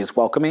community is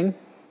welcoming,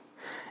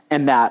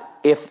 and that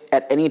if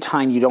at any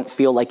time you don't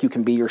feel like you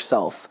can be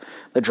yourself,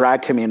 the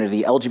drag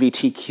community,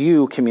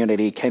 LGBTQ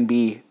community, can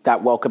be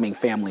that welcoming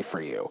family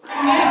for you.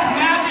 And this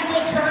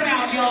magical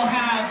turnout y'all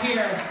have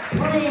here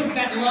proves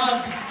that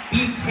love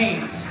beats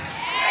hate.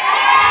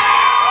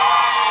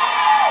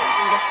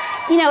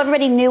 You know,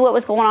 everybody knew what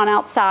was going on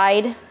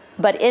outside,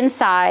 but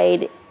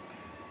inside,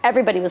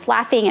 everybody was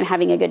laughing and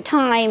having a good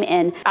time.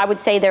 And I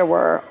would say there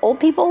were old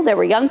people, there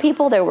were young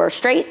people, there were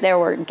straight, there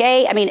were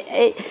gay. I mean,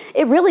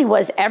 it really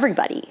was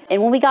everybody.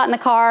 And when we got in the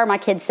car, my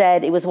kid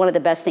said it was one of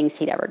the best things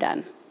he'd ever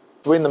done.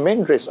 When the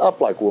men dress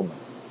up like women,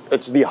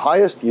 it's the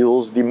highest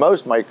heels, the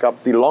most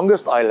makeup, the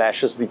longest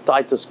eyelashes, the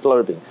tightest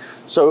clothing.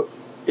 So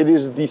it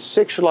is the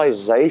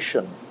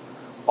sexualization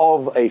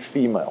of a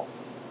female.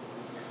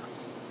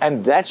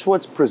 And that's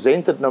what's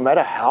presented, no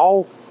matter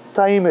how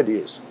tame it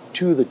is,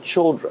 to the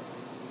children.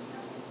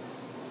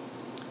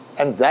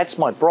 And that's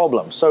my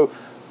problem. So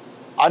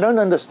I don't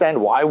understand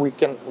why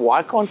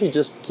can't we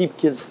just keep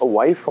kids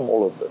away from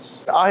all of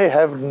this? I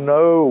have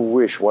no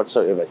wish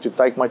whatsoever to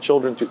take my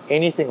children to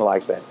anything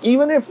like that.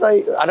 Even if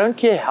I don't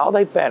care how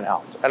they pan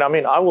out. And I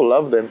mean, I will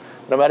love them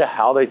no matter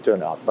how they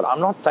turn out, but I'm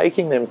not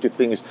taking them to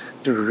things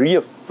to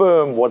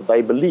reaffirm what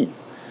they believe.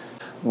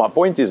 My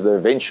point is, the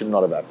event should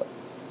not have happened,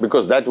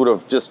 because that would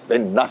have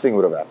then nothing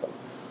would have happened.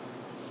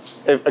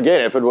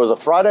 If it was a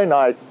Friday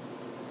night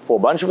for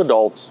a bunch of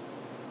adults,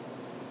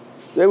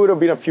 there would have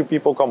been a few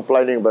people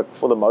complaining, but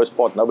for the most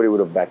part, nobody would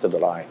have batted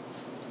an eye.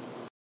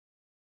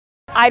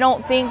 I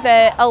don't think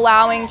that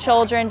allowing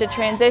children to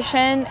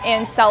transition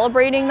and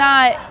celebrating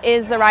that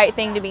is the right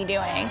thing to be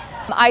doing.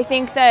 I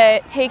think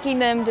that taking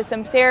them to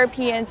some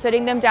therapy and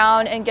sitting them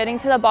down and getting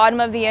to the bottom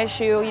of the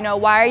issue,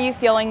 why are you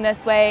feeling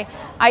this way?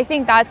 I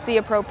think that's the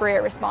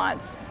appropriate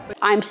response.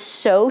 I'm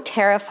so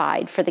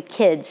terrified for the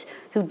kids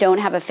who don't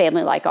have a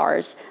family like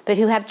ours, but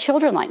who have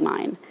children like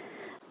mine.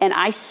 And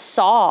I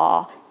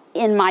saw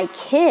in my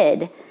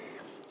kid,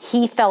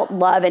 he felt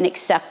love and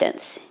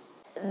acceptance.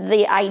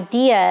 The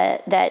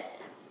idea that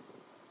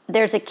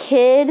there's a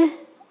kid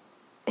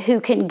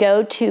who can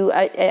go to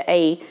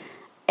a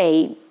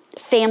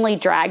family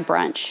drag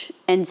brunch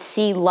and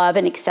see love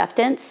and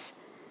acceptance,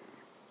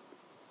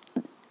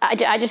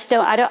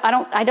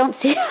 I don't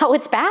see how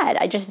it's bad.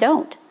 I just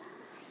don't.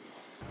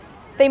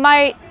 They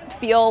might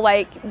feel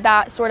like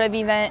that sort of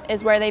event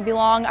is where they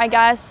belong, I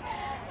guess.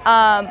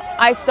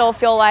 I still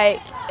feel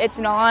like it's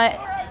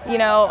not.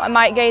 I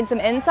might gain some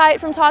insight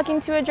from talking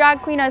to a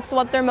drag queen as to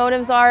what their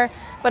motives are,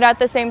 But at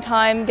the same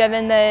time,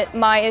 given that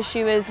my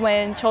issue is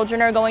when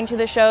children are going to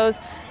the shows,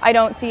 I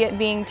don't see it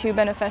being too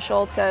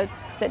beneficial to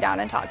sit down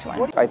and talk to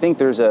them. I think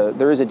there is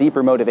a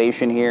deeper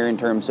motivation here in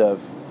terms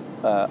of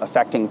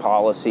affecting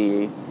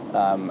policy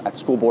at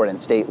school board and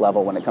state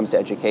level when it comes to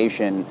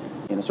education.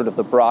 Sort of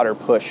the broader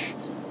push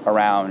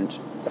around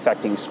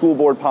affecting school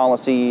board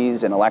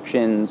policies and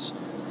elections,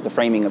 the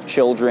framing of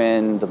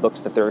children, the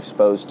books that they're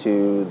exposed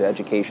to, the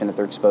education that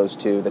they're exposed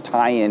to. The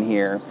tie-in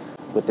here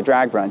with the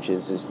drag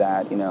brunches is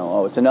that,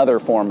 it's another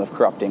form of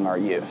corrupting our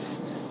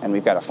youth, and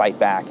we've got to fight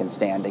back and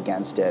stand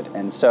against it.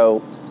 And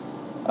so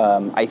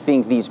I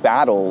think these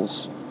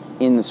battles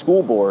in the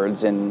school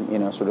boards and,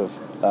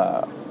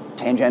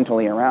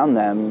 tangentially around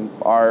them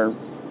are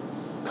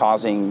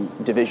causing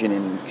division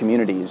in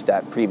communities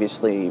that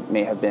previously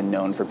may have been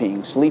known for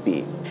being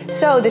sleepy.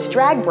 So this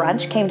drag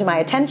brunch came to my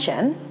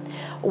attention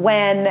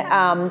when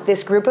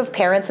this group of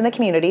parents in the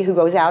community who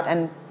goes out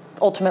and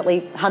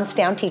ultimately hunts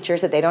down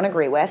teachers that they don't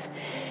agree with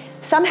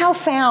somehow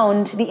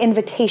found the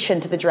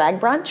invitation to the drag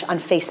brunch on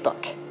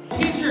Facebook.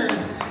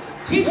 Teachers,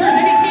 any teachers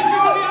in the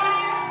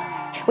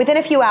audience? Within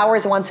a few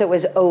hours, once it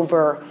was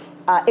over,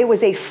 it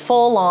was a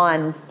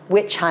full-on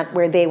witch hunt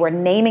where they were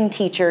naming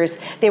teachers.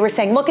 They were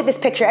saying, look at this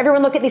picture.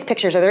 Everyone look at these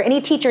pictures. Are there any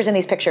teachers in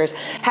these pictures?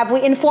 Have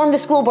we informed the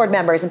school board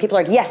members? And people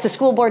are like, yes, the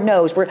school board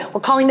knows. We're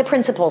calling the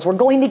principals. We're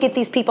going to get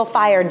these people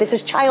fired. This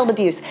is child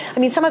abuse. I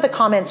mean, some of the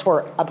comments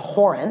were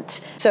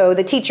abhorrent. So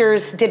the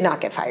teachers did not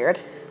get fired.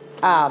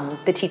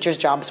 The teachers'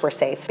 jobs were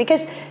safe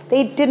because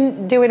they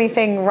didn't do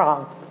anything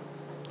wrong,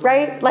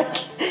 right? Like,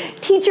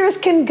 teachers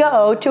can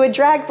go to a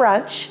drag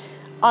brunch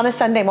on a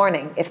Sunday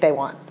morning if they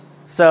want.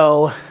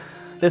 So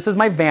this is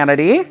my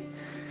vanity.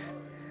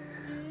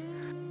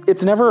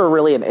 It's never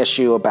really an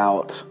issue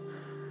about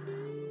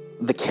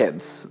the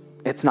kids.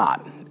 It's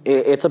not.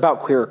 It's about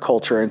queer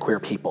culture and queer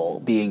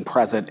people being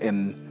present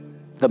in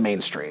the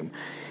mainstream.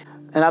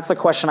 And that's the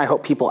question I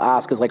hope people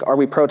ask is like, are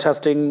we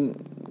protesting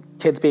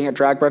kids being at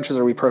drag brunches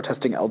or are we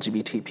protesting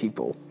LGBT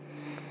people?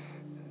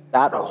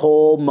 That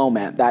whole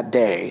moment, that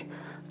day,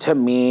 to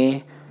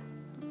me.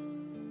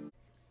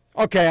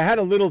 Okay, I had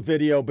a little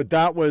video, but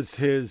that was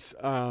his,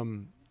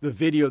 the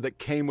video that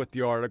came with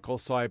the article,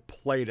 so I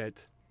played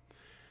it.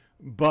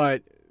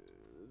 But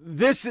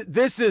this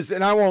is,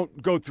 and I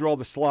won't go through all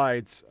the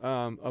slides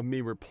of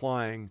me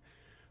replying,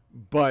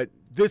 but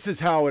this is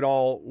how it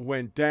all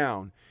went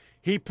down.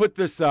 He put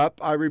this up.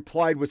 I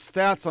replied with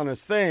stats on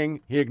his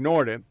thing. He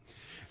ignored it.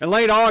 In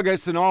late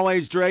August, an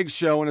all-age drag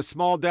show in a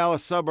small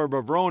Dallas suburb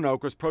of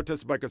Roanoke was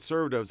protested by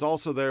conservatives.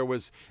 Also there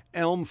was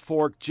Elm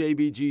Fork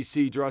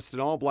JBGC dressed in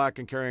all black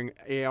and carrying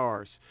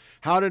ARs.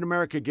 How did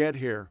America get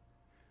here?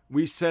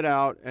 We set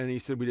out, and he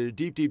said, we did a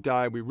deep, deep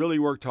dive. We really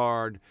worked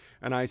hard.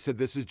 And I said,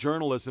 this is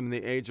journalism in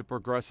the age of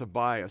progressive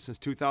bias. Since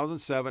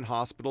 2007,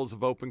 hospitals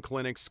have opened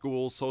clinics,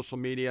 schools, social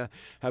media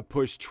have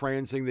pushed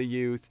transing the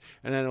youth.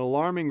 And at an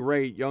alarming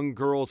rate, young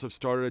girls have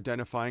started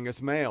identifying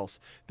as males.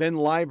 Then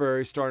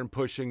libraries started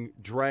pushing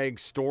drag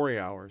story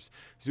hours.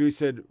 So he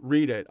said,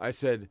 read it. I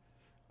said,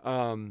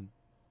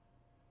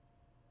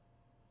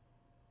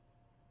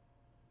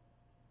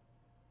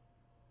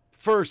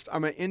 first,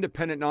 I'm an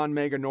independent,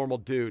 non-mega normal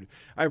dude.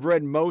 I've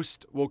read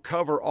most, will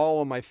cover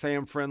all of my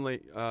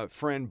fan-friendly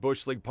friend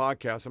Bush League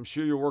podcasts. I'm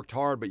sure you worked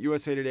hard, but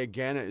USA Today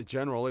again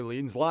generally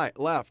leans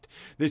left.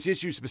 This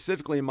issue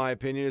specifically, in my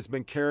opinion, has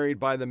been carried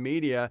by the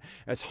media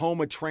as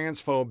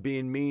homo-transphobe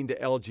being mean to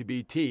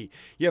LGBT.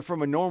 Yet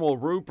from a normal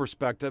Rue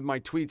perspective, my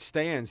tweet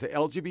stands. The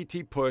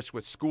LGBT push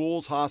with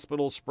schools,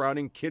 hospitals,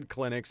 sprouting kid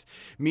clinics,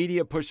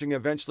 media pushing,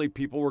 eventually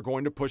people were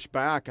going to push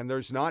back, and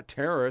there's not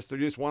terrorists. They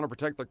just want to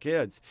protect their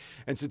kids.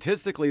 And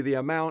statistically, the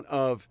amount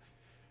of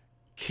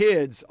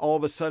kids all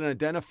of a sudden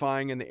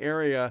identifying in the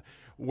area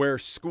where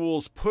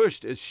schools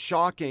pushed is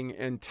shocking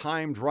and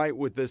timed right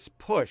with this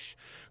push.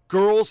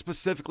 Girls,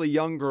 specifically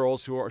young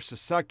girls who are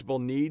susceptible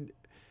need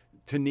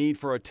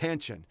for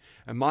attention.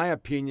 In my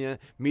opinion,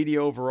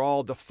 media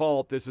overall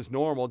default, this is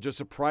normal, just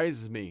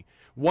surprises me.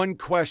 One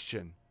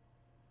question.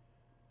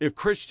 If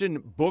Christian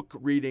book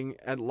reading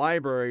at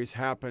libraries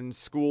happened,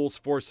 schools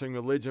forcing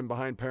religion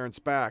behind parents'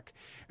 back,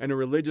 and a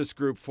religious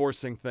group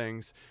forcing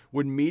things,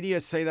 would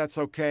media say that's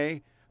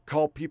okay?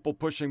 Call people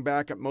pushing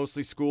back at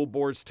mostly school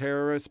boards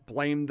terrorists,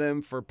 blame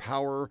them for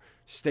power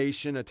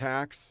station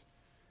attacks?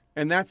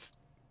 And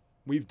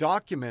we've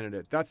documented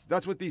it.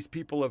 That's what these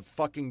people have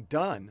fucking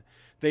done.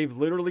 They've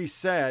literally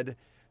said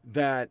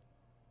that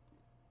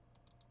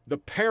the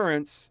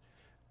parents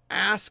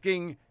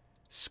asking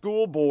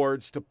school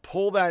boards to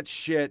pull that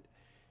shit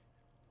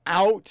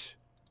out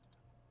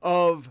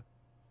of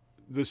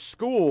the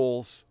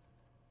schools,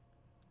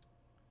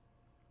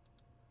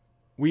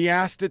 we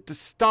asked it to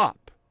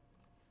stop.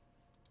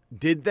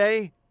 Did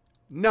they?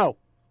 No,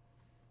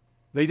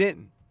 they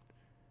didn't.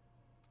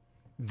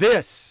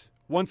 This,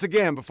 once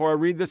again, before I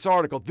read this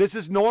article, this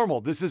is normal.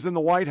 This is in the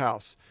White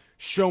House.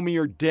 Show me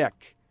your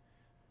dick.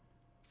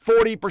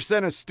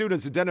 40% of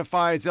students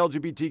identify as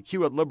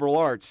LGBTQ at liberal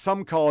arts.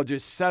 Some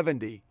colleges,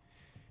 70%.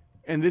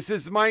 And this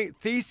is my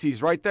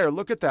thesis right there.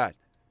 Look at that.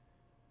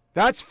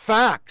 That's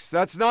facts.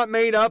 That's not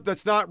made up.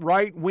 That's not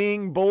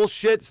right-wing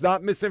bullshit. It's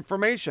not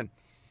misinformation.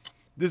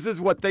 This is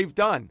what they've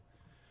done.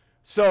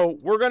 So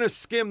we're going to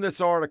skim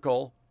this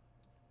article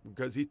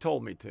because he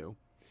told me to.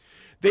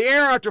 The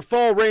air after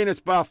fall rain is,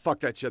 fuck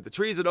that shit. The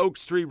trees at Oak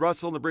Street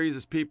rustle in the breeze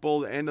as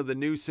people, the end of the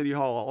new City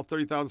Hall, all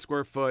 30,000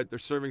 square foot. They're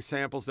serving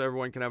samples so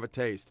everyone can have a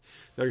taste.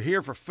 They're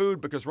here for food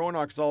because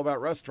Roanoke is all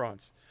about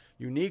restaurants.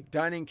 Unique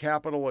dining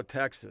capital of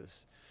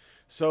Texas.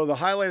 So the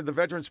highlight of the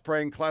Veterans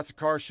Parade and Classic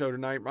Car Show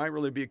tonight might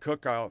really be a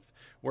cook-off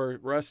where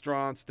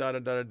restaurants,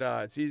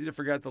 da-da-da-da-da. It's easy to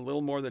forget that a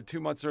little more than 2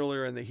 months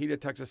earlier in the heat of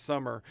Texas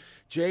summer,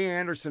 Jay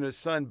Anderson and his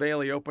son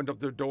Bailey opened up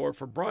their door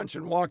for brunch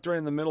and walked right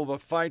in the middle of a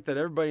fight that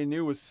everybody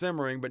knew was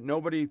simmering, but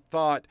nobody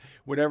thought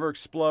would ever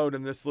explode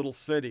in this little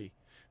city.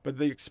 But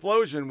the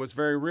explosion was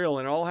very real,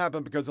 and it all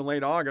happened because in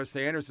late August,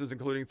 the Andersons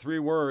including 3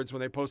 words when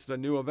they posted a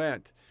new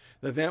event.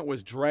 The event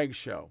was Drag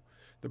Show.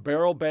 The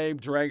Barrel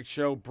Babe Drag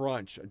Show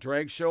Brunch. A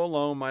drag show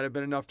alone might have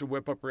been enough to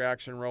whip up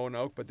reaction in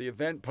Roanoke, but the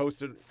event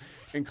posted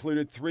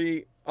included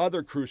 3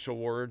 other crucial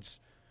words.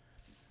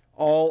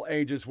 All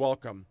ages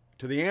welcome.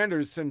 To the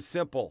Andersons,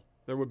 simple.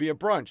 There would be a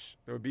brunch.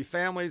 There would be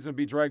families and would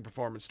be drag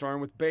performance,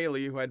 starting with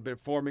Bailey, who had been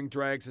performing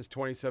drag since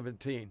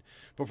 2017.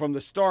 But from the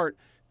start,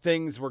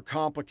 things were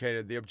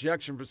complicated. The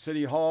objection from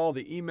City Hall,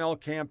 the email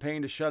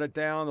campaign to shut it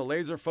down, the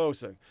laser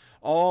foci.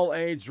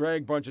 All-age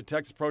drag bunch of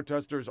Texas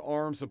protesters,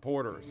 armed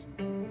supporters.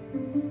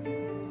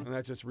 And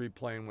that's just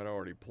replaying what I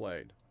already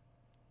played.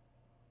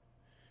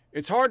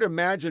 It's hard to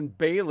imagine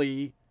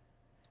Bailey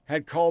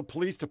had called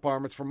police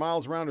departments for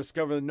miles around to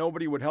discover that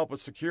nobody would help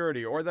with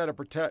security, or that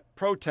a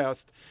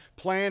protest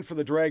planned for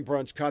the drag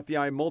brunch caught the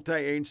eye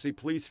multi-agency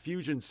police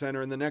fusion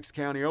center in the next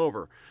county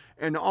over.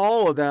 And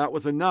all of that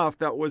was enough.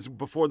 That was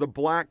before the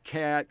black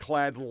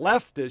cat-clad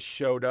leftists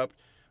showed up,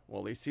 well,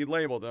 at least he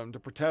labeled them, to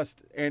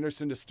protest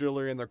Anderson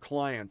Distillery and their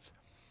clients.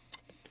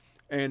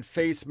 And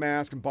face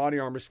mask and body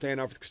armor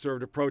stand out with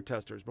conservative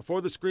protesters. Before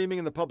the screaming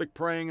and the public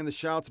praying and the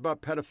shouts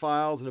about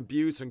pedophiles and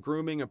abuse and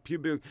grooming and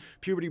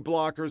puberty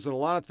blockers and a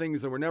lot of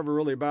things that were never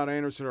really about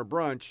Anderson or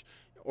brunch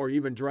or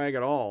even drag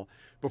at all.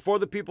 Before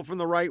the people from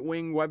the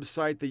right-wing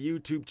website, the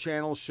YouTube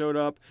channel showed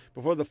up,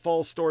 before the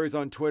false stories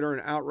on Twitter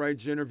and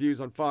outrage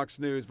interviews on Fox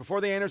News, before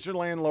the Anderson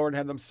landlord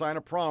had them sign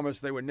a promise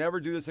they would never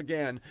do this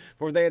again,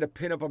 before they had to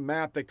pin up a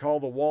map they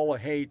call the Wall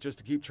of Hate just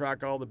to keep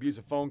track of all the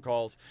abusive phone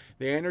calls.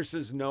 The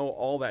Andersons know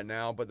all that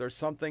now, but there's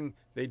something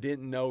they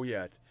didn't know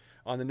yet.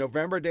 On the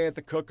November day at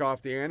the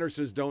cook-off, the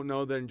Andersons don't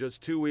know that in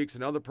just 2 weeks,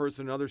 another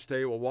person in another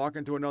state will walk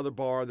into another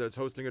bar that's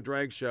hosting a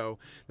drag show,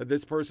 that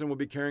this person will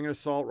be carrying an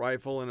assault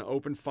rifle and an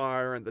open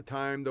fire, and at the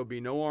time there'll be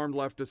no armed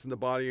leftists in the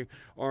body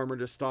armor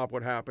to stop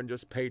what happened,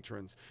 just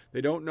patrons.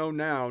 They don't know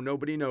now,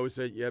 nobody knows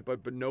it yet,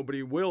 but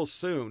nobody will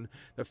soon,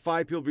 that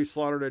 5 people will be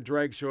slaughtered at a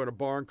drag show at a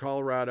bar in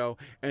Colorado,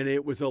 and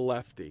it was a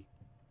lefty.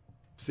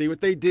 See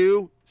what they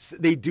do?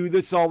 They do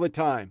this all the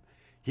time.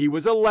 He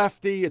was a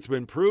lefty. It's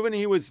been proven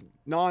he was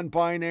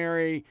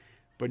non-binary,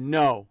 but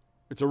no,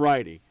 it's a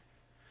righty.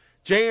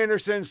 Jay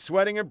Anderson,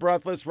 sweating and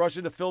breathless,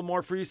 rushing to fill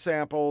more free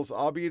samples.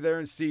 I'll be there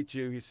and seat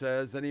you, he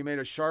says. Then he made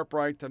a sharp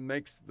right to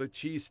make the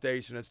cheese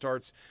station and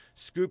starts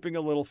scooping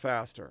a little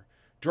faster.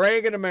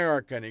 Drag in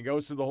America, and he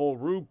goes through the whole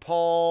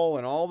RuPaul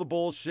and all the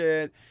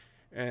bullshit,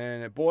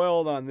 and it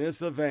boiled on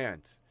this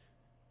event.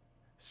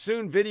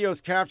 Soon,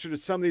 videos captured at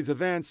some of these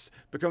events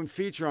become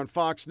featured on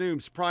Fox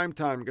News,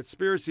 Primetime, and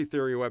conspiracy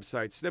theory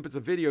websites. Snippets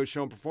of videos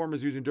showing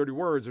performers using dirty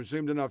words or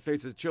zoomed in on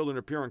faces of children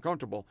appear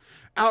uncomfortable.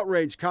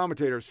 Outraged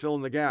commentators fill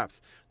in the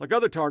gaps. Like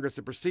other targets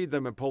that precede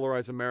them in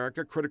polarized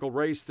America, critical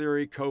race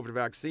theory, COVID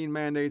vaccine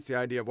mandates, the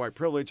idea of white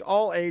privilege,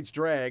 all-age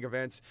drag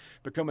events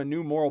become a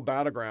new moral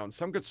battleground.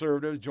 Some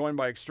conservatives, joined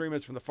by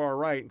extremists from the far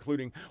right,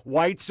 including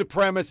white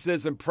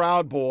supremacists and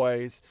Proud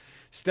Boys,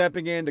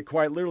 stepping in to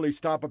quite literally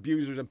stop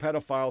abusers and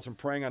pedophiles from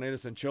preying on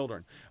innocent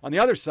children. On the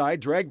other side,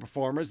 drag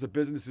performers, the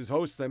businesses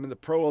host them, and the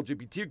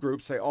pro-LGBT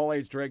groups say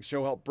all-age drag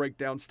show help break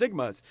down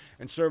stigmas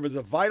and serve as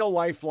a vital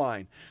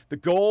lifeline. The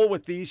goal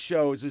with these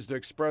shows is to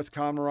express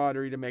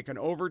camaraderie, to make an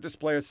overt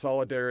display of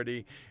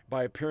solidarity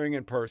by appearing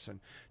in person.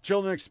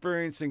 Children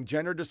experiencing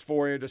gender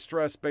dysphoria,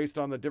 distress based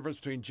on the difference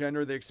between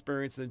gender they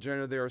experience and the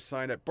gender they are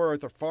assigned at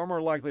birth, are far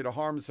more likely to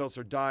harm themselves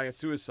or die a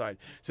suicide,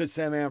 said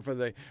Sam Ann for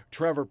the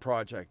Trevor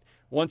Project.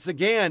 Once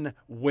again,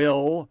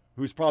 Will,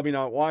 who's probably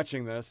not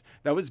watching this,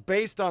 that was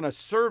based on a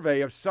survey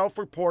of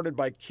self-reported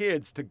by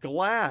kids to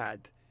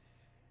GLAAD.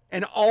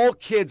 And all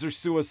kids are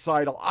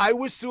suicidal. I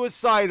was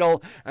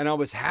suicidal, and I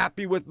was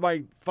happy with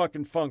my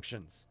fucking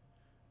functions.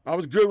 I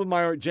was good with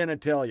my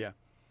genitalia.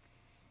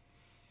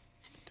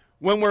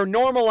 When we're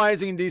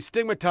normalizing and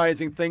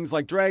destigmatizing things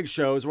like drag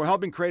shows, we're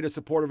helping create a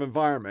supportive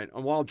environment.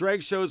 And while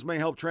drag shows may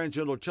help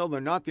transgender children,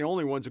 they're not the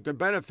only ones who could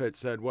benefit,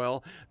 said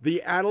Well.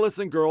 The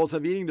adolescent girls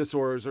have eating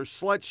disorders, or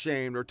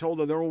slut-shamed, or told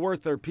that they're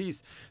worth their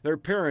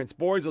appearance.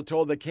 Boys are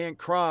told they can't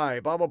cry,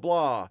 blah, blah,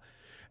 blah.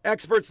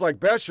 Experts like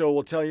Beshel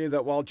will tell you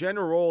that while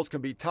gender roles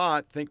can be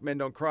taught, think men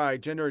don't cry,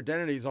 gender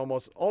identity is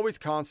almost always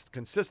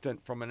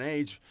consistent from an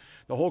age.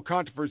 The whole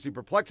controversy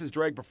perplexes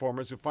drag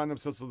performers who find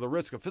themselves at the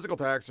risk of physical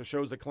attacks or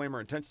shows they claim are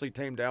intentionally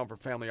tamed down for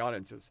family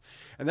audiences.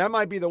 And that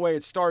might be the way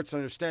it starts,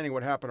 understanding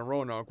what happened in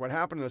Roanoke, what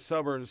happened in the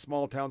suburbs and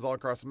small towns all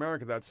across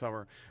America that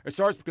summer. It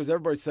starts because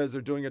everybody says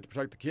they're doing it to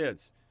protect the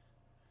kids.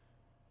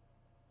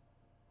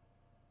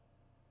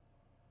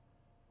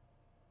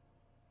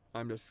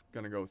 I'm just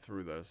going to go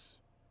through this.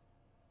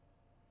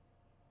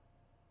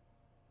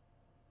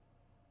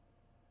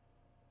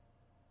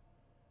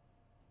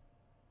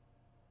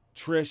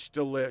 Trish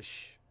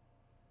Delish.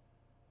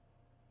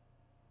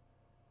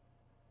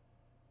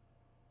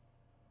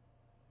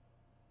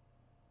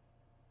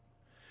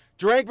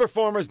 Drag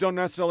performers don't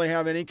necessarily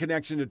have any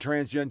connection to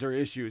transgender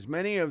issues.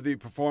 Many of the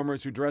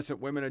performers who dress at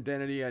women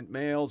identity and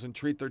males and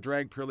treat their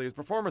drag purely as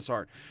performance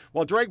art.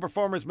 While drag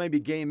performers may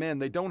be gay men,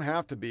 they don't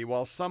have to be.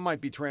 While some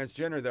might be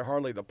transgender, they're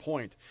hardly the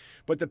point.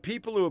 But the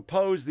people who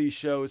oppose these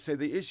shows say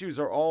the issues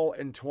are all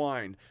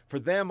entwined. For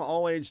them,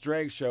 all-age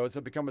drag shows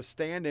have become a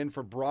stand-in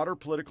for broader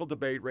political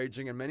debate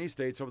raging in many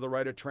states over the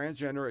right of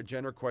transgender and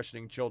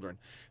gender-questioning children.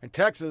 In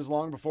Texas,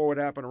 long before what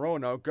happened in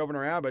Roanoke,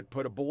 Governor Abbott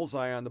put a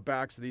bullseye on the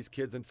backs of these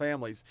kids and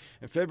families.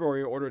 In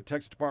February, ordered the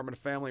Texas Department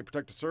of Family and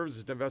Protective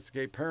Services to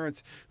investigate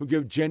parents who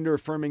give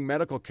gender-affirming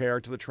medical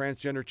care to the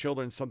transgender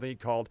children, something he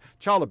called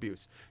child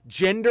abuse.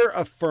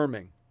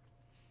 Gender-affirming.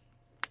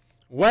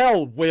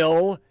 Well,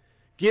 Will,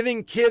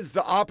 giving kids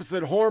the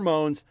opposite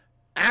hormones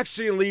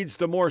actually leads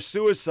to more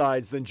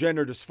suicides than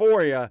gender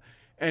dysphoria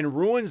and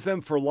ruins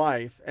them for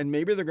life, and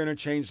maybe they're going to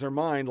change their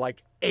mind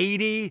like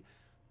 80%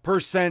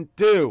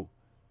 do.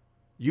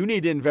 You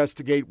need to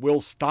investigate Will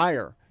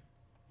Steyer.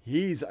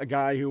 He's a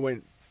guy who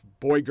went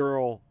boy,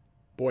 girl,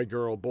 boy,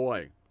 girl,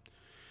 boy.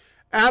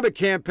 Abbott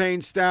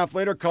campaign staff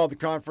later called the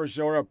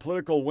controversial a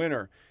political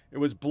winner. It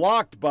was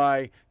blocked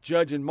by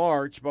judge in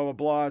March, blah, blah,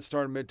 blah. It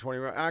started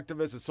mid-20.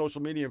 Activists and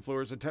social media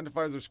influencers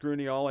intensified their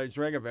scrutiny of all-age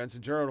drag events,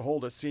 and Gerald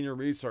Holt, a senior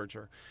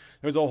researcher.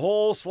 There's a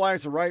whole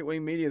slice of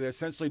right-wing media that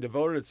essentially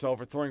devoted itself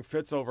for throwing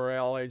fits over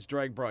all-age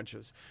drag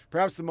brunches.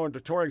 Perhaps the more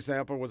notorious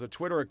example was a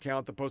Twitter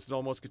account that posted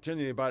almost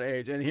continually about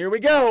age. And here we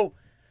go.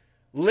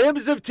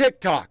 Libs of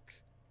TikTok.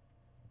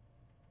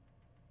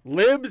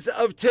 Libs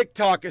of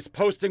TikTok is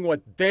posting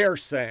what they're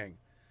saying.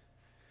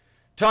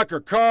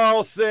 Tucker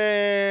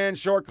Carlson,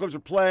 short clips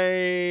were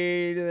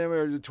played. And then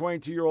there was a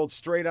 22-year-old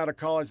straight out of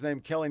college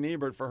named Kelly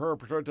Niebert. For her,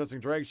 protesting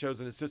drag shows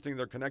and insisting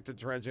they're connected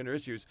to transgender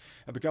issues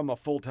have become a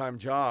full-time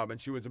job. And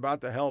she was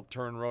about to help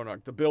turn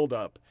Roanoke, the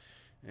build-up.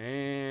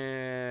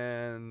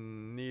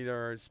 And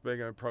Nieder,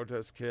 speaking of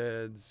protest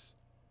kids.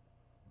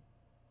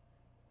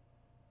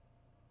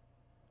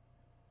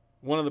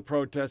 One of the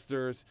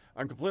protesters,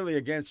 I'm completely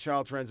against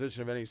child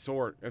transition of any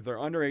sort. If they're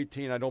under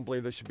 18, I don't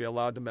believe they should be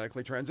allowed to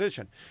medically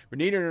transition. But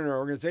Nieder and her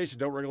organization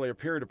don't regularly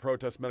appear to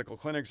protest medical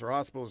clinics or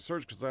hospitals or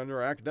surgical centers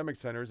or academic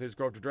centers. They just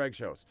go up to drag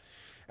shows.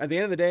 At the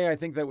end of the day, I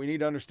think that we need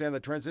to understand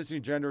that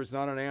transitioning gender is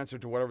not an answer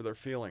to whatever they're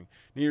feeling.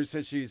 Nieder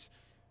says she's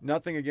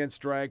nothing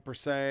against drag per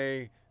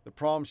se. The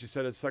problem, she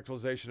said, is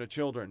sexualization of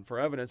children. For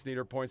evidence,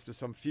 Nieder points to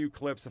some few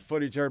clips of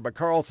footage aired by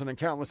Carlson and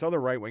countless other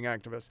right-wing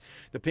activists.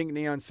 The pink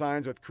neon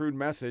signs with crude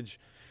message.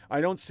 I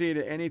don't see it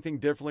anything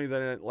differently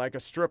than like a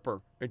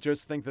stripper. I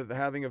just think that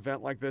having an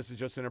event like this is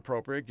just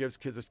inappropriate. It gives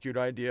kids a skewed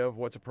idea of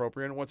what's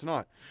appropriate and what's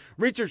not.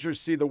 Researchers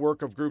see the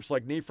work of groups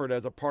like Niefert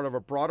as a part of a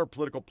broader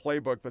political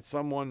playbook that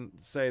someone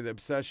say the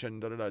obsession,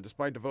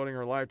 despite devoting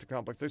her life to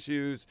complex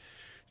issues.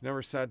 She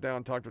never sat down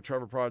and talked to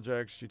Trevor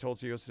Project. She told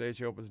CEOs today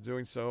she opens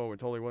doing so. We're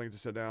totally willing to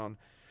sit down.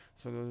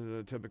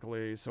 So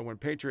typically, so when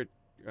Patriot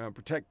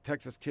Protect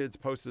Texas Kids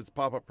posted its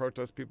pop-up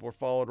protest, people were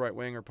followed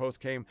right-wing. Her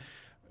post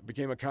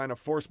became a kind of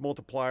force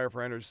multiplier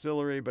for Andrew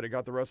Distillery, but it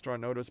got the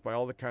restaurant noticed by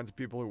all the kinds of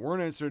people who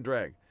weren't interested in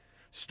drag.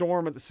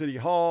 Storm at the City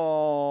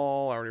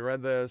Hall, I already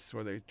read this,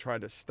 where they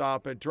tried to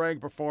stop it. Drag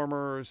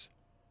performers.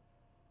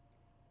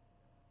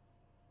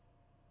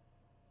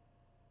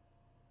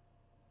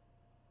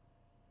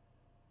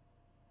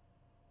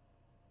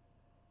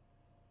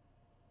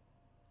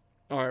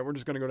 All right, we're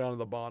just going to go down to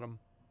the bottom.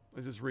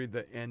 Let's just read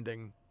the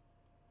ending.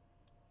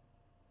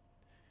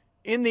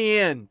 In the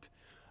end,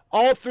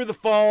 all through the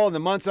fall and the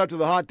months after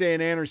the hot day in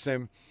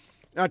Anderson,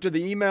 after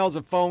the emails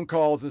and phone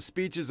calls and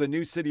speeches at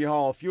New City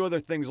Hall, a few other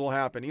things will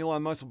happen.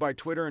 Elon Musk will buy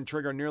Twitter and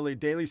trigger a nearly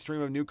daily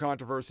stream of new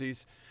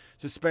controversies.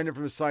 Suspended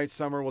from the site,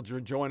 Summer will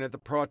join it. The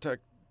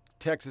Protect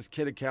Texas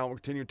Kid account will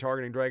continue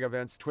targeting drag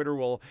events. Twitter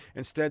will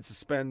instead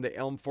suspend the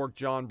Elm Fork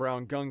John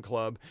Brown Gun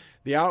Club.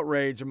 The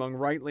outrage among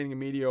right-leaning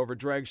media over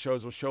drag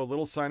shows will show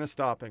little sign of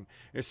stopping.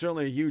 It's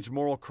certainly a huge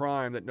moral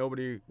crime that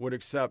nobody would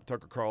accept,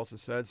 Tucker Carlson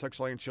said.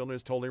 Sexualizing children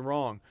is totally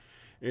wrong.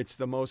 It's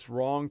the most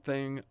wrong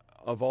thing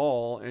of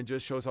all, and it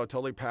just shows how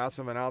totally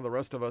passive and how the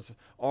rest of us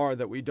are,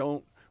 that we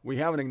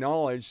haven't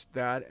acknowledged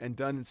that and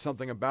done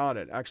something about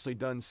it, actually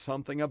done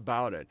something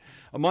about it.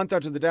 A month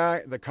after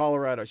the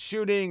Colorado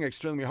shooting,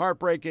 extremely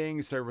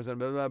heartbreaking,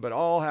 but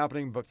all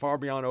happening but far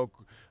beyond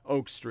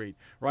Oak Street.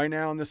 Right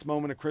now, in this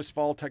moment, a crisp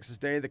fall Texas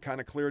day, the kind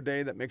of clear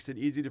day that makes it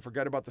easy to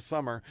forget about the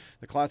summer.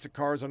 The classic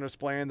cars on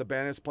display and the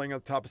band is playing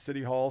at the top of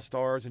City Hall,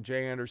 Stars, and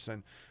Jay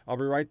Anderson. I'll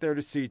be right there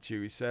to seat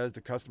you, he says.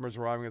 The customers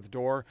arriving at the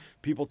door.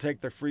 People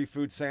take their free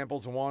food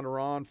samples and wander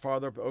on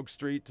farther up Oak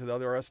Street to the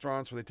other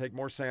restaurants where they take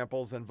more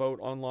samples and vote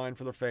online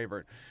for their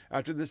favorite.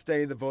 After this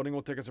day, the voting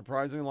will take a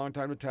surprisingly long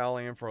time to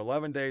tally, and for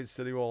 11 days, the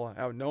city will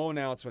have no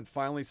announcement.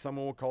 Finally,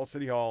 someone will call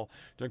City Hall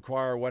to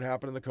inquire what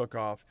happened in the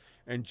cook-off,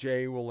 and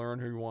Jay will learn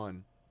who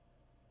won.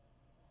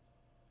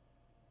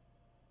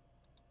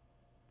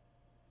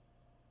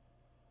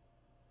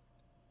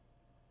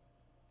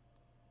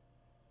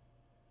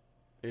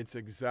 It's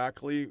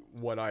exactly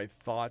what I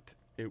thought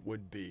it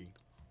would be.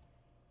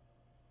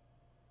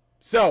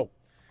 So,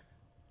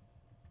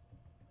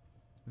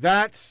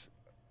 that's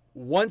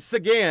once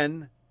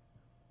again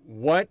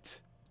what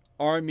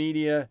our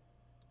media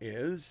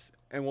is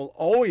and will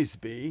always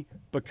be,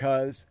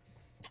 because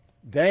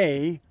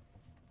they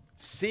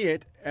see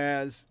it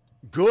as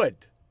good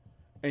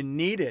and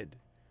needed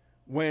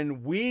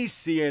when we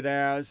see it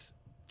as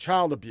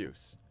child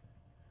abuse.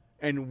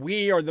 And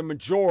we are the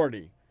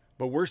majority.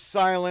 But we're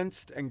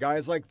silenced, and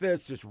guys like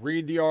this just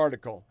read the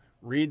article.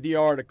 Read the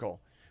article.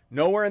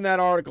 Nowhere in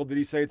that article did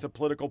he say it's a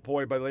political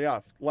ploy by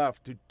the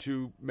left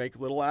to make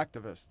little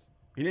activists.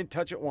 He didn't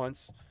touch it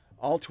once.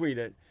 I'll tweet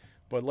it.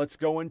 But let's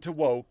go into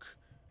woke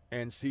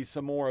and see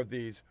some more of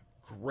these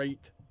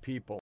great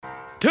people.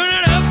 Turn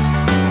it up,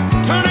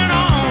 turn it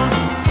on.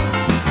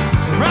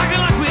 Rockin'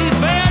 like we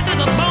bad to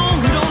the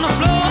bone. Get on the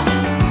floor,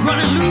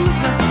 running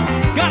loose.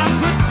 Gotta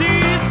put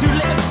these two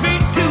left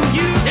feet to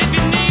use. If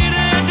you need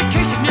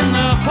education in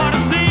the party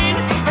scene,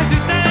 if you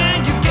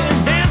think you can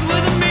dance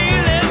with me,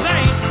 this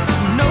ain't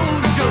no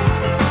joke.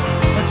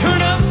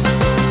 Turn up,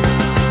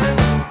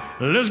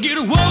 let's get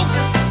woke.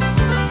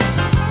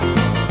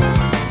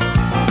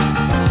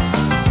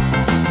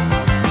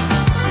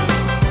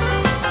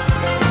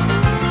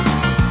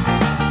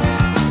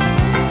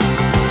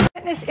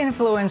 Fitness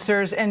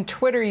influencers and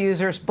Twitter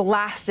users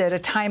blasted a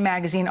Time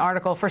magazine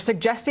article for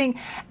suggesting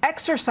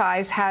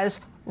exercise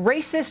has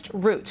racist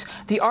roots.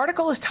 The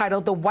article is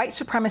titled "The White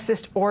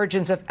Supremacist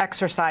Origins of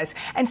Exercise"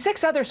 and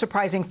 6 other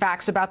surprising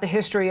facts about the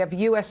history of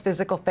U.S.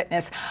 physical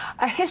fitness.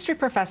 A history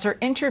professor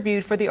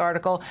interviewed for the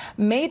article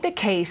made the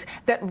case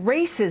that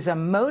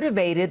racism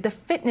motivated the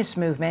fitness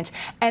movement,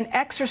 and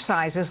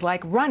exercises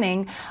like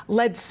running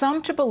led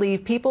some to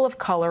believe people of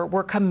color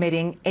were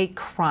committing a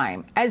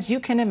crime. As you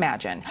can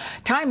imagine,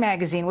 Time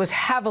magazine was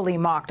heavily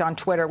mocked on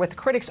Twitter, with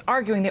critics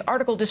arguing the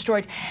article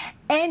destroyed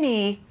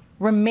any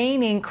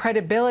remaining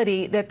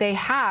credibility that they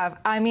have.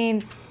 I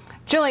mean,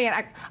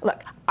 Jillian,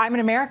 look, I'm an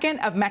American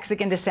of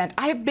Mexican descent.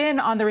 I have been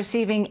on the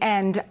receiving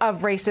end of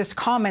racist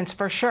comments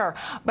for sure,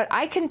 but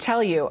I can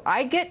tell you,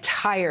 I get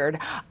tired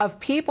of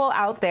people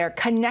out there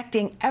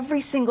connecting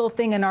every single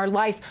thing in our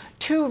life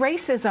to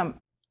racism.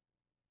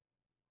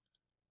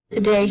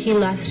 The day he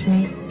left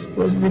me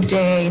was the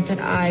day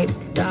that I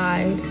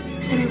died,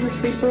 and I was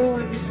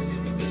reborn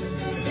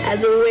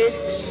as a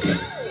witch.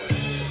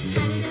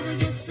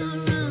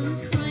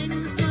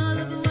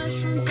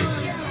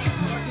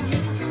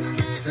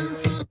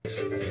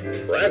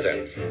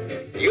 Presents,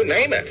 you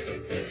name it.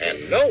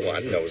 And no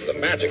one knows the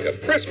magic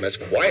of Christmas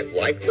quite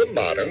like the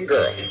modern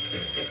girl.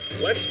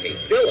 Let's meet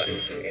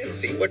Dylan and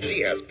see what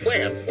she has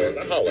planned for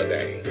the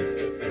holiday.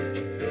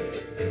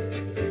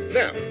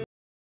 Now,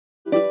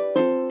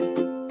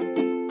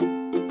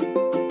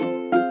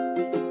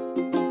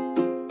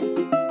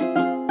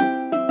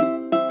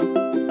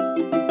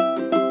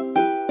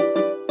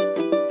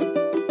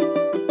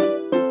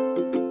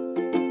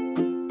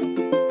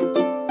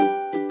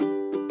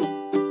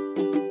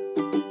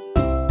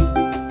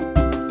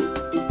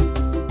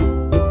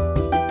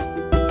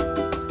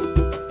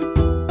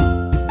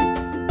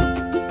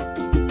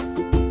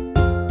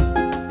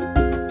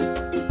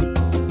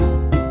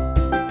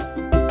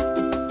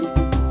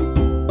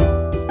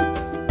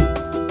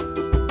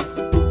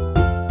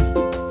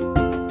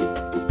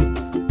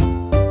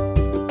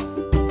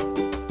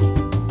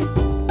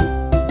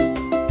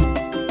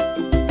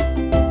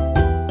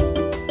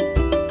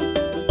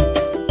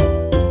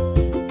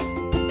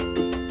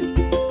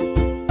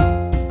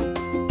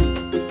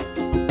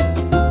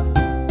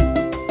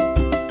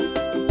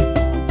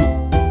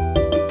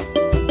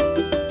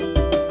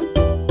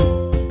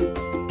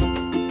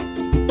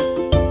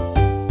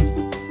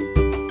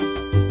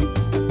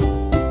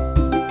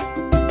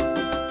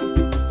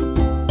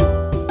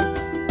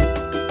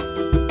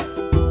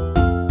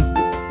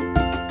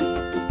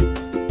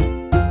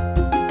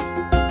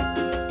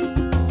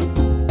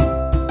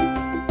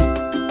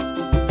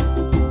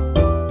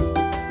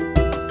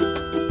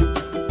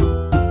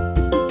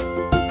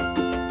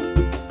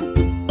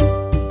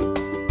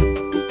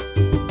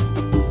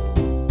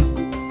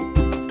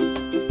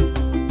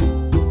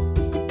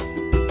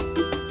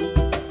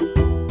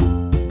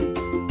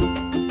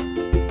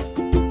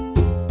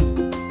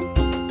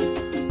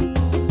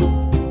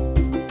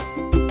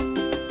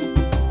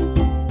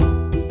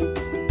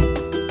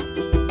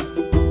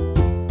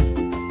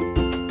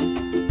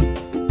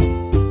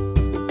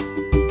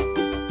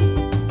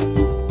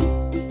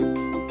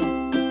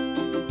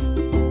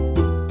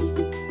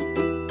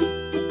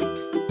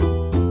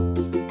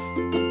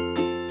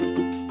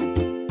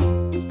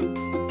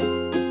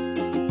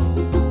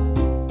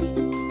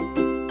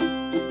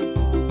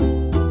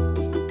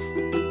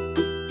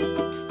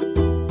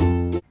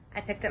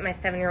 picked up my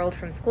 7-year-old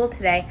from school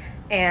today,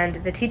 and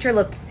the teacher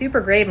looked super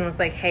grave and was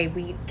like, hey,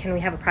 can we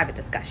have a private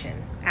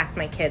discussion? Asked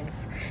my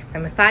kids, because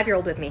I'm a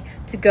 5-year-old with me,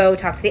 to go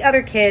talk to the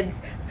other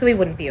kids so we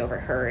wouldn't be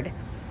overheard.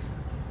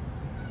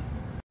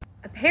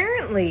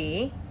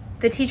 Apparently,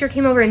 the teacher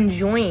came over and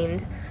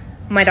joined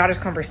my daughter's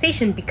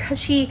conversation because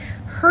she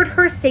heard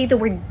her say the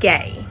word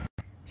gay.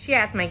 She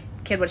asked my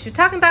kid what she was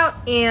talking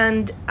about,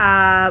 and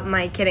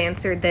my kid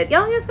answered that,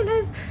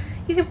 sometimes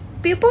you can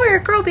be a boy or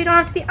a girl, but you don't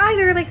have to be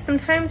either. Like,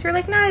 sometimes you're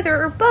like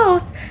neither or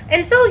both.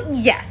 And so,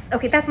 yes,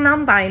 okay, that's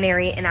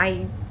non-binary, and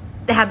I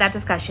had that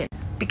discussion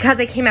because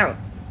I came out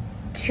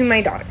to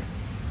my daughter.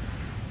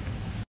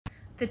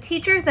 The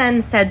teacher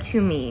then said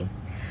to me,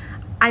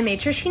 I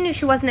made sure she knew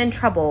she wasn't in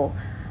trouble,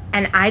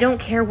 and I don't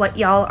care what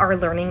y'all are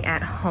learning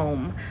at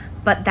home,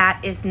 but that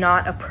is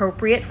not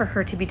appropriate for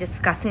her to be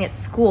discussing at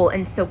school,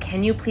 and so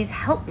can you please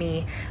help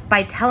me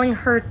by telling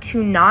her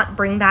to not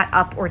bring that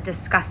up or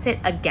discuss it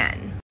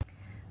again?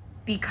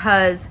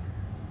 Because,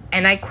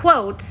 and I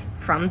quote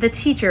from the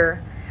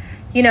teacher,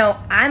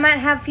 I might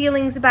have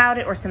feelings about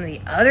it, or some of the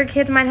other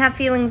kids might have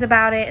feelings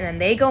about it, and then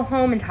they go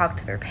home and talk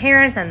to their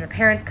parents, and the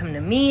parents come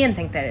to me and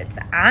think that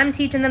I'm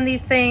teaching them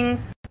these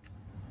things.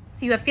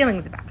 So you have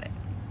feelings about it.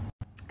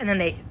 And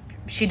then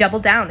she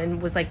doubled down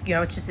and was like,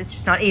 it's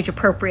just not age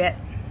appropriate.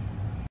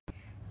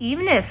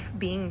 Even if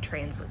being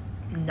trans was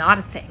not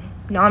a thing,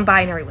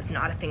 non-binary was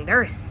not a thing,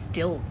 there are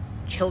still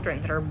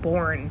children that are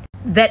born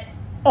that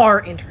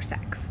are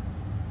intersex.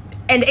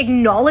 And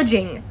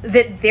acknowledging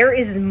that there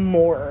is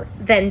more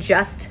than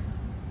just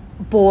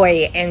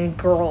boy and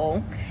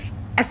girl,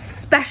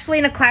 especially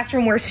in a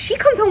classroom where she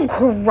comes home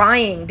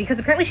crying because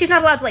apparently she's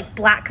not allowed to like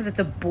black because it's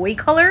a boy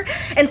color,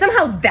 and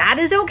somehow that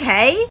is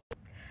okay.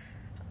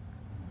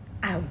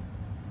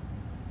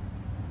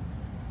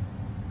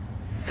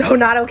 So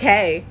not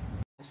okay.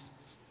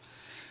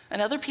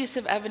 Another piece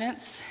of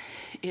evidence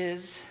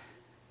is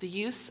the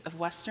use of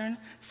Western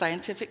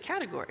scientific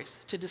categories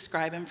to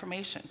describe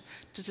information,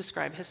 to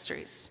describe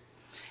histories,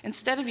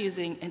 instead of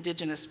using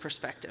indigenous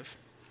perspective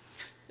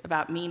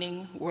about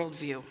meaning,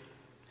 worldview.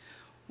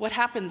 What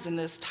happens in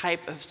this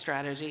type of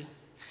strategy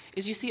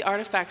is you see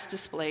artifacts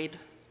displayed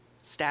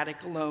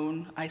static,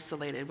 alone,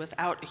 isolated,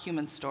 without a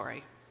human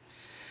story.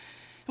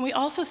 And we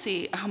also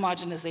see a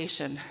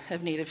homogenization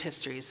of Native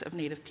histories, of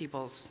Native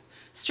peoples,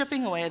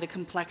 stripping away the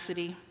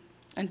complexity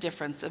and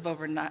difference of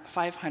over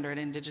 500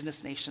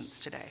 indigenous nations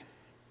today.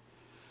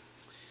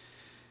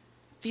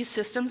 These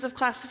systems of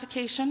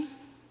classification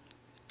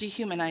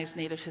dehumanize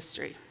Native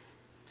history.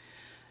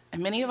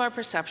 And many of our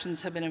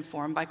perceptions have been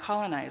informed by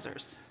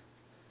colonizers,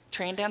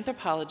 trained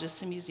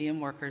anthropologists and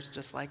museum workers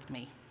just like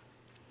me.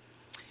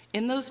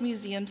 In those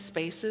museum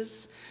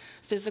spaces,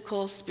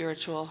 physical,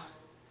 spiritual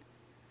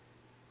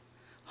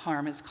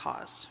harm is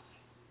caused.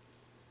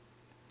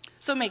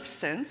 So it makes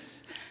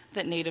sense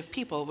that Native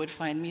people would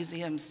find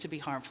museums to be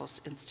harmful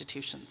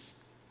institutions.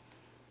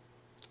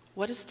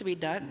 What is to be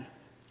done?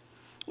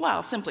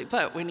 Well, simply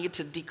put, we need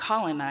to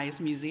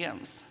decolonize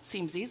museums.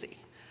 Seems easy.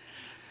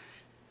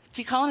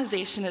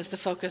 Decolonization is the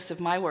focus of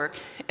my work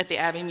at the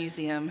Abbey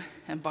Museum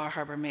in Bar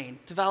Harbor, Maine,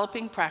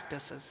 developing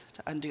practices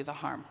to undo the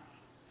harm.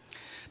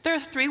 There are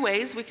 3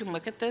 ways we can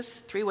look at this,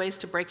 3 ways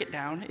to break it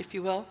down, if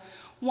you will.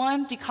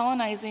 1,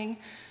 decolonizing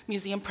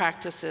museum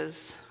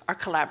practices are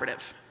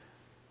collaborative.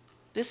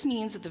 This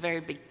means at the very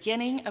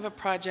beginning of a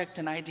project,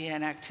 an idea,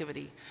 an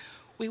activity,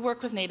 we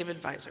work with Native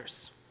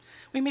advisors.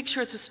 We make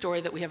sure it's a story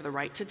that we have the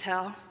right to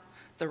tell,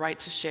 the right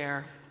to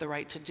share, the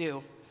right to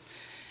do.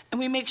 And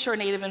we make sure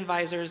Native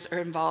advisors are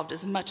involved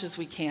as much as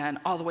we can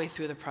all the way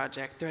through the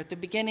project. They're at the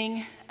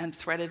beginning and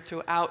threaded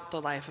throughout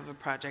the life of a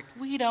project.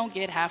 We don't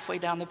get halfway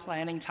down the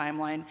planning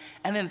timeline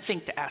and then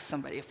think to ask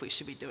somebody if we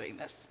should be doing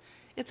this.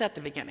 It's at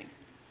the beginning.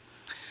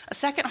 A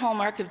second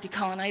hallmark of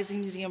decolonizing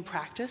museum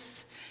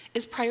practice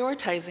is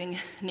prioritizing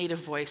Native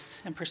voice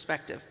and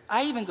perspective.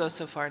 I even go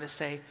so far to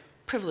say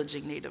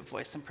privileging Native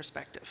voice and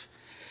perspective.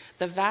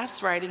 The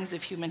vast writings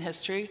of human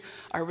history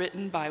are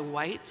written by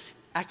white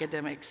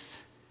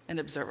academics and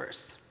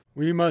observers.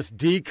 We must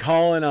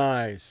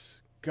decolonize.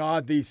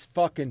 God, these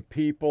fucking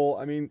people.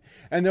 I mean,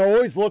 and they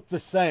always look the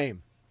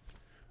same.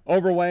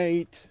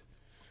 Overweight,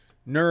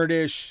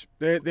 nerdish.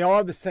 They all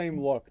have the same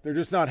look. They're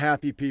just not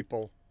happy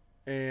people.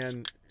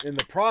 And in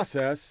the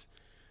process,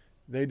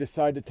 they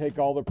decide to take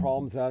all their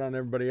problems out on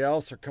everybody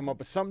else or come up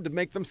with something to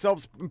make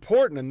themselves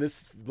important. And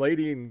this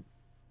lady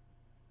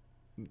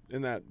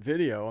in that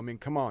video, I mean,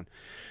 come on.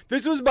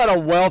 This was about a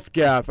wealth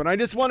gap. And I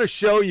just want to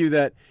show you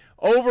that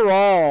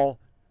overall,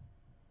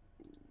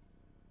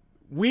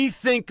 we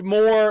think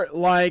more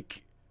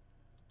like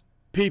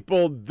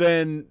people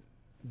than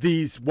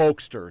these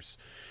wokesters.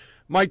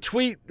 My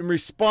tweet in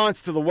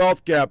response to the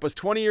wealth gap was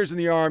 20 years in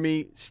the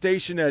Army,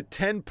 stationed at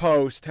 10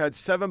 posts, had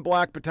 7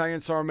 black battalion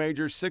sergeant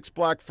majors, 6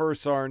 black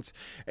first sergeants,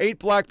 8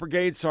 black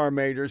brigade sergeant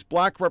majors.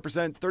 Black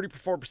represent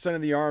 34%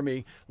 of the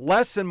Army,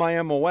 less than my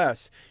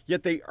MOS,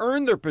 yet they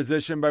earned their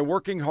position by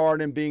working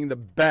hard and being the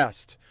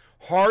best.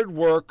 Hard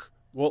work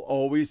will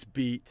always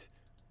beat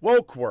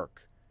woke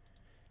work.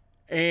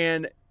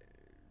 And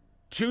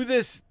to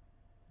this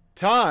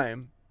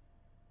time,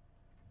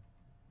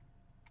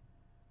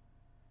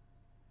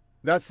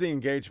 that's the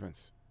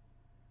engagements.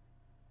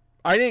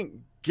 I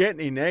didn't get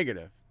any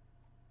negative.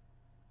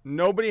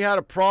 Nobody had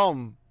a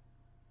problem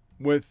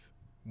with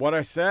what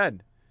I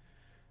said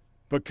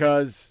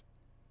because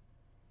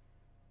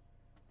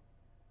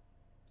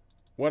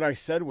what I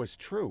said was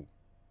true.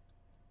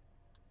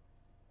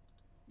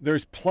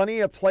 There's plenty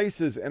of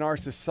places in our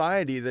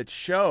society that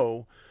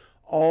show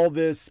all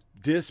this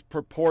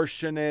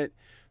disproportionate,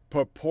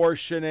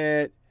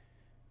 proportionate,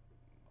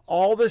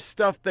 all this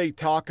stuff they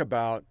talk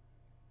about.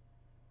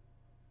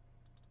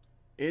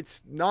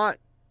 It's not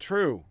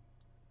true.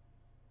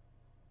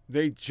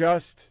 They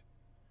just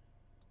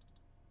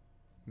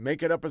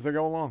make it up as they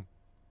go along.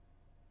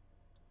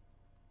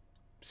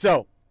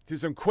 So, do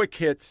some quick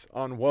hits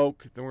on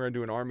woke. Then we're going to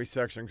do an Army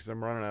section because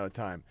I'm running out of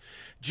time.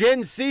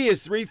 Gen Z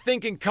is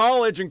rethinking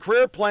college and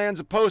career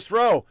plans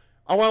post-Roe.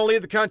 I want to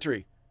leave the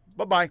country.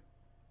 Bye-bye.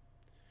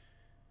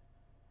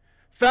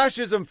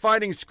 Fascism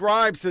Fighting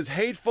Scribe says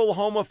hateful,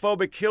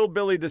 homophobic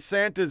hillbilly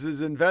DeSantis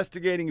is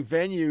investigating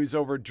venues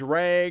over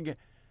drag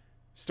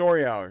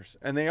story hours.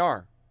 And they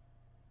are.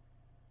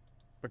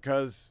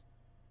 Because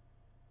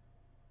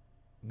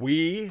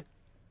we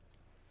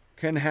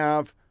can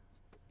have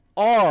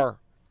our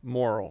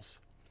morals.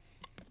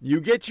 You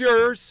get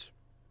yours.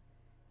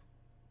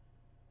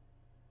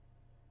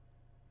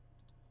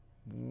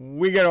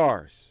 We get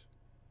ours.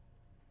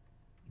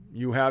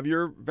 You have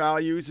your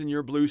values in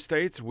your blue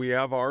states. We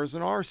have ours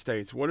in our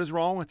states. What is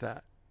wrong with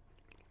that?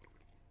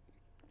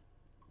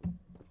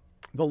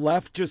 The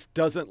left just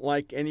doesn't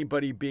like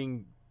anybody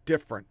being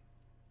different.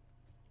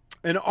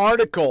 An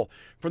article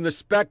from The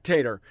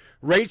Spectator.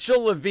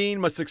 Rachel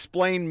Levine must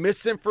explain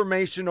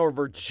misinformation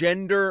over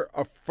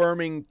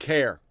gender-affirming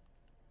care.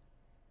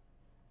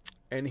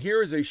 And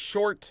here is a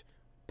short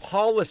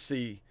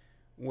policy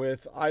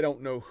with, I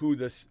don't know who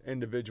this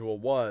individual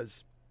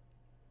was.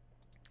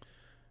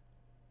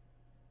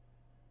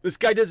 This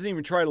guy doesn't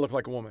even try to look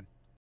like a woman.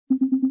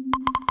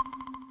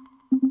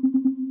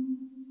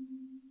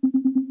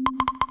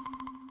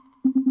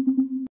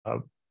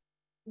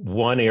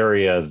 One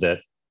area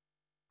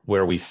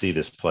where we see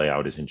this play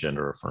out is in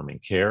gender-affirming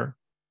care.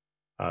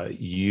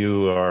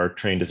 You are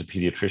trained as a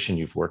pediatrician.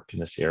 You've worked in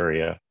this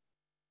area.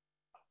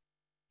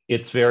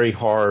 It's very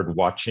hard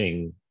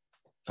watching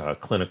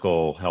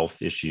clinical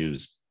health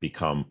issues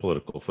become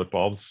political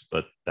footballs,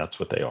 but that's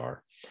what they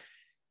are.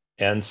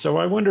 And so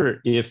I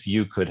wonder if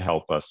you could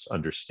help us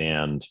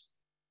understand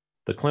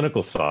the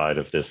clinical side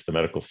of this, the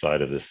medical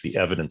side of this, the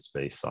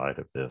evidence-based side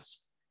of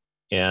this,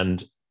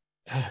 and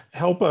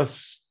help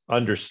us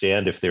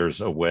understand if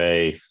there's a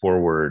way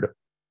forward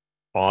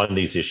on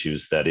these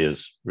issues that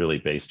is really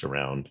based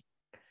around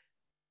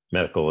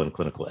medical and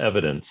clinical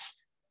evidence,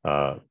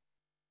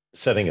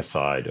 setting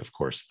aside, of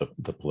course,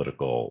 the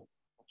political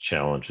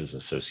challenges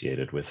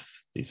associated with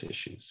these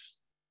issues.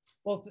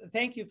 Well,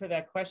 thank you for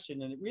that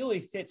question. And it really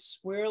fits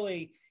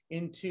squarely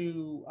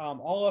into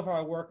all of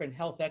our work on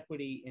health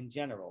equity in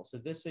general. So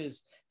this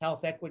is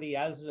health equity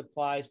as it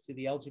applies to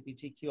the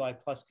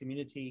LGBTQI+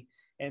 community,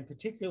 and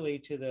particularly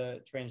to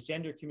the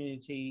transgender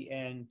community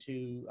and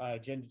to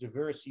gender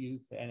diverse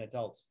youth and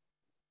adults.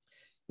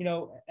 You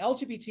know,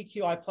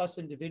 LGBTQI+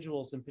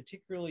 individuals, and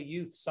particularly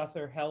youth,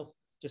 suffer health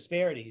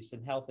disparities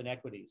and health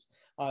inequities.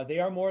 They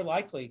are more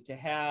likely to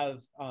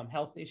have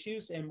health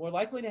issues and more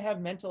likely to have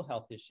mental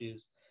health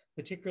issues,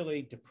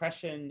 particularly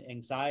depression,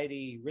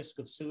 anxiety, risk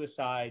of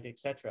suicide,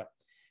 etc.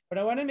 But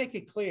I want to make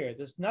it clear,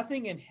 there's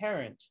nothing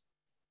inherent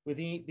with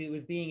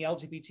being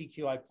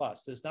LGBTQI+.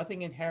 There's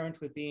nothing inherent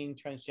with being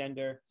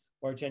transgender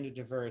or gender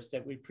diverse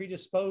that would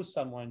predispose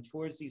someone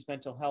towards these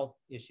mental health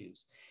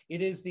issues.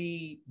 It is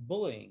the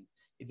bullying,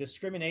 the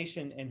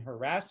discrimination, and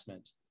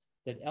harassment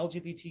that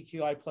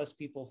LGBTQI+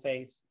 people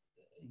face,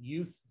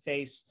 youth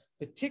face,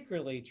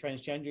 particularly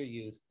transgender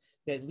youth,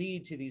 that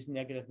lead to these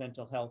negative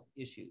mental health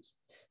issues.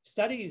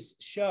 Studies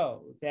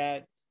show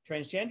that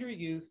transgender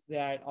youth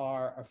that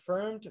are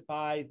affirmed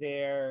by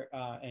their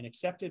and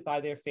accepted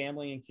by their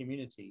family and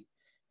community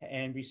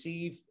and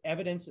receive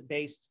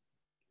evidence-based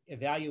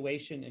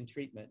evaluation and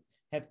treatment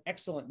have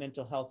excellent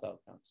mental health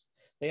outcomes.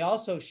 They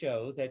also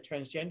show that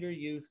transgender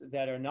youth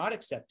that are not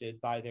accepted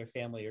by their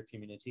family or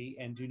community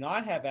and do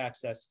not have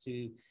access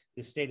to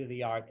the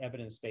state-of-the-art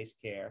evidence-based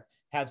care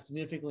have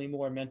significantly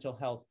more mental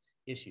health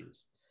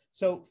issues.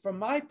 So from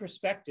my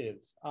perspective,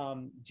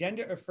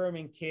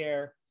 gender-affirming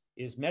care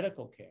is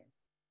medical care.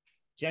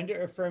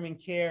 Gender-affirming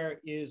care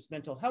is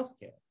mental health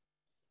care.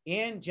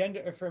 And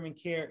gender-affirming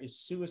care is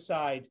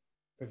suicide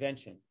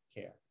prevention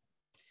care.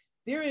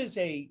 There is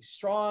a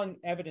strong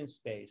evidence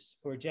base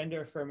for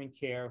gender-affirming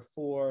care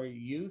for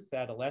youth,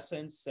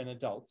 adolescents, and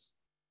adults.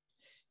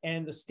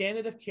 And the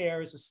standard of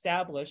care is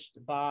established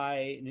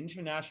by an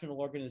international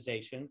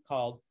organization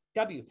called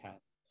WPATH,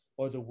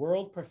 or the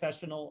World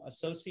Professional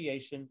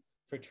Association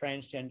for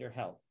Transgender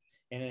Health.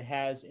 And it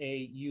has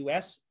a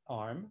US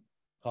arm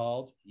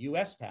called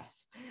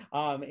USPath.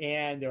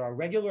 And there are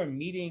regular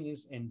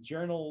meetings and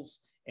journals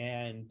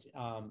and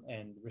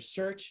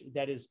research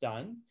that is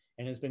done.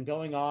 and has been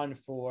going on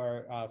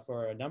for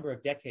a number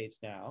of decades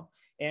now,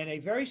 and a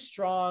very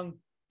strong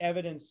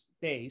evidence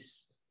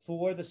base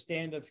for the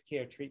standard of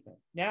care treatment.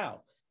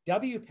 Now,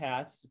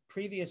 WPATH's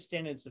previous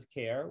standards of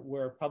care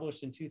were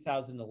published in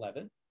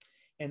 2011,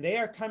 and they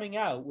are coming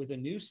out with a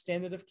new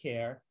standard of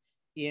care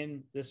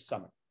in this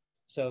summer.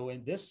 So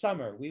in this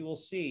summer, we will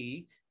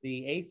see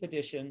the 8th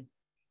edition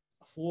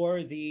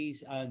for the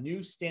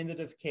new standard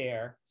of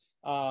care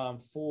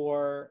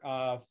for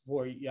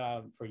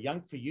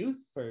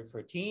youth,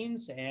 for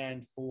teens,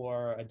 and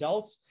for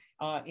adults,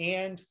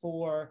 and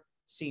for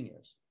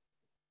seniors.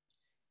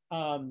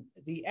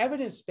 The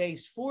evidence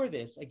base for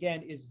this,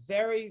 again, is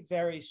very,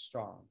 very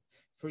strong.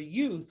 For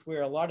youth,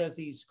 where a lot of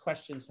these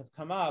questions have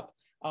come up,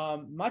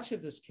 much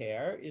of this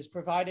care is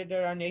provided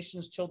at our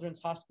nation's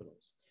children's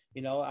hospitals.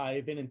 You know,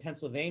 I've been in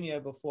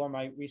Pennsylvania before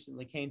I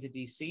recently came to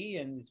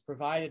DC, and it's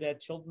provided at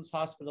Children's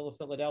Hospital of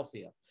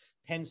Philadelphia,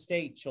 Penn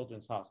State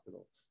Children's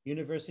Hospital,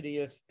 University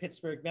of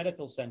Pittsburgh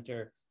Medical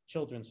Center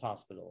Children's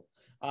Hospital,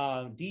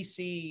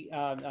 DC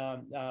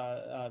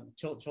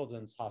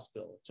Children's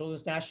Hospital,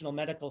 Children's National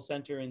Medical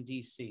Center in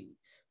DC,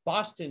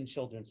 Boston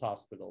Children's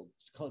Hospital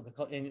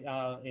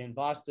in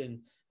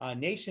Boston,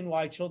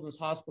 Nationwide Children's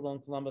Hospital in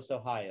Columbus,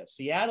 Ohio,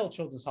 Seattle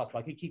Children's Hospital,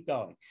 I could keep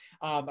going,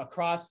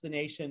 across the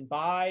nation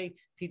by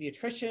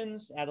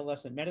pediatricians,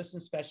 adolescent medicine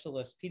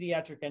specialists,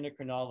 pediatric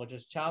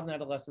endocrinologists, child and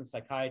adolescent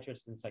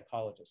psychiatrists, and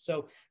psychologists.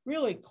 So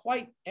really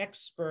quite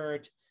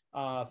expert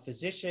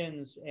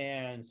physicians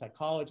and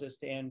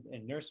psychologists and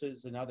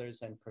nurses and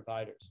others and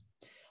providers.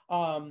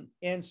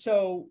 And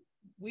so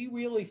we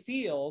really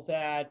feel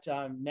that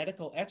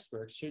medical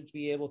experts should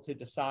be able to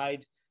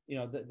decide, you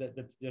know,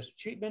 this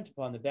treatment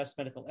upon the best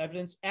medical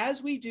evidence,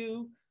 as we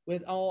do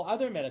with all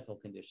other medical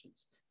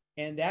conditions.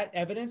 And that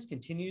evidence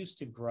continues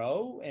to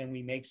grow, and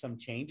we make some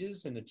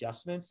changes and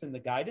adjustments in the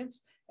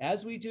guidance,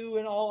 as we do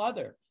in all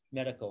other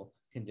medical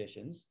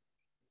conditions.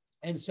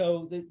 And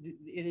so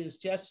it is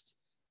just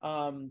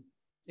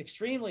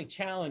extremely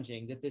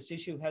challenging that this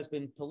issue has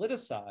been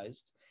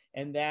politicized,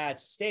 and that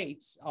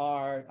states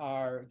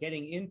are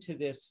getting into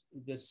this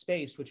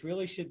space, which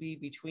really should be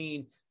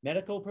between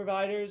medical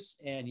providers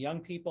and young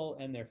people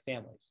and their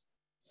families.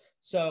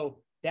 So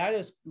that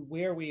is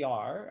where we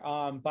are.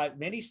 But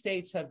many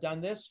states have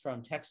done this,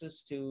 from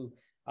Texas to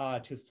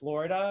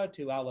Florida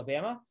to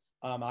Alabama.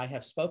 I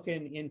have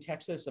spoken in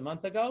Texas a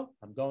month ago.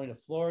 I'm going to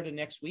Florida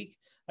next week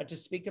to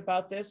speak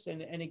about this.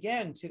 And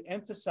again, to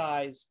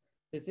emphasize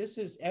that this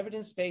is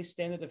evidence-based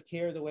standard of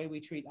care, the way we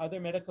treat other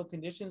medical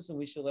conditions, and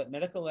we should let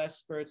medical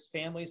experts,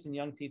 families, and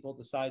young people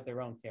decide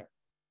their own care.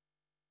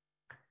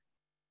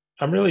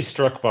 I'm really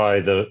struck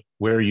by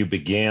where you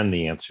began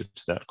the answer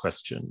to that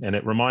question. And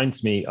it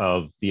reminds me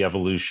of the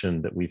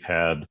evolution that we've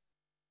had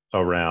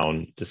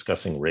around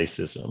discussing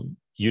racism.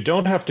 You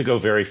don't have to go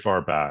very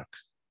far back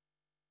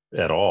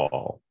at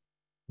all,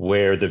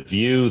 where the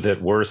view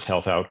that worse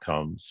health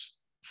outcomes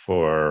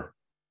for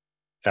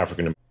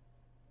African.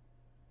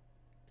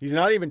 He's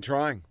not even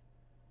trying.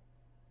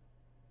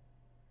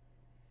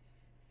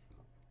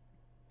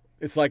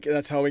 It's like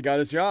that's how he got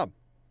his job.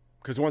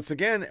 Because once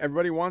again,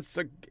 everybody wants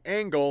an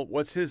angle.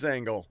 What's his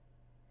angle?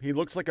 He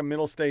looks like a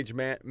middle-aged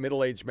man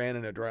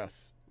in a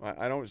dress.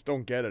 I just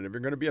don't get it. If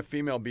you're going to be a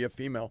female, be a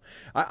female.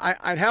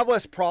 I'd have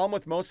less problem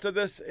with most of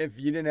this if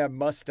you didn't have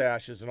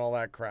mustaches and all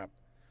that crap.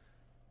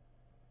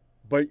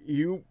 But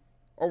you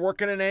are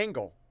working an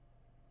angle.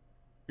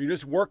 You're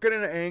just working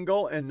an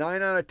angle, and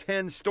 9 out of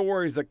 10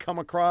 stories that come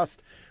across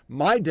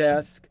my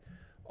desk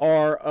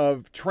are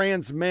of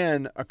trans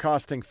men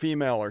accosting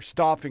female or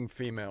stopping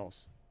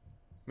females.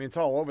 I mean, it's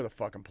all over the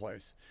fucking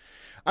place.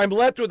 I'm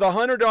left with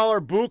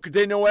 $100 bouquet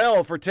de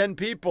Noël for 10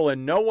 people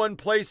and no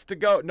place to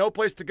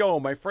go.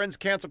 My friends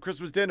canceled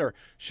Christmas dinner.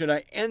 Should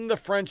I end the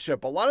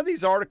friendship? A lot of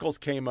these articles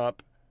came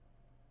up.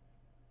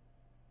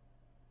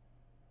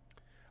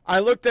 I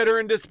looked at her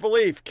in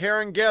disbelief.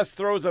 Karen Guest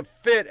throws a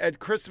fit at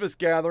Christmas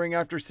gathering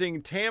after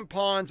seeing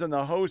tampons in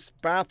the host's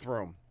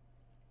bathroom.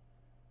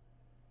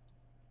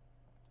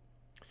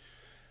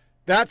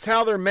 That's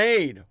how they're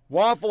made.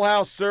 Waffle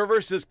House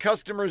server says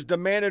customers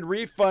demanded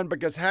refund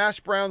because hash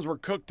browns were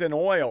cooked in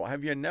oil.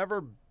 Have you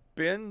never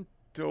been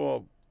to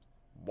a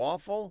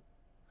Waffle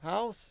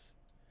House?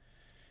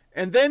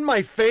 And then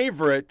my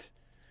favorite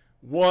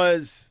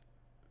was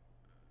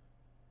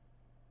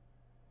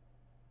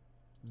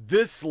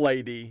this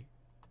lady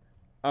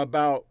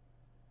about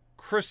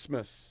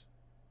Christmas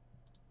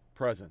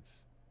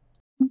presents.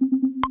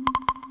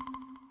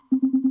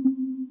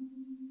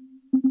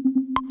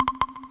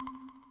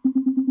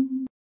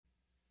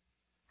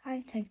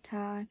 Hi,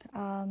 TikTok.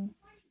 I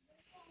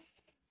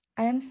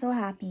am so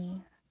happy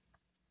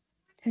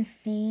to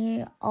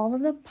see all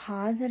of the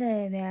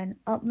positive and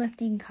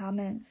uplifting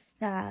comments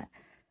that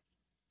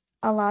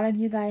a lot of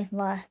you guys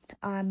left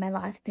on my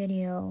last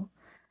video.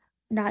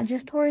 Not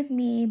just towards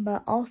me,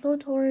 but also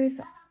towards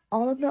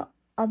all of the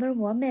other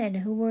women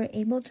who were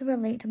able to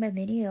relate to my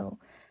video.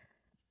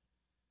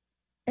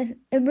 It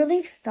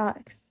really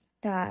sucks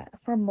that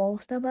for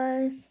most of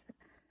us,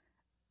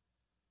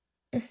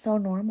 it's so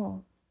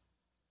normal.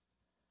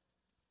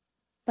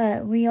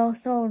 But we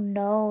also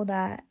know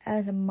that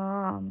as a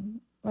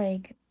mom,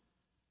 like,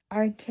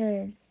 our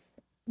kids,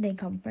 they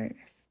come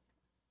first.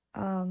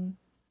 A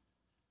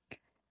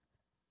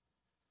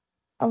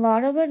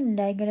lot of the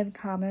negative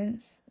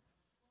comments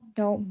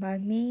don't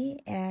bug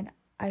me, and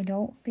I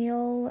don't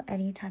feel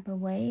any type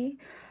of way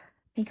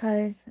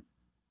because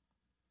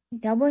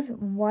that was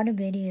one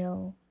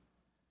video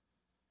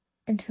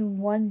into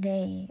one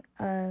day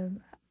of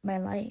my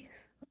life.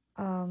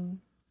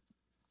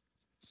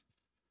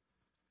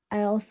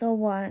 I also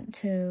want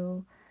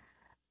to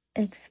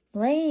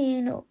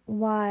explain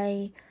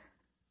why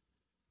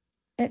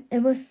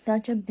it was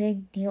such a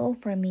big deal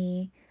for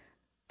me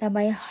that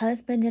my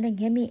husband didn't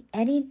give me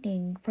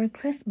anything for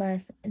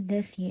Christmas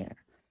this year.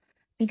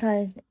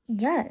 Because,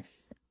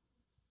 yes,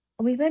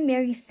 we've been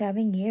married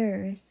 7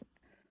 years,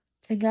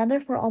 together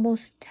for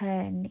almost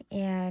 10,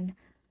 and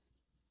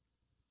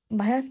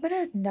my husband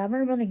has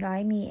never really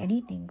gotten me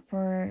anything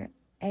for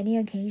any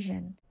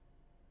occasion.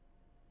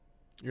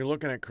 You're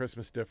looking at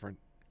Christmas different.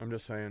 I'm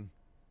just saying.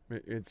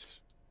 It's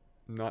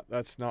not,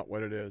 that's not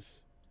what it is.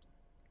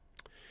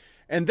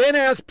 And then,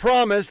 as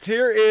promised,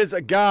 here is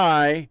a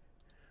guy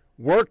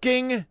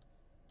working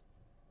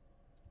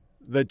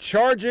the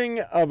charging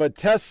of a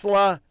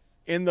Tesla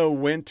in the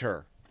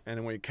winter. And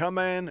when we come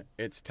in,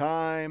 it's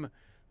time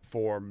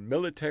for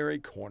Military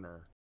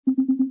Corner.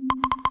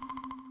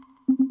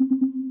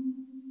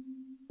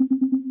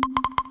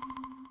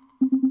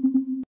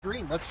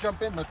 Green, let's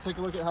jump in. Let's take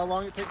a look at how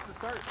long it takes to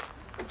start.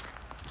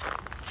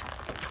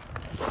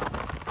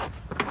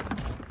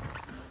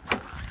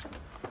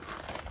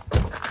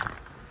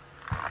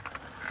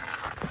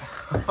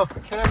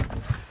 Okay,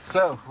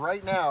 so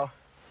right now,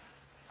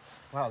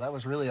 wow, that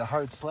was really a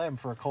hard slam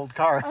for a cold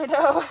car. I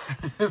know,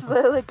 it's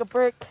like a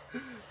brick.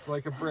 It's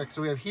like a brick.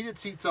 So we have heated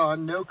seats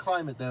on, no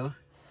climate though.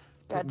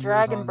 Got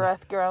dragon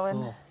breath growing.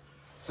 Cool.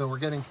 So we're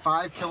getting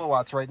 5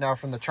 kilowatts right now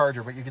from the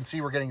charger, but you can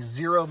see we're getting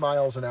 0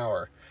 miles an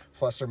hour,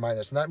 plus or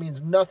minus. And that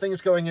means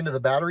nothing's going into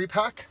the battery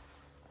pack,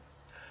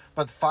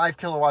 but 5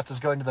 kilowatts is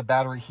going to the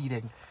battery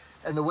heating.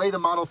 And the way the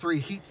Model 3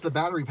 heats the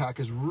battery pack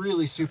is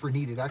really super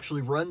neat. It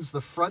actually runs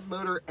the front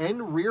motor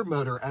and rear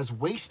motor as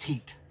waste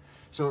heat.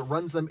 So it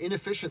runs them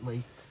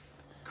inefficiently,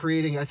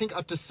 creating, I think,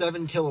 up to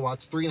 7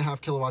 kilowatts,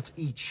 3.5 kilowatts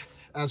each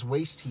as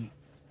waste heat.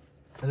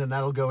 And then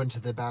that'll go into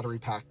the battery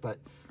pack. But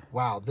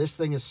wow, this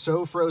thing is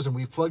so frozen.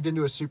 We've plugged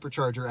into a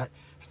supercharger at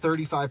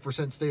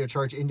 35% state of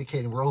charge,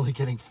 indicating we're only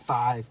getting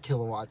 5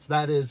 kilowatts.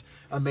 That is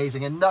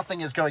amazing. And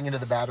nothing is going into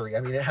the battery.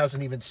 I mean, it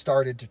hasn't even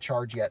started to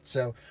charge yet.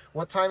 So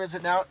what time is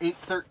it now?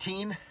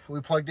 8:13.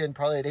 We plugged in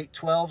probably at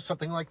 8:12,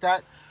 something like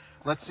that.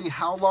 Let's see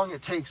how long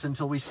it takes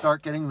until we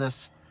start getting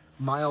this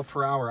mile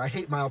per hour. I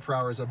hate mile per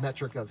hour as a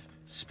metric of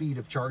speed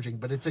of charging,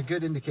 but it's a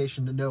good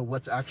indication to know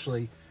what's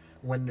actually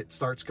when it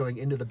starts going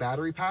into the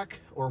battery pack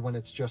or when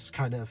it's just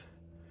kind of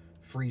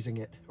freezing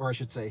it, or I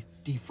should say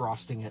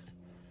defrosting it.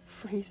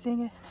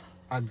 Freezing it?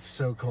 I'm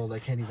so cold I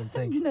can't even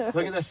think. No.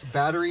 Look at this,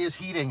 battery is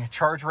heating.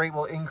 Charge rate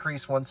will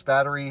increase once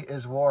battery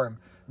is warm.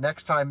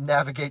 Next time,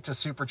 navigate to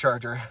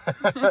supercharger.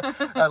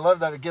 I love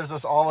that it gives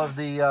us all of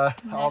the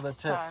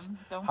tips.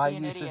 High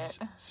usage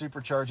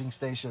supercharging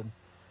station.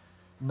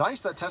 Nice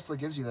that Tesla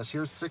gives you this.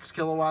 Here's 6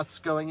 kilowatts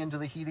going into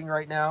the heating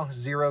right now,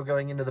 0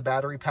 going into the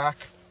battery pack.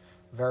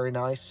 Very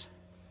nice.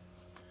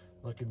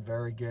 Looking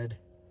very good.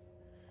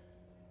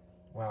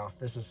 Wow,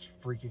 this is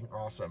freaking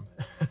awesome.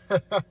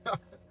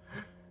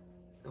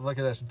 Look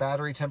at this,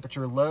 battery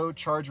temperature low,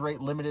 charge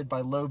rate limited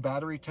by low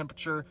battery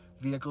temperature.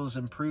 Vehicles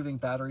improving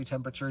battery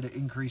temperature to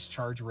increase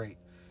charge rate.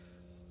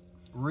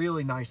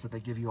 Really nice that they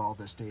give you all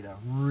this data.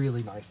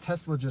 Really nice.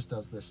 Tesla just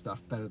does this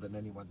stuff better than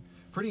anyone.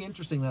 Pretty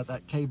interesting that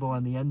that cable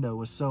on the end though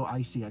was so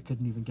icy I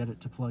couldn't even get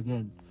it to plug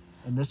in.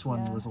 And this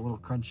one was a little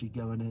crunchy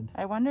going in.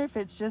 I wonder if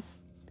it's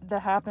just the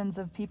happens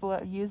of people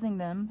using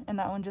them, and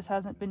that one just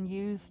hasn't been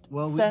used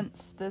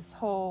since this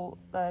whole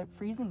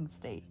freezing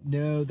state.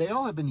 No, they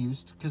all have been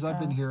used because I've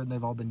been here and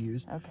they've all been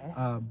used.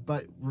 Okay.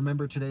 But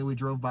remember today we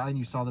drove by and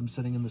you saw them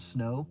sitting in the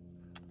snow?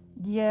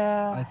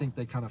 Yeah. I think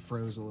they kind of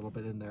froze a little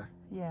bit in there.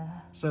 Yeah.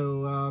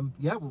 So,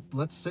 yeah,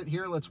 let's sit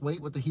here, let's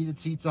wait with the heated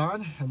seats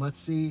on, and let's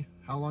see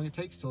how long it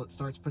takes till it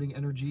starts putting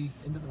energy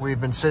into the... We've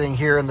been sitting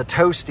here in the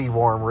toasty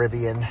warm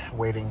Rivian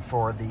waiting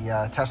for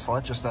the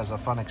Tesla, just as a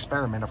fun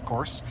experiment, of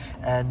course.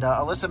 And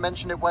Alyssa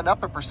mentioned it went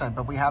up 1%,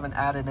 but we haven't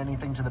added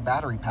anything to the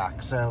battery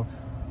pack. So,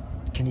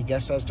 can you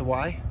guess as to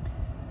why?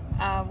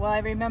 Well, I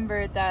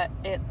remember that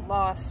it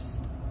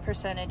lost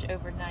percentage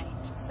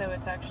overnight, so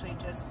it's actually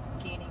just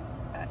gaining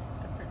back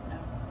the...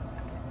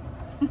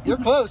 You're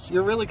close.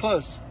 You're really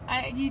close.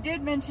 You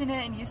did mention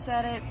it and you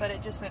said it, but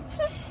it just went...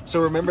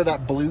 So remember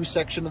that blue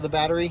section of the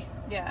battery?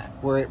 Yeah.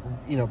 Where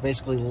it,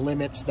 basically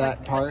limits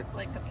that part?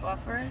 Like a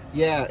buffer?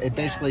 Yeah, it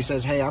basically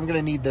says, hey, I'm going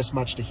to need this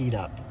much to heat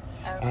up.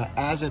 Okay.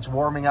 As it's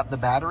warming up the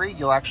battery,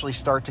 you'll actually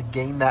start to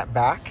gain that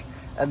back.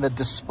 And the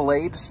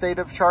displayed state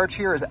of charge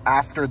here is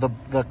after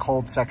the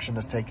cold section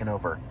is taken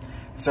over.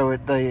 So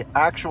the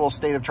actual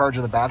state of charge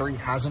of the battery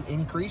hasn't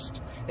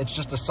increased. It's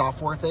just a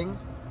software thing.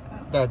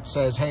 that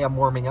says, hey, I'm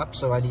warming up,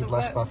 so I need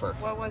less buffer.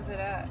 What was it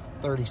at?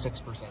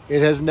 36%.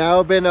 It has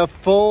now been a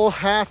full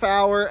half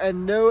hour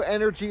and no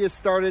energy has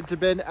started to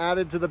been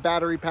added to the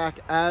battery pack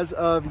as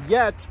of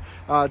yet.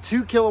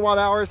 2 kilowatt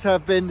hours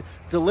have been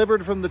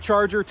delivered from the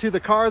charger to the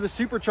car. The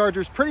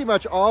supercharger's pretty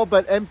much all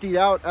but emptied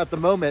out at the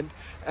moment.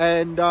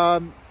 And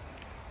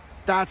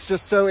that's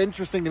just so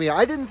interesting to me.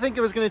 I didn't think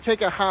it was going to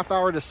take a half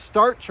hour to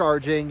start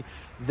charging.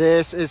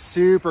 This is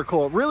super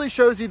cool. It really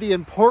shows you the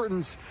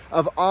importance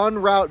of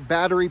en-route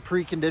battery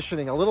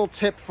preconditioning. A little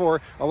tip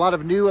for a lot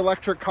of new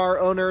electric car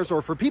owners,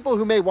 or for people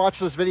who may watch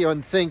this video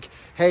and think,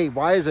 hey,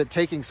 why is it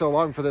taking so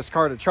long for this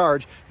car to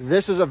charge?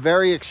 This is a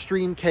very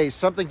extreme case,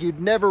 something you'd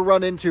never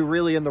run into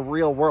really in the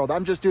real world.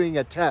 I'm just doing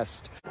a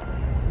test.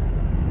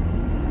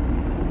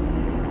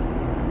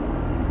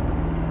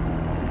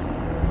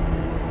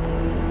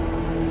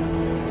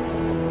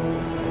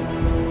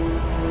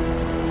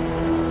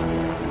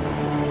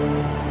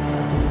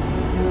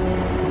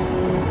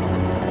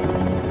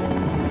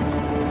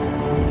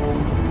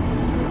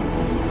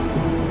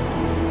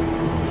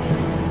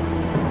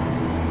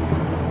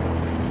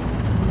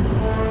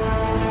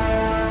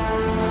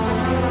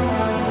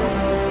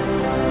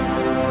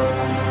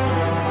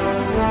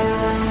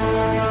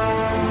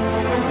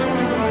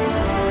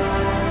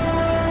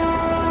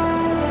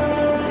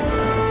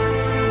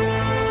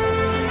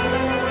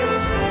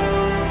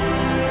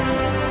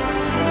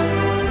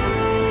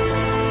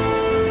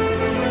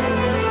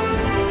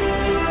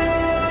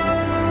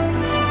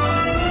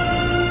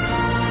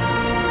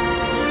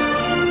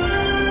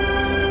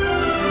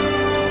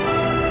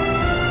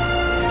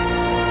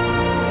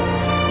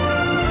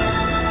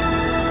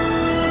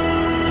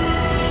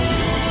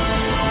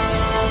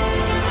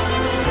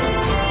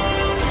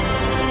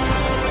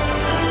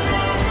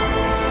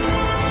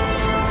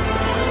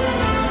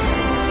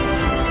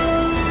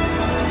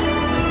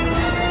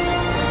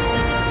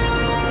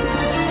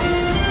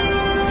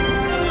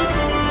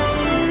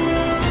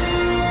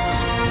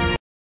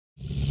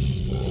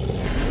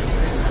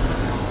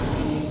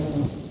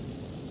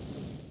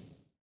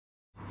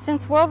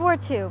 Since World War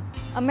II,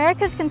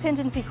 America's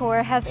Contingency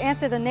Corps has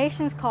answered the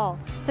nation's call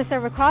to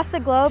serve across the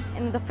globe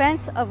in the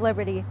defense of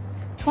liberty.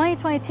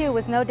 2022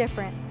 was no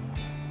different.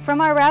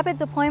 From our rapid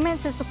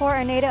deployment to support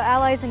our NATO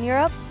allies in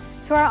Europe,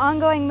 to our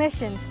ongoing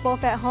missions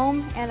both at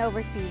home and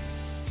overseas,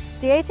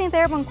 the 18th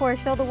Airborne Corps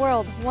showed the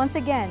world once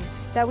again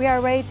that we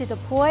are ready to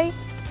deploy,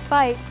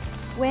 fight,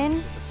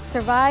 win,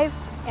 survive,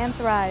 and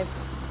thrive.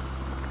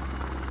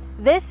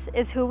 This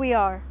is who we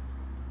are.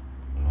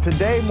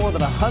 Today, more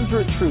than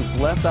 100 troops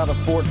left out of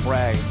Fort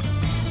Bragg.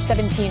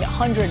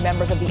 1,700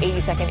 members of the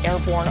 82nd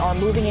Airborne are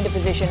moving into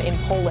position in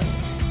Poland.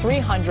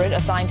 300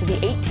 assigned to the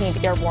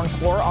 18th Airborne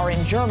Corps are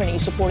in Germany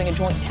supporting a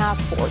joint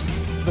task force.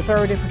 The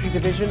 3rd Infantry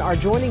Division are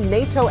joining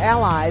NATO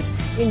allies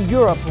in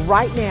Europe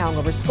right now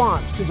in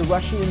response to the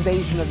Russian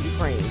invasion of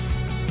Ukraine.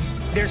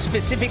 They're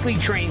specifically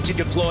trained to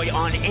deploy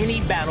on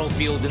any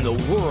battlefield in the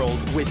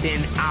world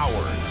within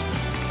hours,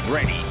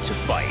 ready to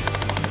fight.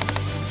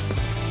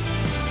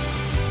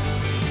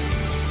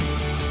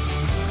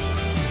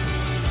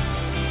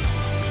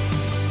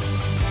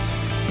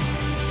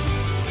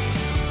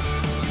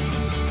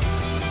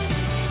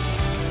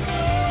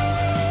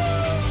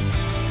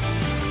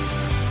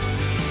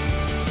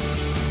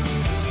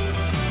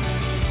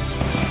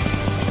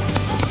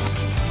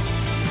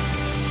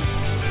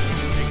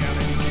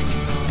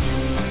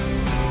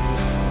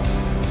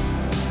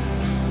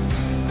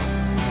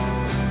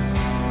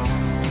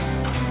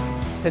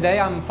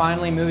 Today I'm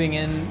finally moving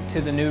into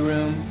the new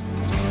room.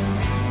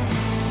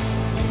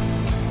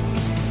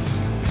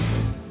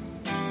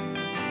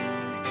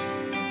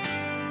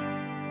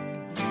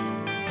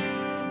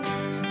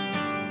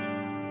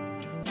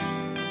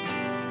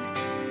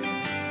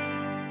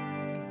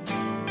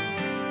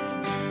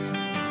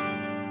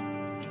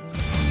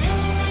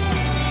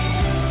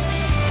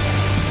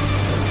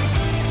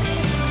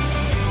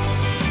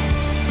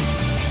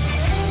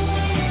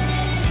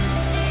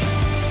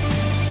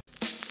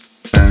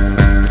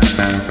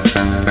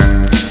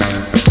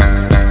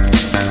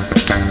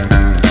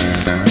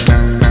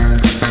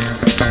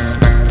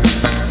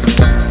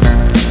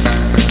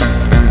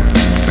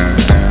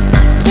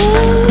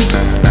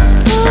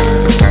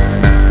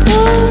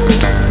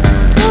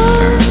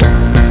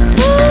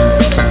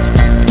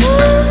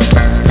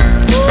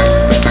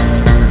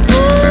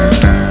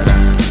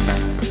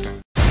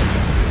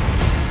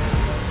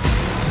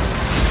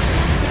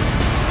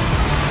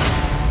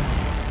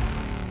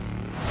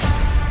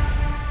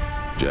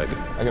 Jack,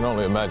 I can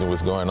only imagine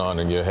what's going on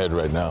in your head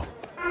right now.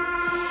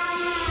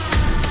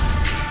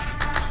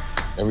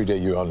 Every day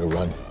you're on the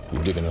run,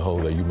 you're digging a hole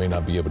that you may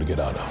not be able to get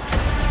out of.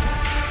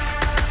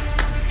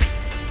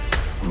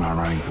 I'm not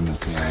running from the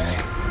CIA.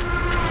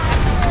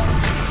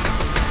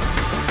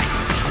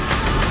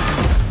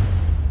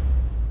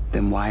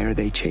 Then why are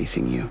they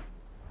chasing you?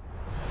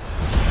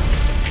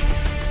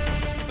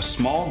 A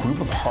small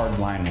group of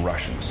hardline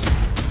Russians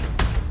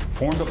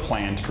formed a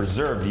plan to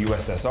preserve the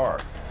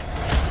USSR.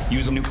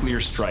 Use a nuclear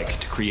strike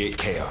to create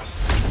chaos.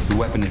 The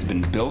weapon has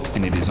been built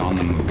and it is on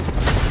the move.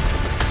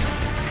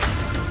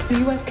 The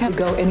U.S. can't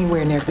go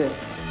anywhere near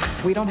this.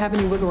 We don't have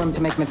any wiggle room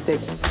to make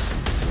mistakes.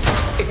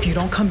 If you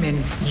don't come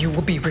in, you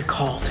will be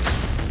recalled.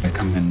 If I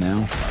come in now,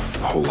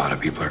 a whole lot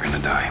of people are gonna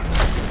die.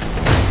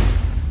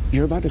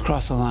 You're about to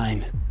cross the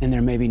line, and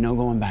there may be no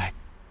going back.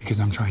 Because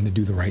I'm trying to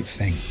do the right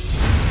thing.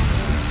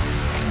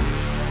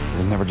 It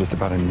was never just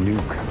about a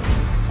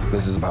nuke.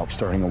 This is about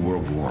starting a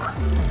world war.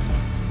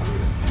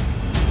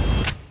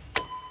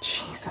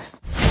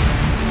 Jesus.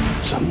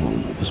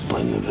 Someone is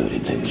playing a very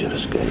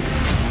dangerous game.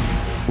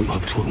 We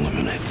have to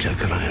eliminate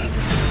Jack Ryan.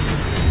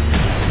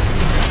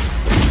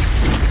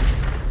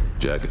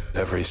 Jack,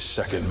 every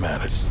second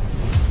matters.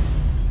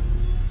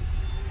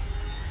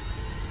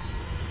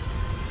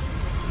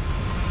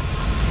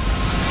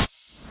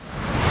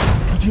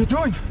 What are you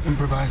doing?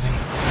 Improvising.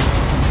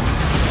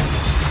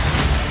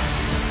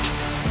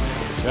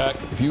 Jack,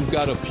 if you've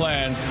got a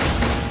plan,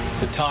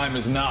 the time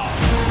is now.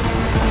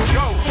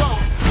 Go, go!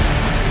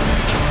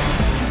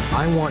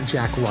 I want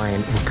Jack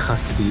Ryan in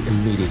custody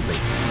immediately.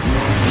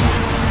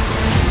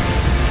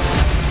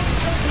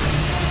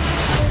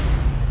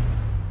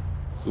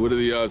 So what are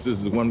the odds this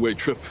is a one-way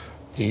trip?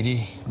 80,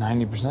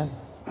 90%.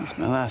 It's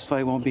my last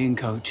fight won't be in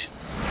coach.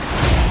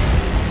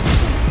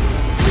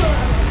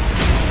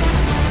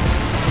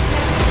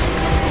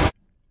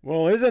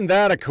 Well, isn't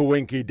that a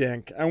coinky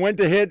dink? I went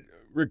to hit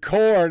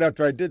record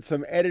after I did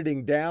some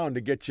editing down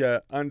to get you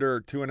under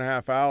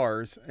 2.5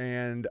 hours,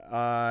 and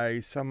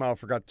I somehow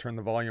forgot to turn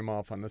the volume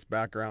off on this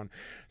background.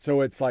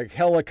 So it's like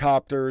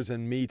helicopters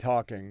and me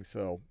talking,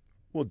 so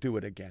we'll do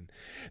it again.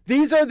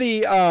 These are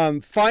the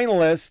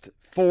finalists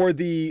for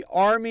the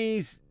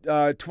Army's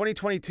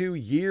 2022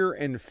 Year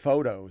in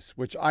Photos,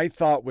 which I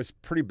thought was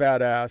pretty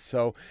badass.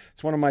 So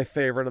it's one of my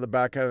favorite of the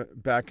back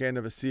end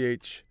of a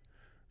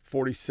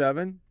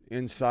CH-47,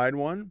 inside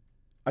one.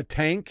 A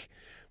tank.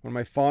 One of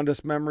my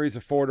fondest memories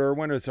of Fort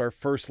Irwin is our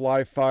first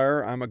live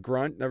fire. I'm a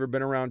grunt, never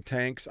been around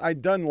tanks.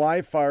 I'd done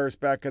live fires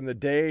back in the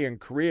day in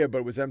Korea, but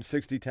it was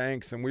M60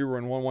 tanks, and we were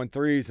in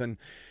 113s, and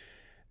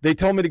they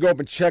told me to go up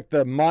and check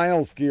the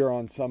miles gear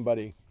on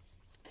somebody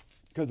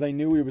because they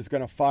knew he was going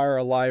to fire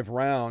a live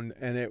round,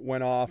 and it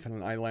went off,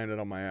 and I landed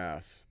on my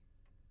ass.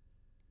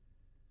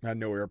 I had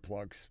no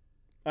earplugs.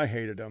 I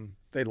hated them.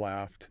 They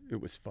laughed. It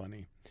was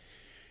funny.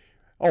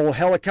 Oh,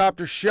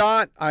 helicopter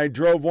shot. I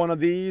drove one of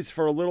these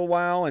for a little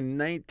while in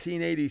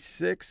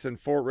 1986 in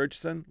Fort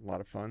Richardson. A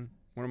lot of fun.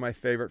 One of my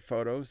favorite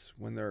photos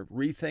when they're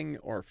wreathing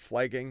or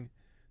flagging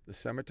the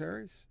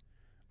cemeteries.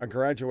 A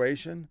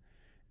graduation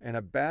and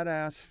a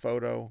badass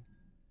photo.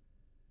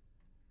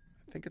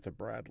 I think it's a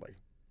Bradley.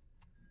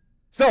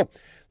 So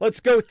let's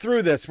go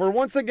through this. We're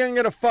once again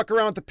going to fuck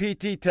around with the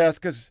PT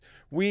test because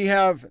we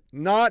have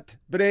not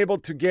been able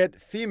to get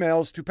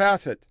females to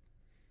pass it.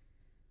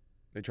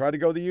 They tried to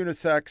go the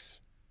unisex.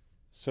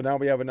 So now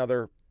we have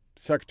another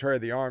Secretary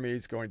of the Army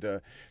is going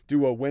to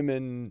do a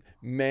women's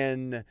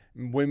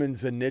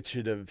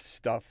initiative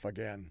stuff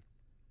again.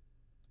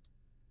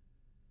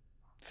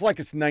 It's like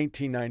it's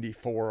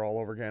 1994 all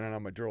over again, and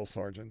I'm a drill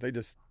sergeant. They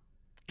just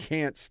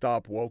can't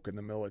stop woke in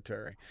the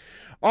military.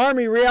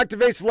 Army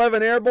reactivates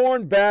 11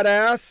 airborne,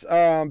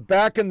 badass.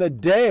 Back in the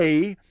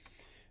day,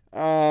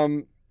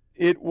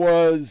 it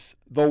was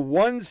the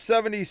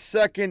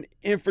 172nd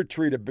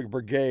Infantry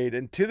Brigade,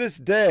 and to this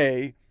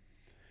day,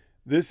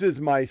 this is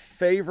my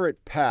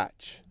favorite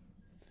patch.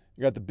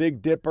 You got the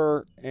Big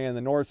Dipper and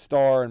the North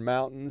Star and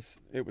mountains.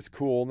 It was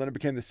cool. And then it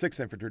became the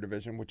 6th Infantry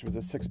Division, which was a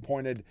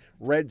 6-pointed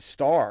red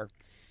star.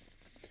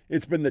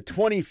 It's been the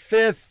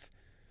 25th,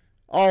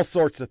 all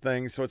sorts of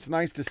things. So it's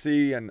nice to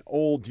see an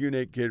old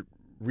unit get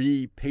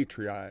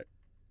reinstalled.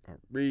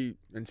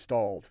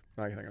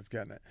 I think I was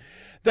getting it.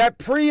 That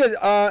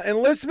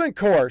pre-enlistment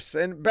course,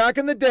 and back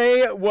in the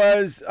day, it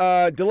was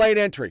delayed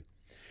entry.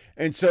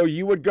 And so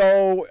you would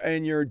go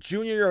in your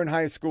junior year in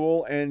high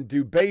school and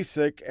do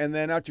basic, and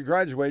then after you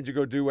graduated, you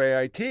go do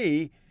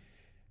AIT.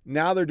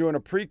 Now they're doing a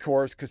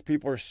pre-course because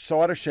people are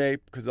so out of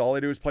shape because all they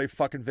do is play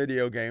fucking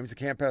video games. They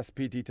can't pass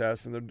the PT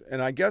test,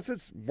 and I guess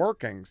it's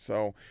working.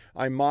 So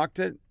I mocked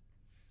it.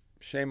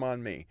 Shame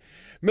on me.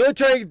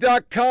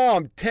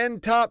 Military.com, 10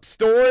 top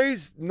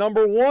stories.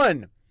 Number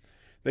 1,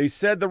 they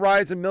said the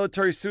rise in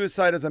military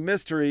suicide is a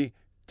mystery.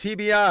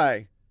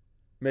 TBI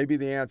may be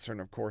the answer, and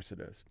of course it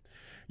is.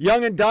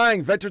 Young and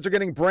dying, veterans are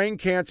getting brain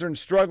cancer and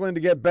struggling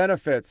to get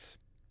benefits.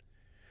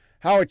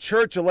 How a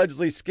church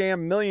allegedly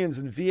scammed millions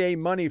in VA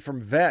money from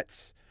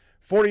vets.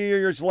 40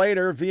 years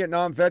later,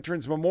 Vietnam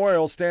Veterans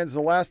Memorial stands as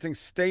a lasting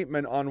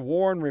statement on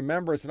war and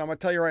remembrance. And I'm going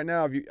to tell you right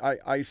now,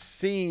 I've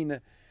seen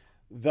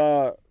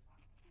the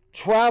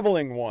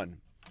traveling one,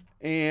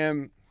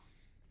 and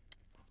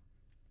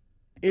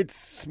it's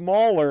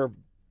smaller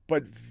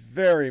but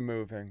very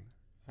moving.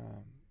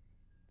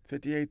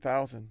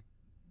 58,000,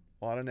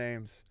 a lot of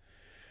names.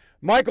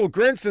 Michael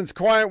Grinson's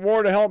quiet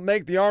war to help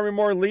make the Army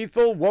more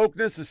lethal.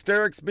 Wokeness,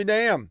 hysterics be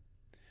damned.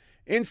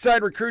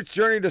 Inside recruits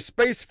journey to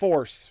Space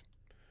Force.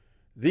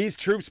 These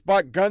troops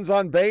bought guns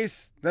on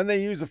base, then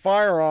they use the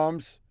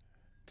firearms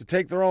to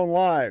take their own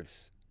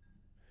lives.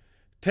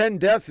 10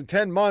 deaths in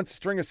 10 months,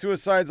 string of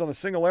suicides on a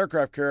single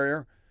aircraft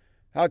carrier.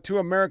 How 2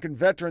 American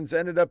veterans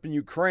ended up in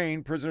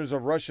Ukraine, prisoners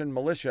of Russian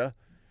militia.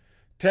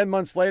 10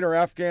 months later,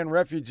 Afghan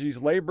refugees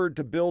labored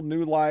to build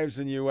new lives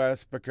in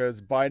U.S.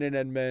 because Biden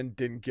and men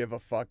didn't give a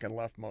fuck and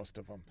left most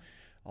of them.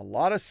 A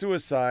lot of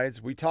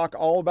suicides. We talk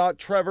all about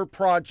Trevor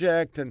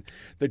Project, and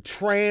the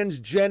trans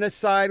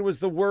genocide was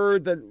the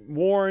word that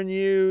Warren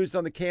used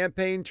on the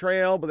campaign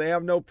trail, but they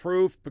have no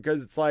proof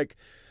because it's like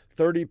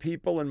 30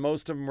 people and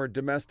most of them are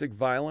domestic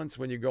violence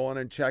when you go on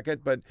and check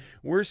it. But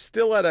we're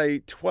still at a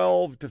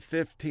 12 to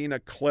 15 a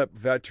clip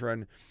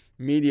veteran.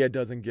 Media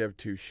doesn't give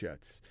two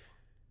shits.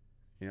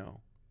 You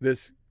know,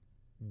 this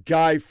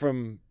guy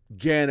from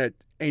Gannett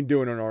ain't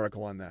doing an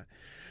article on that.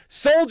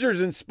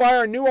 Soldiers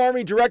inspire new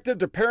Army directive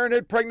to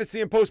parenthood,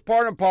 pregnancy, and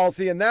postpartum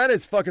policy, and that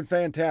is fucking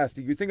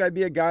fantastic. You think I'd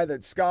be a guy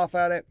that'd scoff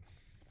at it?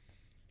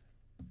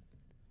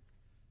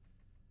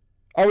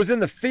 I was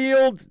in the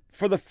field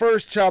for the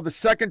first child. The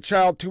second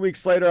child, 2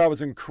 weeks later, I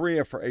was in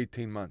Korea for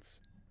 18 months.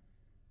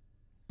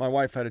 My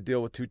wife had to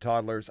deal with 2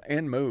 toddlers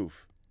and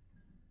move.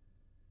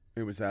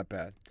 It was that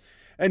bad.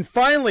 And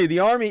finally, the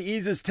Army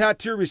eases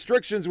tattoo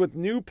restrictions with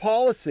new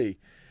policy.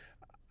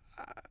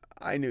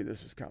 I knew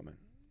this was coming.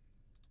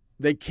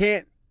 They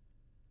can't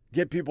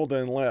get people to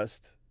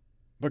enlist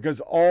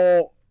because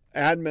all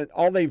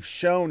they've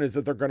shown is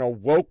that they're going to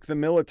woke the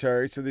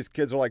military. So these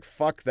kids are like,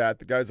 fuck that,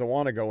 the guys that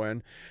want to go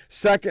in.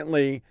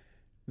 Secondly,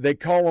 they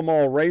call them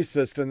all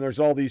racist, and there's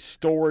all these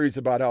stories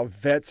about how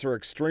vets are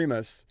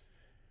extremists.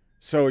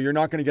 So you're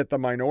not going to get the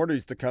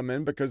minorities to come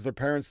in because their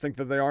parents think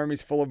that the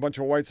Army's full of a bunch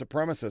of white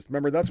supremacists.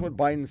 Remember, that's what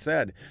Biden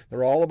said.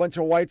 They're all a bunch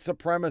of white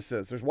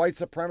supremacists. There's white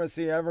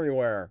supremacy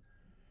everywhere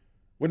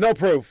with no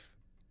proof.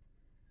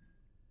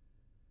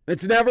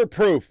 It's never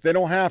proof. They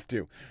don't have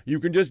to. You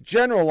can just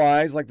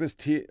generalize like this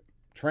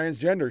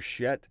transgender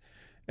shit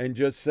and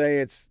just say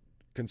it's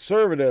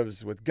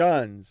conservatives with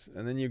guns.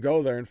 And then you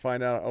go there and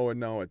find out, oh,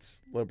 no,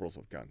 it's liberals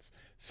with guns.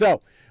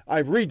 So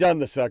I've redone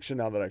the section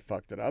now that I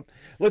fucked it up.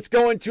 Let's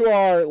go into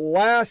our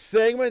last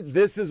segment.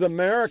 This is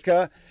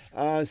America.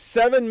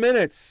 7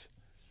 minutes.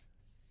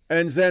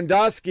 And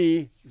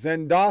Zendofri,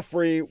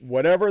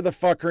 whatever the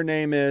fuck her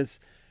name is,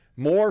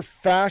 more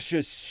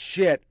fascist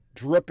shit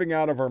dripping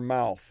out of her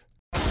mouth.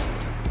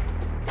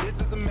 This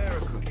is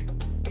America.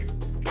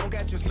 Don't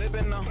catch you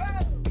slipping now.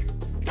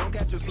 Don't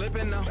catch you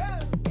slipping now.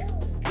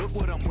 Look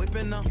what I'm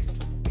whipping now.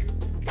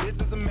 This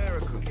is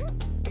America.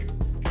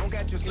 Don't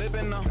catch you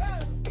slipping now.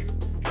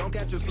 Don't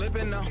catch you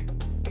slipping now.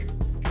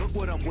 Look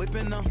what I'm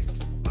whipping now.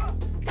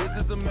 This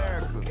is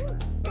America.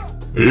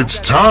 It's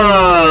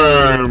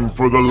time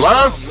for the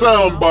last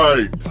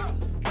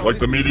soundbite. Like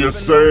the media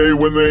say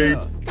when they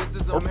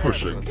are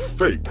pushing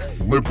fake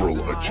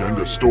liberal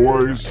agenda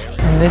stories.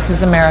 This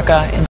is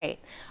America. Great.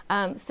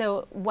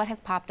 So what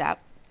has popped up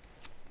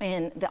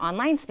in the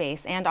online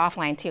space and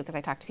offline too, because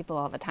I talk to people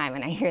all the time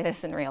and I hear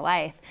this in real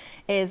life,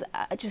 is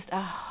just a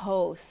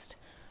host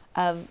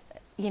of,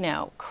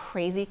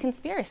 crazy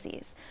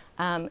conspiracies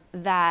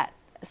that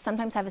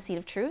sometimes have a seed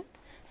of truth,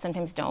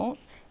 sometimes don't.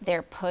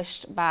 They're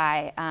pushed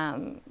by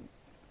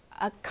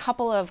a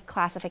couple of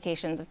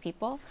classifications of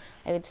people.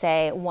 I would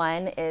say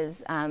one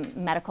is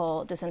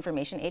medical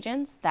disinformation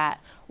agents that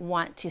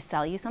want to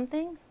sell you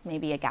something,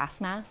 maybe a gas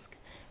mask,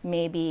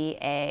 maybe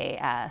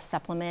a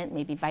supplement,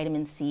 maybe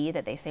vitamin C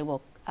that they say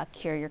will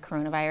cure your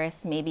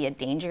coronavirus, maybe a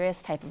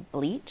dangerous type of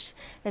bleach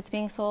that's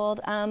being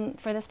sold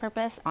for this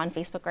purpose on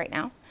Facebook right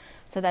now.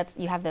 So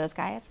you have those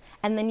guys.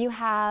 And then you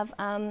have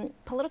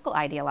political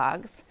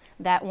ideologues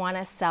that want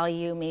to sell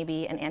you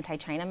maybe an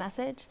anti-China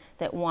message,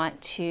 that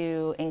want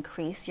to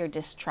increase your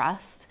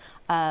distrust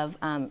of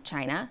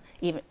China.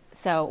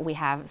 So we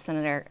have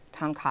Senator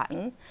Tom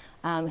Cotton,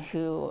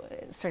 who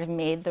sort of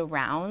made the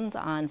rounds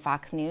on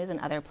Fox News and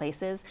other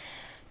places,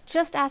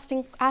 just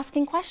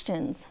asking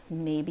questions.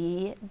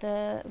 Maybe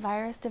the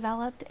virus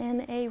developed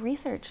in a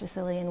research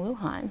facility in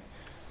Wuhan.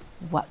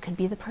 What could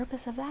be the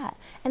purpose of that?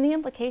 And the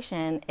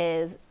implication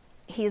is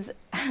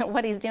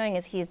what he's doing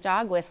is he's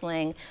dog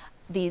whistling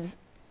these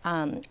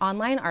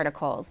online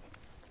articles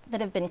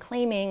that have been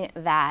claiming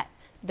that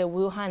the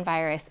Wuhan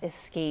virus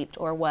escaped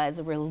or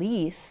was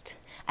released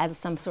as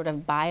some sort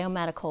of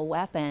biomedical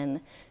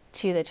weapon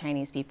to the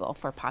Chinese people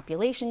for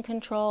population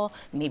control.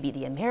 Maybe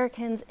the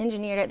Americans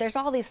engineered it. There's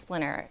all these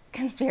splinter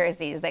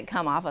conspiracies that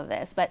come off of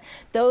this, but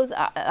those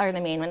are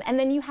the main one. And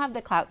then you have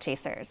the clout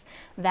chasers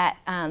that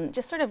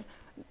just sort of,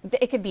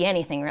 it could be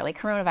anything really.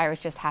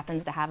 Coronavirus just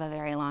happens to have a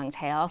very long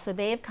tail. So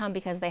they've come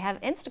because they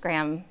have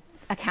Instagram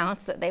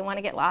accounts that they want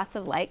to get lots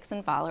of likes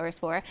and followers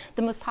for.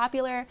 The most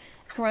popular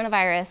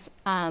coronavirus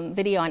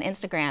video on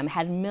Instagram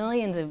had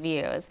millions of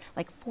views,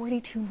 like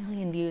 42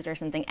 million views or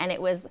something, and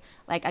it was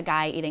like a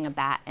guy eating a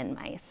bat and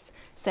mice.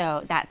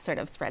 So that sort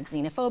of spreads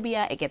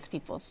xenophobia. It gets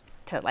people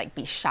to like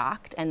be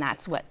shocked, and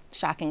that's what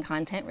shocking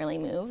content really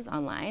moves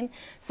online.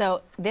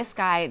 So this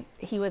guy,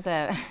 he was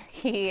a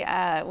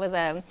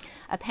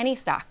penny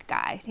stock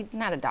guy. He's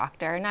not a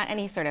doctor, not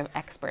any sort of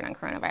expert on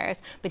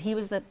coronavirus, but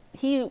his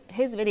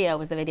video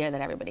was the video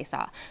that everybody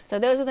saw. So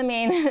those are the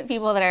main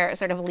people that are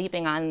sort of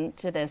leaping on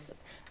to this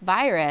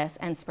virus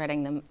and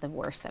spreading the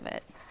worst of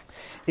it.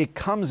 It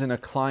comes in a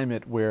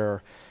climate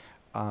where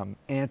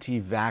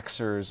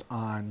anti-vaxxers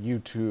on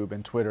YouTube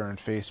and Twitter and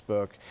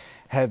Facebook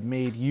have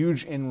made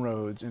huge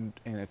inroads in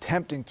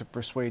attempting to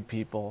persuade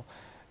people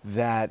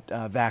that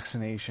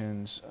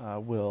vaccinations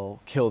will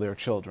kill their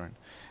children.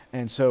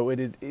 And so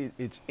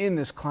it's in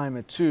this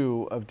climate,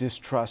 too, of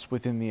distrust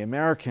within the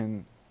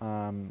American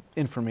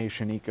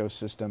information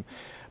ecosystem.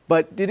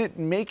 But did it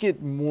make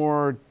it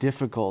more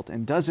difficult,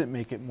 and does it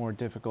make it more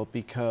difficult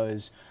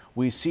because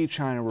we see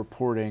China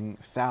reporting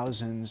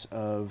thousands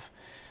of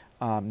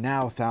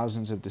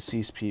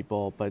deceased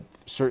people, but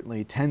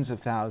certainly tens of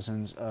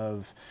thousands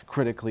of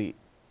critically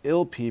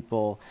ill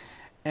people,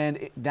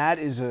 and that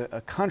is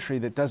a country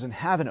that doesn't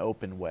have an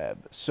open web.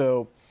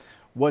 So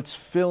what's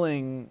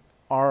filling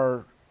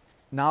our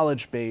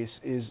knowledge base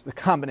is the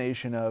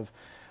combination of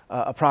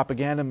a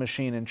propaganda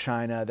machine in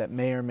China that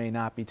may or may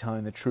not be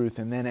telling the truth,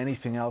 and then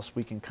anything else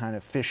we can kind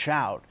of fish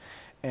out.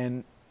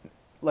 And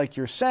like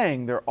you're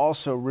saying, there are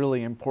also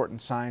really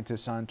important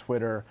scientists on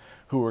Twitter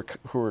who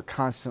are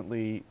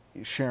constantly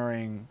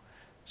sharing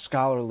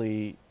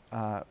scholarly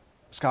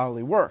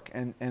work,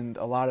 and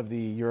a lot of the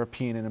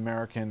European and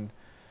American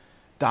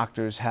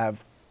doctors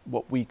have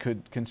what we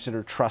could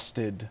consider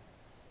trusted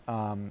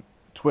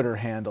Twitter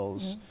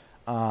handles.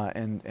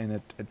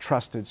 And a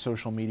trusted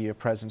social media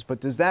presence. But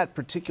does that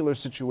particular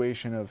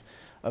situation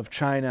of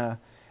China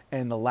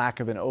and the lack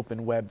of an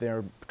open web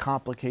there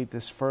complicate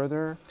this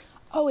further?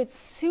 Oh, it's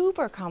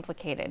super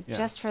complicated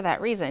just for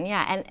that reason.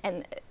 Yeah,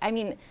 and I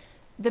mean,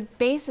 the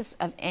basis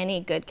of any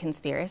good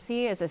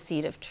conspiracy is a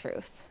seed of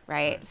truth,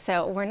 right?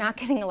 So we're not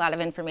getting a lot of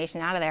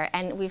information out of there.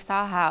 And we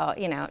saw how,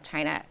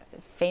 China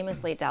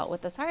famously dealt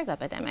with the SARS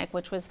epidemic,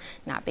 which was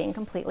not being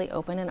completely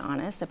open and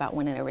honest about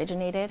when it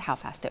originated, how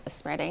fast it was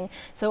spreading.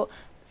 So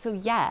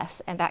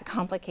yes, and that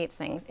complicates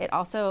things. It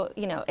also,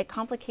 it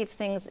complicates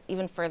things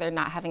even further,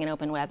 not having an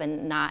open web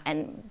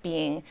and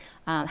being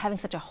having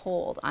such a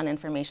hold on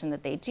information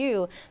that they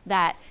do,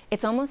 that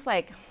it's almost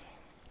like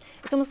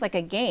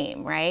a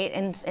game, right?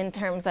 In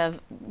terms of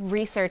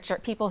research, or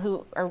people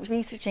who are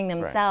researching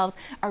themselves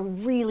are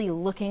really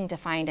looking to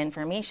find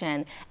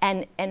information,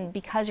 and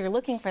because you're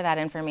looking for that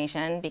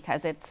information,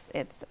 because it's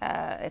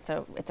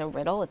a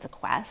riddle, it's a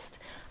quest,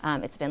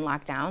 it's been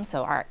locked down.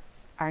 So our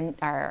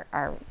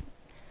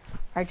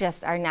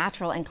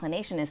natural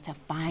inclination is to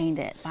find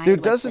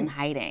what's in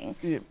hiding.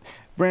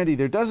 Brandy,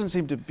 there doesn't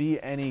seem to be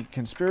any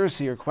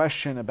conspiracy or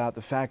question about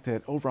the fact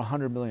that over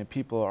 100 million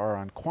people are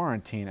on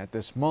quarantine at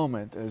this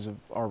moment as of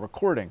our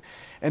recording.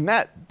 And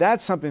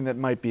that's something that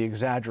might be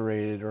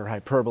exaggerated or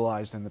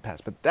hyperbolized in the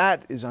past. But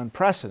that is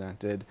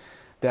unprecedented,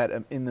 that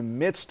in the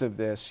midst of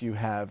this, you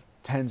have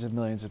tens of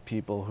millions of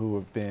people who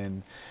have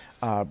been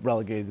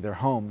relegated to their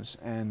homes.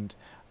 And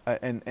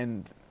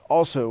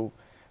also,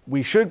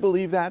 we should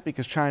believe that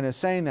because China is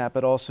saying that,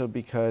 but also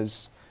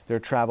because there are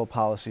travel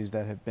policies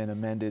that have been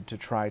amended to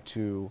try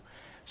to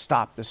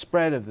stop the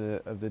spread of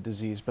the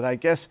disease. But I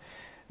guess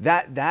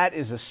that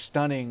is a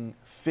stunning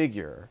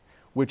figure,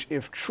 which,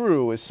 if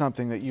true, is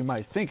something that you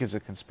might think is a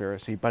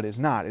conspiracy, but is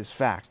not, is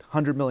fact.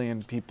 100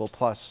 million people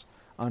plus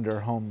under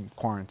home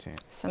quarantine.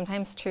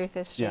 Sometimes truth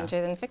is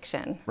stranger than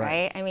fiction,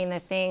 right? I mean, the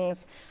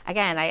things,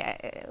 again,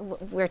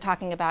 we're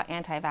talking about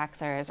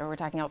anti-vaxxers, or we're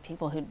talking about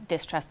people who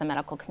distrust the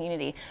medical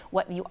community.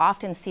 What you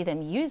often see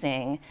them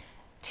using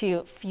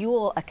to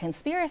fuel a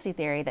conspiracy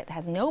theory that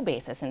has no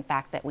basis in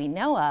fact that we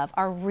know of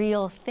are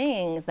real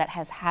things that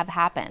have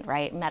happened,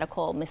 right?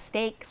 Medical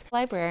mistakes.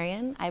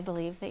 Librarian, I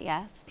believe that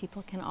yes,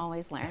 people can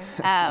always learn.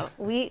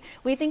 We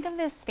think of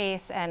this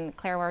space, and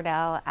Claire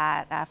Wardell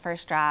at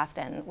First Draft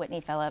and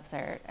Whitney Phillips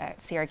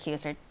at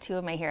Syracuse are two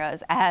of my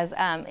heroes, as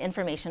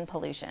information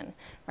pollution,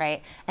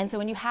 right? And so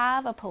when you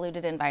have a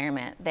polluted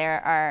environment,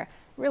 there are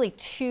really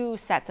two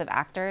sets of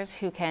actors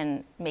who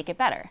can make it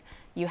better.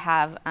 You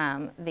have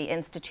the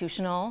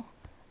institutional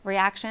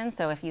reaction.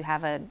 So if you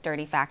have a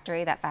dirty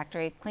factory, that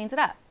factory cleans it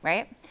up,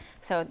 right?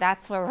 So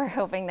that's where we're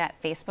hoping that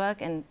Facebook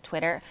and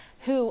Twitter,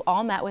 who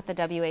all met with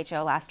the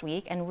WHO last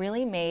week and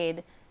really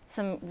made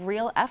some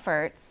real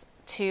efforts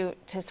to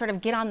sort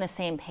of get on the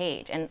same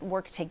page and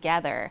work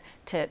together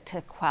to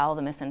quell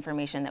the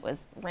misinformation that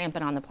was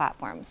rampant on the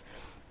platforms.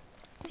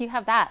 So you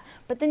have that,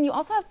 but then you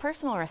also have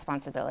personal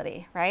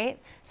responsibility, right?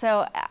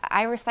 So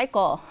I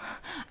recycle,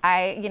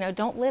 I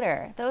don't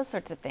litter, those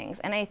sorts of things.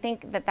 And I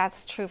think that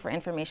that's true for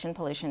information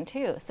pollution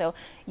too. So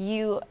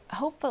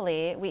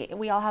hopefully,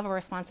 we all have a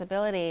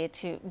responsibility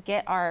to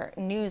get our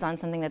news on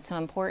something that's so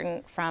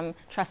important from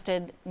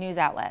trusted news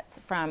outlets,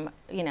 from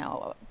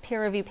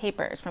peer-reviewed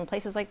papers, from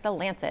places like The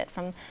Lancet,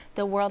 from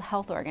the World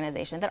Health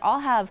Organization, that all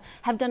have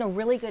done a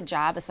really good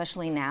job,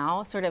 especially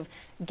now, sort of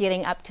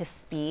getting up to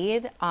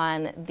speed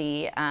on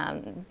the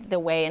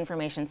way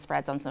information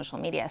spreads on social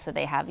media. So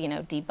they have,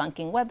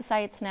 debunking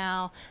websites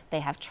now.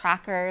 They have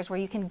trackers where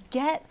you can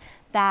get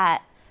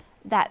that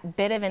that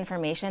bit of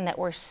information that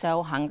we're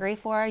so hungry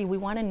for. We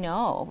want to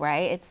know,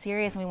 right? It's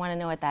serious and we want to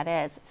know what that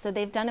is. So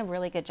they've done a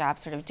really good job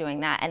sort of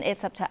doing that. And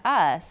it's up to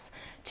us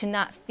to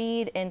not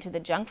feed into the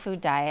junk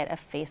food diet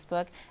of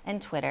Facebook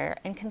and Twitter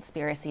and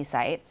conspiracy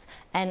sites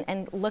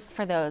and look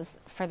for those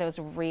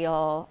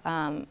real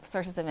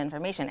sources of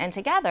information. And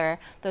together,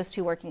 those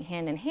two working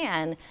hand in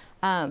hand,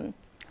 I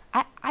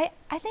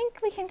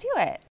think we can do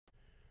it.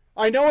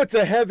 I know it's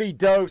a heavy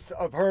dose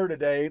of her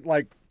today,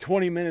 like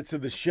 20 minutes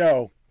of the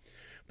show.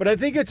 But I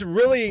think it's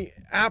really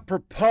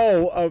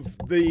apropos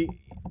of the,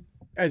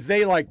 as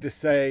they like to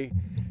say,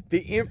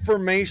 the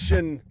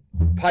information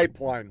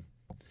pipeline.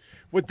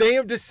 What they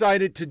have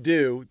decided to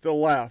do, the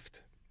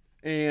left,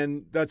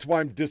 and that's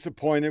why I'm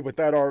disappointed with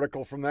that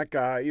article from that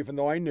guy, even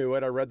though I knew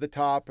it. I read the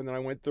top and then I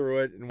went through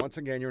it. And once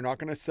again, you're not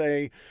going to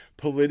say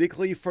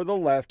politically for the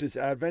left is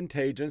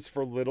advantageous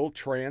for little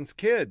trans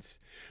kids.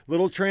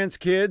 Little trans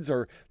kids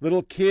or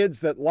little kids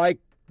that like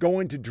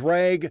going to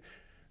drag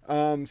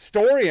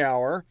story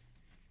hour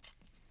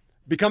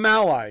become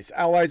allies.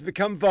 Allies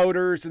become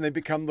voters and they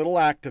become little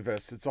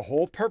activists. It's the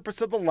whole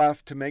purpose of the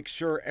left to make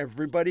sure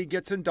everybody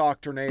gets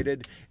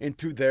indoctrinated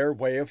into their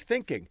way of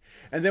thinking.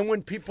 And then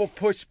when people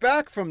push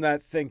back from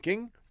that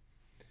thinking,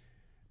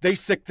 they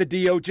sick the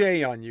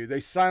DOJ on you. They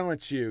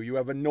silence you. You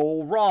have a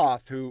Joel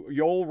Roth,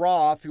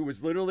 who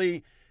was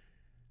literally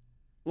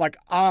like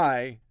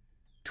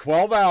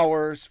 12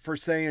 hours for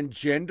saying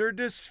gender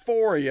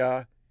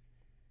dysphoria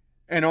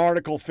and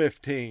Article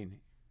 15.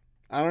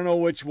 I don't know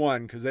which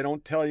one because they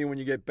don't tell you when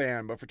you get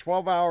banned. But for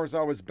 12 hours,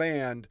 I was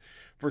banned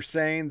for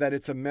saying that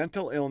it's a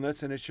mental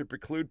illness and it should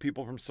preclude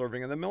people from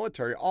serving in the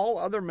military. All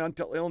other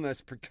mental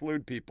illness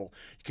preclude people.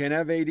 You can't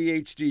have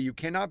ADHD. You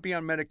cannot be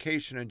on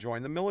medication and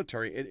join the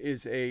military. It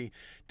is a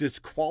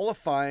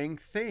disqualifying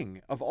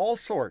thing of all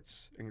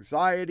sorts.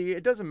 Anxiety,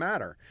 it doesn't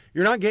matter.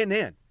 You're not getting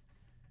in.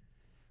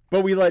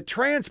 But we let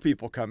trans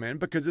people come in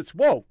because it's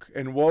woke.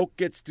 And woke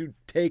gets to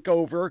take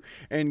over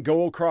and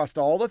go across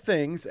all the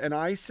things. And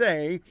I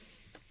say,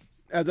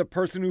 as a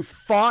person who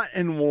fought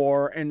in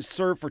war and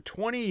served for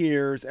 20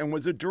 years and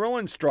was a drill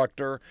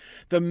instructor,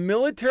 the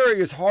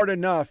military is hard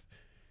enough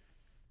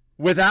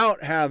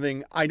without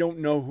having, I don't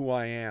know who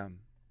I am.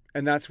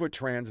 And that's what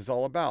trans is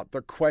all about.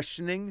 They're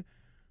questioning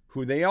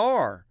who they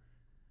are.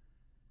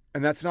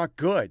 And that's not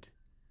good.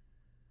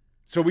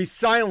 So we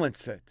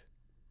silence it.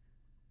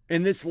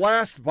 In this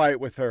last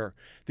bite with her,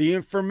 the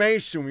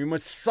information, we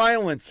must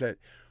silence it.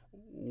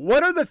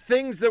 What are the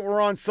things that were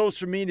on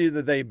social media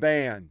that they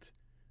banned?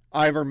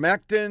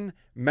 Ivermectin,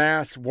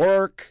 mass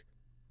work.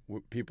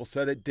 People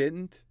said it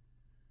didn't.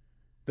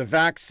 The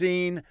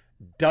vaccine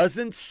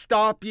doesn't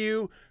stop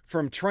you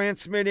from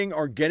transmitting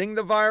or getting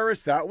the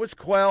virus. That was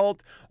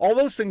quelled. All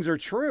those things are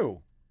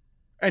true.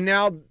 And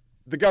now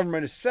the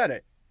government has said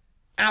it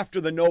after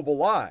the noble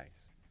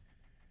lies.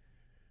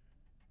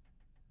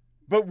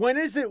 But when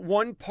is it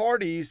one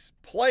party's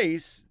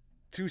place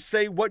to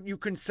say what you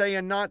can say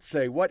and not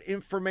say? What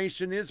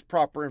information is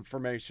proper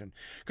information?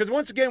 Because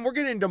once again, we're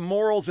getting into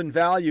morals and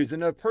values.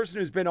 And a person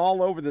who's been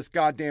all over this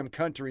goddamn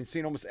country and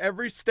seen almost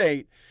every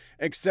state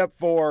except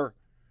for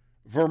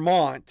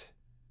Vermont.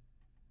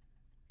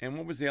 And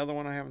what was the other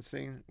one I haven't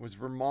seen? It was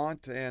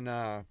Vermont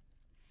and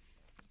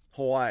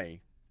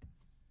Hawaii.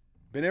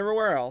 Been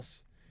everywhere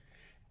else.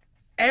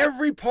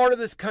 Every part of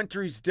this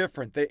country is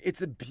different.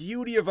 It's the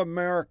beauty of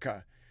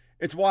America.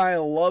 It's why I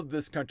love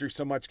this country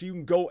so much. You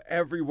can go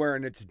everywhere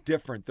and it's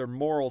different. Their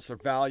morals, their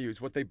values,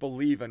 what they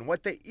believe in,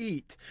 what they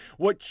eat,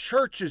 what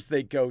churches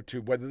they go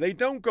to, whether they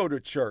don't go to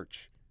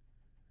church.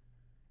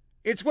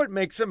 It's what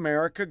makes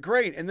America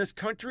great. And this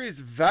country is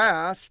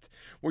vast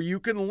where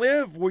you can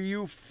live, where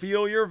you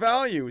feel your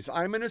values.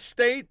 I'm in a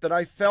state that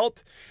I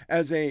felt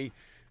as a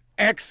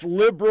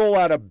ex-liberal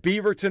out of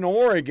Beaverton,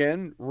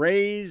 Oregon,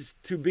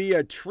 raised to be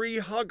a tree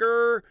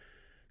hugger,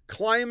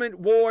 climate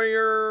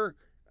warrior,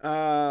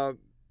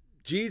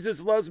 Jesus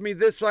loves me,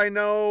 this I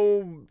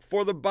know,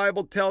 for the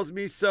Bible tells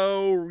me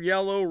so,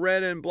 yellow,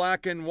 red, and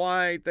black and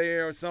white,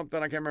 there or something,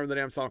 I can't remember the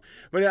damn song.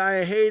 But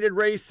I hated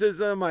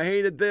racism, I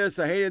hated this,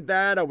 I hated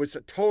that, I was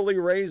totally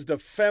raised a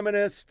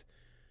feminist.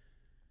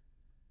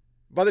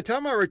 By the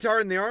time I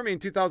retired in the Army in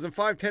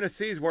 2005,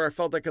 Tennessee is where I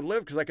felt I could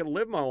live because I could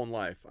live my own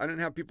life. I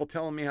didn't have people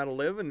telling me how to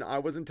live, and I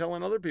wasn't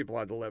telling other people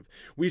how to live.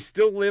 We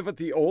still live at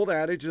the old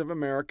adage of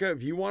America,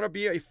 if you want to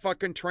be a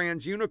fucking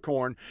trans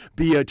unicorn,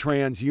 be a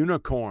trans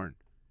unicorn.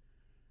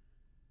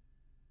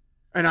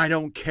 And I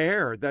don't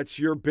care. That's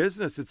your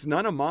business. It's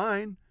none of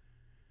mine.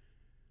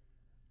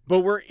 But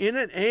we're in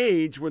an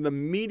age where the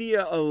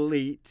media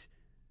elite,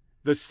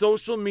 the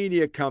social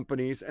media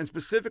companies, and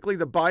specifically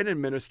the Biden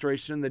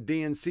administration and the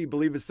DNC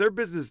believe it's their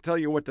business to tell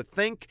you what to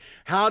think,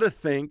 how to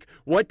think,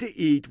 what to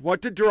eat,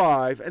 what to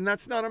drive, and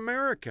that's not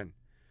American.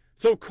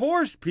 So, of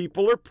course,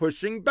 people are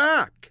pushing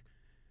back.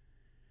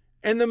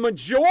 And the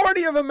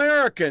majority of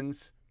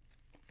Americans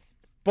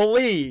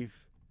believe,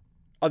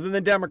 other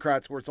than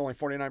Democrats, where it's only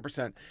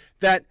 49%,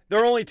 that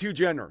there are only two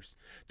genders.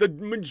 The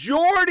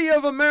majority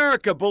of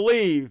America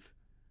believe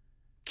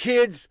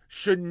Kids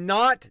should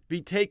not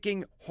be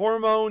taking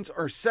hormones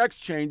or sex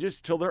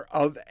changes till they're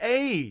of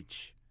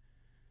age.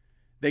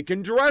 They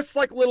can dress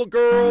like little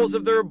girls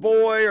if they're a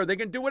boy, or they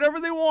can do whatever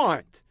they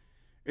want.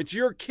 It's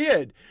your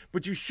kid,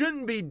 but you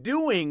shouldn't be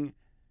doing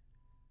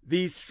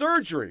these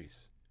surgeries.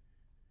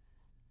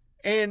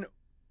 And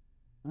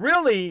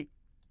really,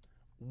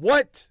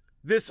 what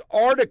this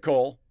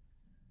article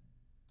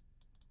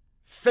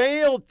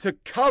failed to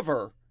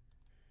cover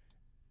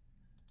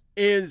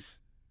is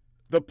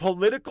the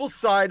political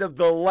side of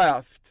the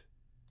left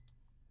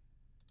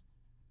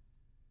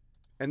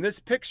and this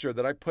picture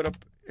that I put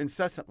up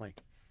incessantly.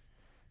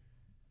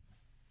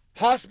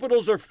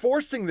 Hospitals are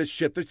forcing this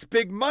shit. There's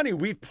big money.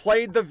 We've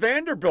played the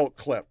Vanderbilt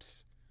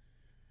clips.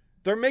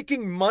 They're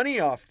making money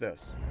off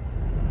this.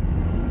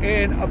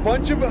 And a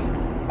bunch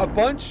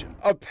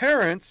of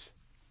parents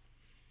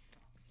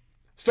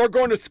start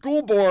going to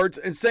school boards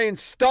and saying,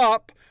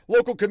 stop.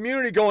 Local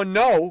community going,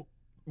 no,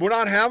 we're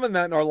not having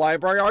that in our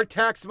library. Our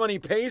tax money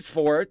pays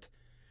for it.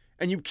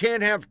 And you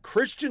can't have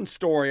Christian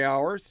story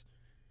hours.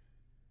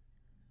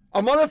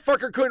 A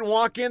motherfucker couldn't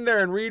walk in there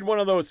and read one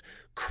of those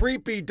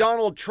creepy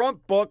Donald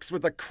Trump books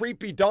with a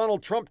creepy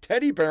Donald Trump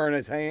teddy bear in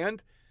his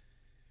hand.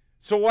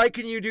 So why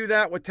can you do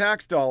that with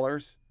tax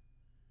dollars?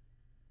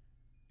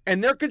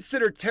 And they're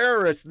considered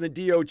terrorists, and the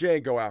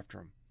DOJ go after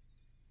them.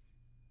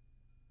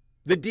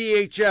 The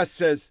DHS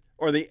says,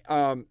 or the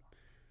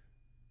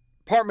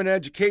Department of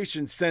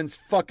Education sends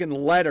fucking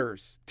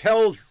letters,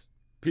 tells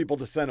people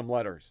to send them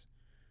letters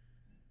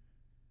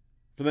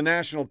for the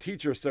National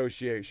Teacher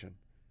Association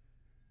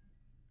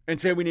and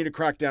say we need to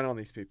crack down on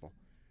these people.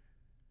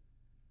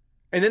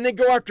 And then they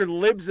go after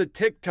libs of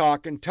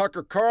TikTok and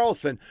Tucker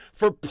Carlson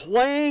for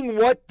playing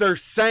what they're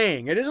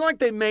saying. It isn't like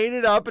they made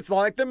it up. It's not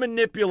like they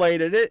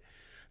manipulated it.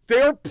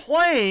 They're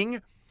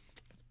playing,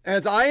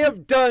 as I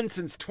have done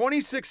since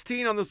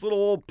 2016 on this little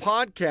old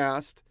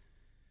podcast,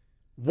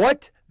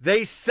 what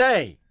they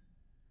say.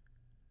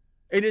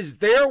 It is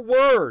their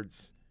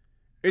words.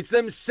 It's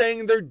them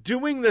saying they're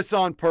doing this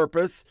on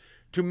purpose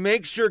to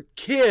make sure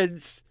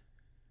kids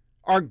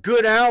are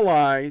good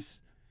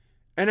allies,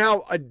 and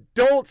how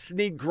adults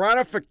need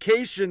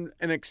gratification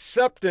and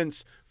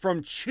acceptance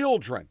from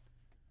children.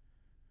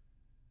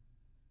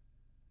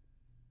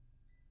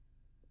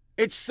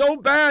 It's so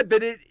bad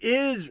that it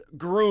is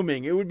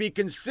grooming. It would be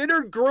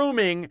considered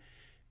grooming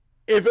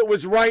if it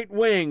was right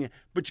wing,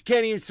 but you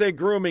can't even say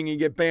grooming and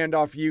get banned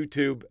off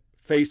YouTube,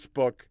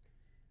 Facebook,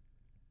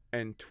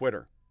 and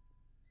Twitter.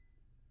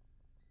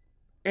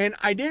 And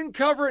I didn't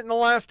cover it in the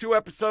last two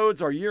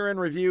episodes, our year-end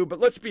review, but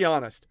let's be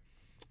honest.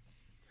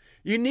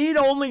 You need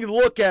only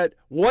look at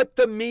what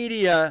the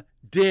media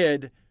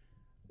did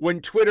when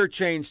Twitter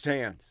changed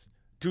hands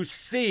to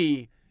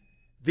see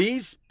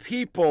these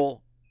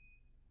people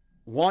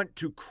want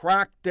to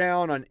crack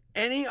down on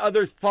any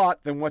other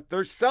thought than what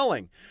they're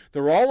selling.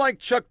 They're all like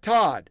Chuck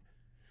Todd,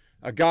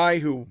 a guy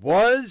who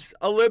was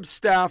a lib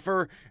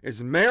staffer,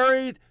 is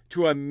married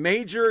to a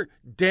major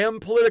Dem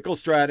political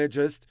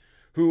strategist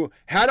who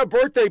had a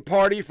birthday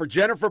party for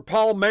Jennifer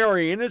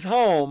Palmieri in his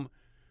home,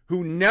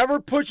 who never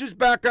pushes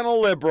back on a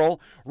liberal,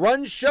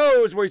 runs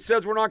shows where he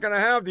says we're not going to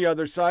have the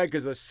other side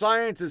because the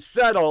science is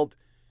settled,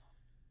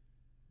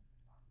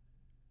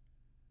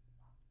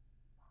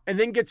 and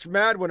then gets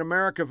mad when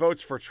America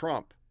votes for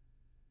Trump.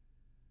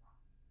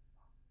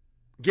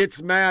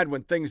 Gets mad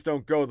when things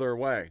don't go their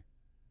way.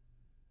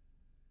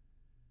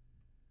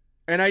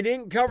 And I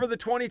didn't cover the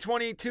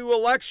 2022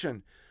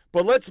 election,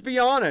 but let's be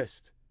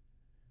honest.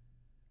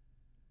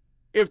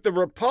 If the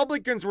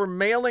Republicans were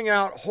mailing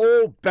out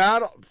whole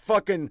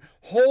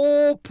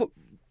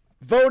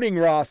voting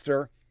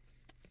roster,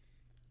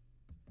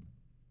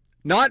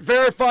 not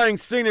verifying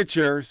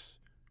signatures,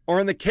 or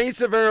in the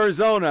case of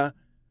Arizona,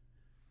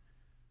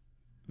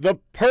 the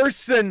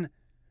person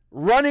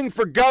running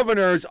for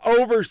governor is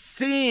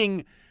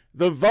overseeing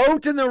the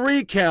vote and the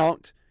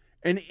recount,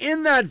 and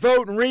in that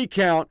vote and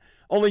recount,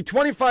 only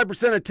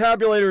 25% of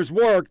tabulators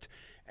worked,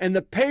 and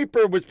the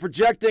paper was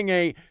projecting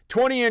a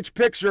 20-inch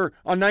picture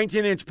on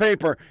 19-inch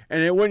paper,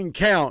 and it wouldn't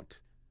count.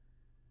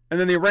 And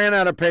then they ran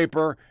out of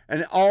paper,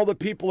 and all the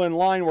people in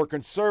line were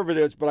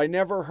conservatives, but I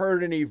never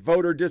heard any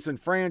voter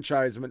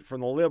disenfranchisement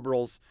from the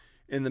liberals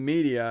in the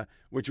media,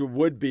 which it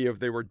would be if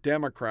they were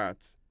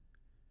Democrats.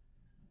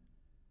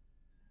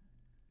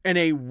 And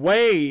a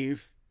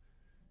wave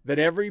that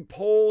every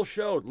poll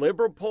showed,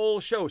 liberal poll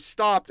showed,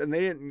 stopped, and they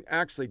didn't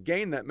actually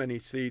gain that many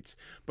seats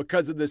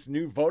because of this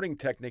new voting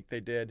technique they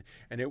did,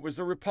 and it was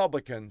the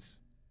Republicans.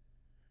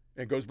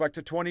 It goes back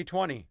to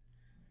 2020.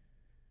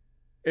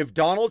 If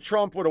Donald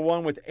Trump would have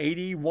won with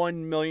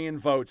 81 million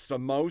votes, the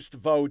most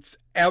votes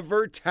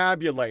ever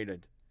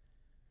tabulated,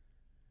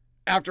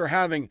 after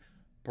having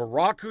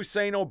Barack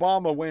Hussein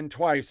Obama win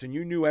twice, and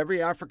you knew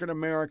every African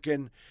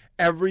American,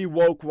 every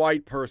woke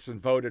white person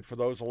voted for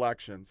those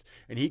elections,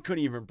 and he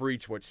couldn't even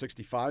breach,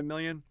 65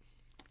 million?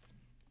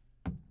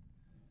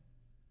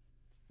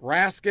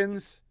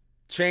 Raskins,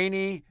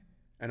 Cheney,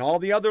 And all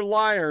the other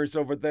liars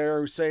over there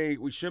who say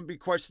we shouldn't be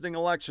questioning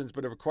elections,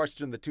 but have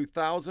questioned the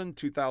 2000,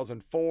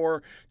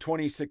 2004,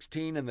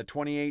 2016, and the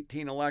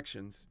 2018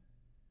 elections.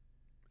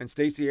 And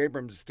Stacey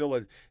Abrams is still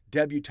a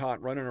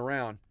debutante running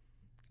around.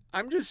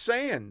 I'm just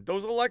saying,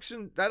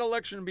 that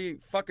election would be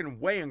fucking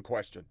way in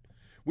question.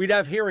 We'd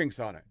have hearings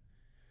on it.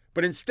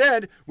 But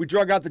instead, we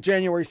drug out the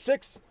January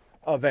 6th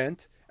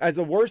event as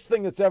the worst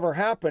thing that's ever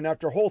happened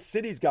after whole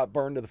cities got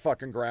burned to the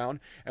fucking ground.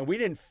 And we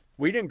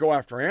didn't go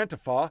after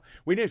Antifa.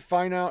 We didn't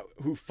find out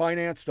who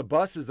financed the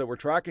buses that were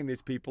tracking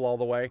these people all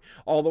the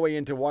way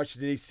into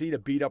Washington, D.C. to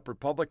beat up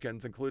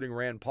Republicans, including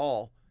Rand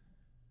Paul.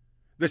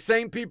 The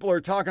same people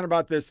are talking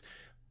about this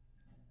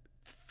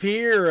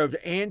fear of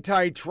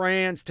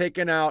anti-trans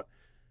taking out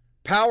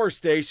power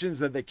stations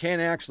that they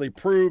can't actually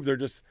prove. They're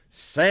just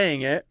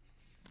saying it.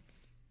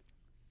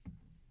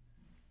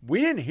 We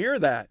didn't hear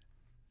that.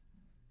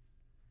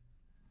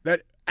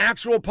 That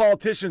actual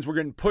politicians were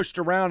getting pushed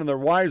around and their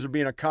wives were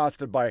being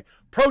accosted by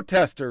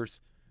protesters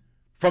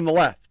from the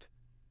left.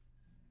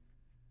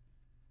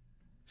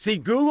 See,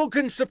 Google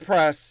can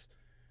suppress,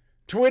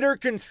 Twitter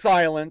can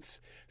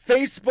silence,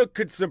 Facebook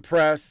could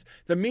suppress,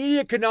 the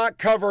media cannot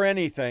cover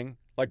anything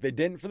like they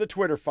didn't for the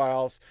Twitter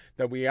files,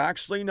 that we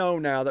actually know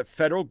now that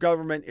federal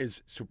government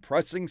is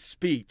suppressing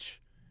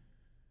speech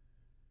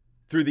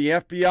through the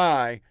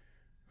FBI,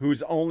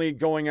 who's only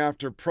going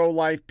after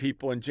pro-life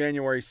people and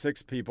January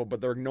 6 people, but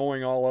they're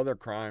ignoring all other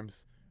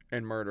crimes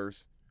and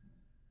murders.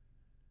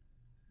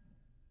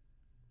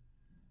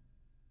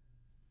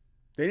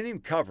 They didn't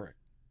even cover it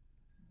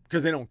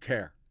because they don't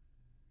care.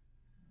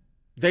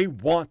 They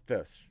want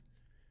this.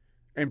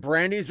 And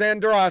Brandy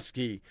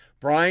Zandrosky,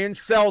 Brian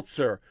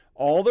Seltzer,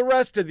 all the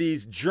rest of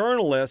these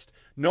journalists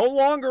no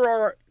longer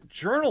are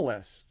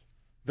journalists.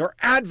 They're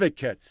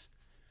advocates.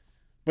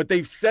 But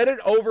they've said it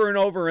over and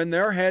over in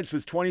their heads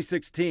since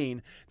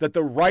 2016 that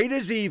the right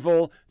is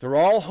evil. They're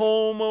all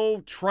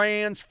homo,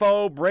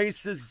 transphobe,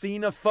 racist,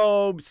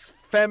 xenophobes,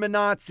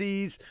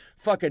 feminazis,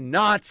 fucking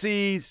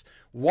Nazis,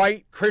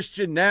 white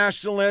Christian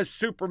nationalists,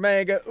 super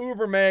mega,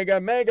 uber mega,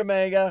 mega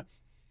mega,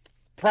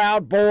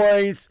 Proud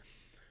Boys,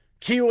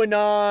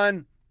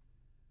 QAnon.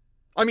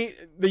 I mean,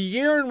 the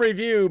year in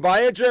review by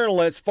a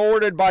journalist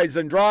forwarded by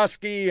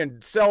Zandrosky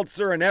and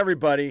Seltzer and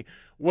everybody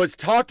was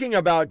talking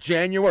about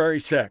January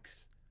 6th.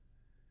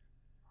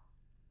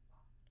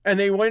 And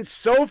they went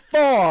so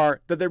far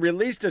that they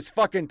released its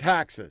fucking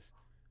taxes.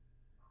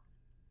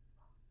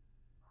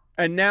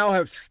 And now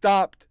have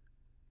stopped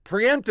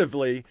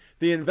preemptively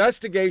the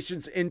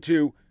investigations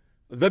into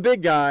the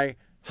big guy,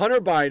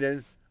 Hunter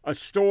Biden, a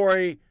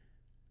story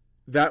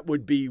that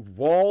would be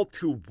wall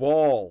to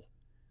wall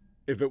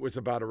if it was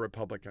about a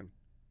Republican.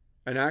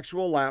 An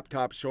actual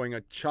laptop showing a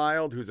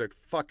child who's a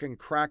fucking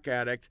crack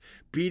addict,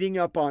 beating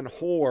up on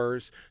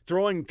whores,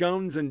 throwing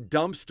guns in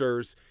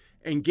dumpsters,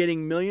 and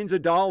getting millions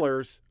of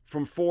dollars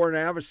from foreign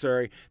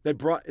adversary that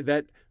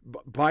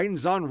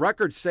Biden's on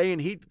record saying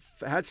he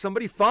had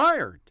somebody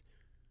fired.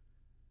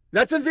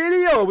 That's a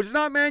video. It's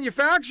not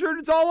manufactured.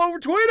 It's all over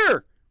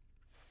Twitter.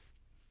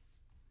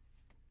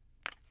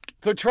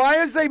 So try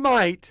as they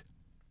might,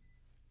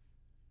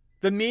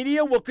 the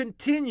media will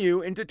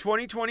continue into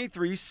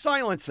 2023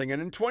 silencing.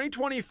 And in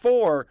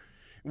 2024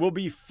 will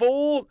be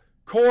full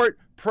court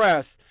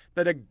press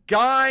that a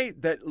guy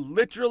that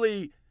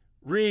literally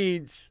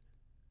reads,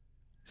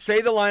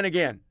 say the line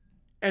again,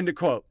 end of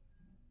quote,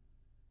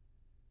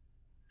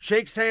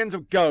 shakes hands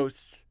with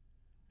ghosts.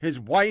 His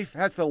wife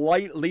has to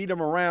lead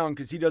him around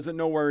because he doesn't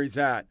know where he's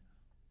at,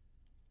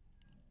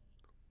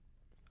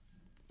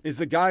 is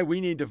the guy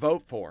we need to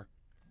vote for.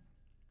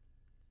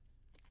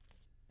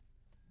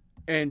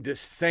 And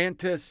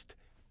DeSantis,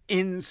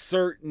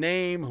 insert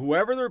name,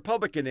 whoever the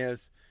Republican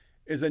is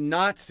a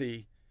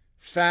Nazi,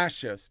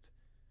 fascist,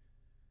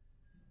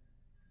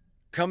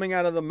 coming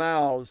out of the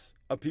mouths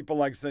of people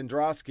like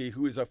Zandrosky,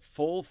 who is a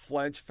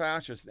full-fledged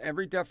fascist. In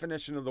every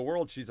definition of the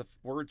word,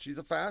 she's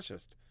a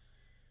fascist.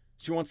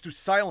 She wants to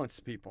silence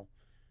people.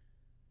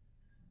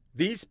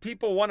 These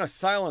people want to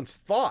silence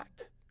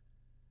thought.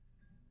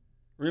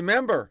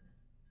 Remember,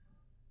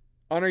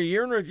 on our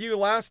year in review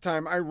last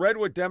time, I read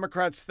what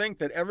Democrats think,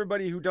 that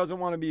everybody who doesn't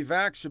want to be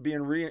vaxxed should be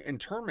in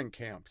internment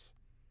camps,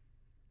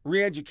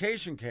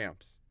 re-education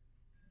camps.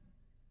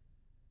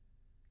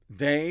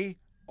 They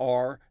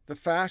are the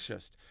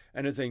fascist.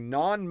 And as a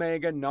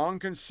non-MAGA,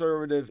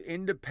 non-conservative,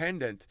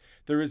 independent,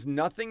 there is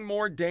nothing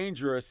more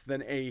dangerous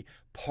than a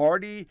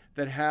party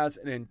that has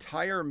an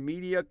entire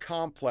media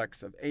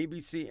complex of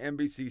ABC,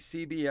 NBC,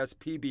 CBS,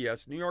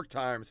 PBS, New York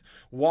Times,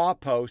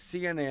 WAPO,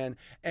 CNN,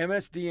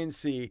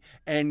 MSDNC,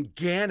 and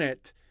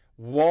Gannett,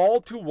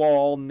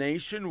 wall-to-wall,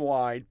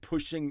 nationwide,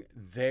 pushing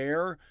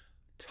their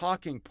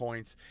talking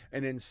points,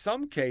 and in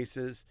some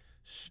cases,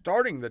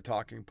 starting the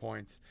talking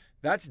points.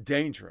 That's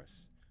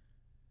dangerous.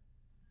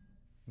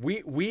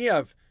 We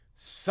have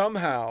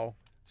somehow,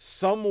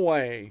 some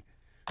way,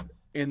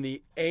 in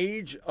the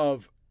age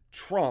of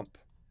Trump,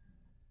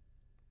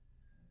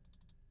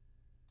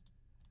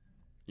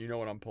 you know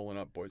what I'm pulling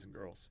up, boys and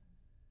girls.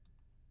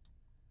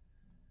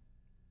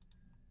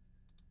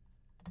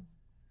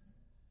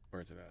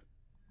 Where is it at?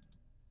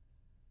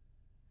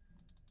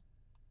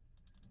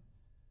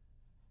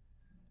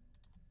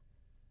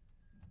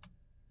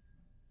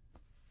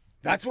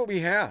 That's what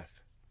we have.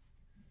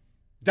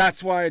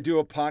 That's why I do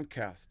a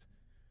podcast.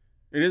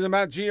 It isn't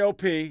about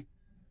GOP.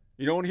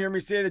 You don't hear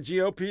me say the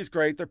GOP is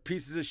great. They're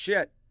pieces of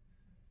shit.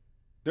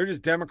 They're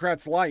just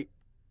Democrats light.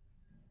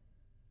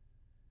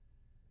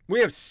 We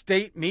have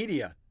state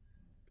media.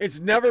 It's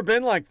never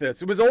been like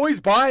this. It was always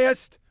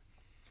biased.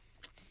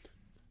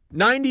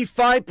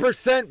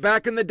 95%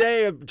 back in the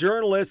day of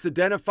journalists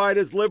identified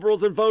as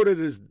liberals and voted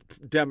as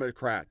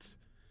Democrats.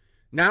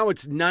 Now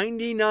it's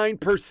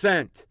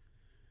 99%.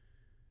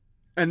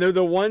 And they're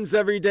the ones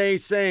every day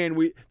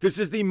saying, this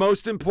is the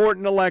most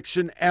important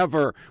election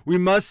ever. We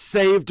must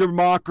save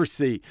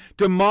democracy.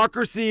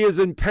 Democracy is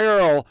in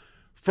peril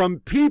from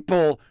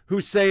people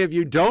who say, if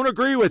you don't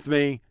agree with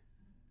me,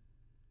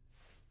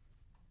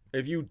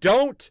 if you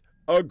don't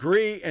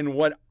agree in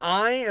what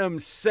I am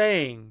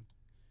saying,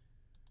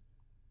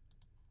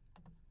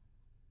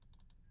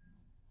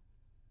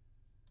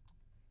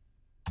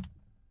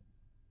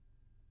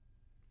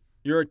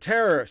 you're a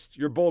terrorist.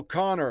 You're Bull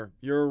Connor.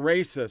 You're a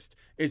racist.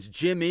 It's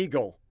Jim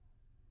Eagle.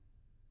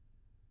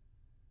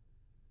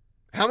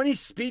 How many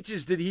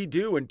speeches did he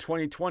do in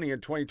 2020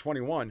 and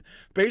 2021?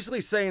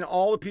 Basically saying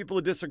all the people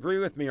who disagree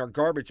with me are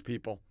garbage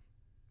people.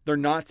 They're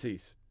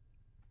Nazis.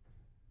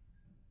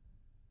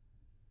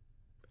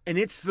 And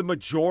it's the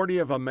majority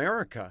of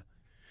America.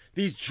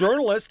 These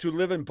journalists who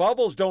live in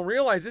bubbles don't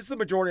realize this is the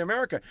majority of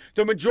America.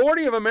 The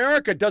majority of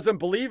America doesn't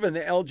believe in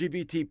the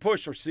LGBT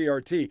push or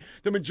CRT.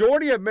 The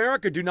majority of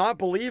America do not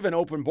believe in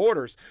open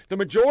borders. The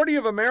majority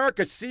of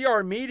America see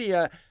our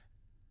media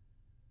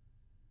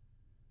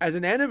as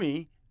an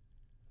enemy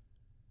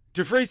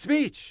to free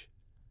speech.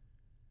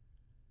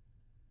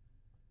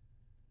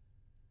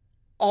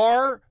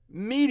 Our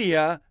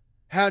media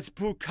has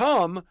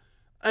become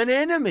an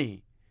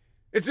enemy.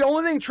 It's the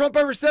only thing Trump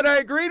ever said I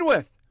agreed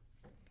with.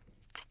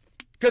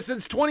 Because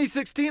since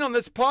 2016 on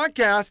this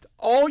podcast,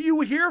 all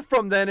you hear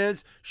from then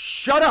is,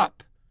 shut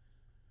up.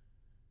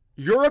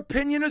 Your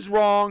opinion is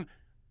wrong.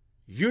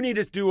 You need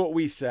to do what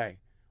we say,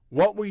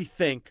 what we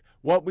think,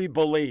 what we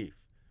believe.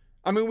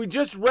 I mean, we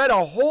just read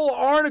a whole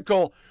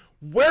article.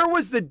 Where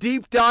was the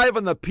deep dive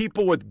on the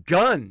people with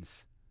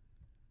guns?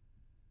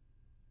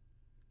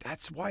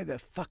 That's why the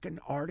fucking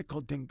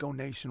article didn't go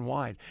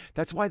nationwide.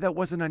 That's why that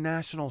wasn't a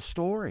national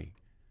story.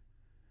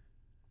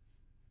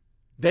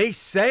 They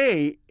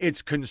say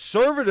it's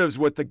conservatives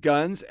with the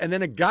guns, and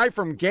then a guy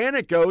from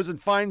Gannett goes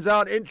and finds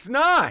out it's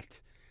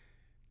not.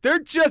 They're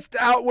just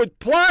out with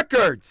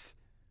placards,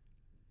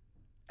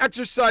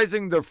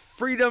 exercising the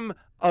freedom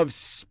of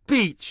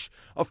speech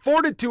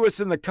afforded to us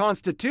in the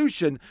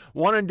Constitution,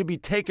 wanting to be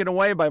taken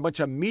away by a bunch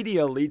of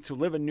media elites who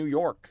live in New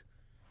York,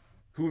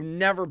 who've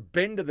never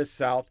been to the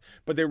South,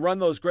 but they run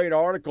those great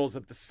articles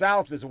that the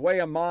South is a way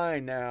of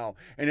mine now,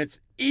 and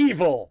it's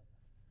evil.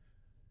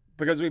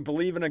 Because we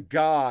believe in a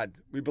God.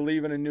 We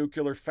believe in a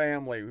nuclear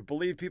family. We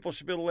believe people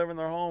should be able to live in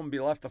their home, be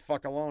left the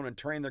fuck alone, and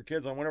train their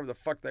kids on whatever the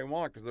fuck they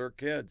want because they're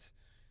kids.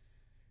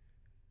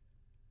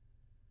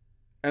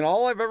 And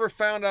all I've ever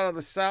found out of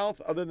the South,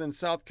 other than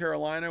South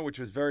Carolina, which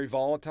was very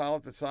volatile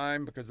at the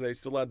time because they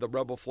still had the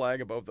rebel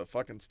flag above the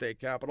fucking state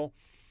capitol,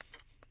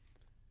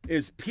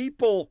 is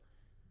people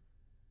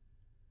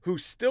who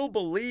still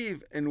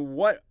believe in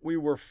what we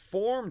were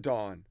formed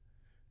on.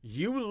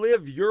 You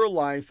live your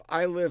life,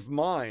 I live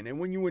mine.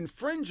 And when you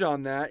infringe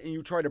on that and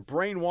you try to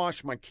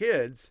brainwash my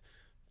kids,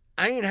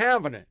 I ain't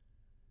having it.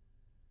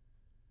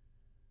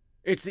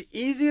 It's the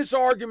easiest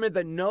argument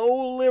that no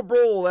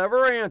liberal will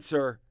ever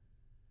answer.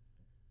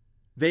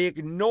 They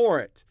ignore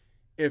it.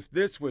 If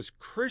this was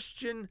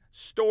Christian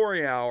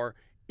Story Hour,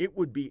 it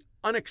would be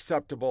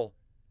unacceptable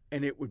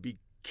and it would be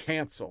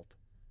canceled.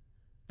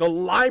 The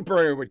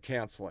library would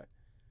cancel it.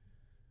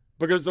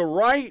 Because the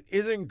right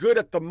isn't good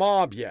at the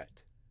mob yet.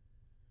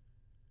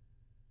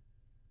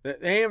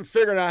 They haven't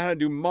figured out how to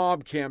do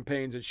mob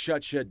campaigns and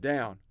shut shit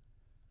down.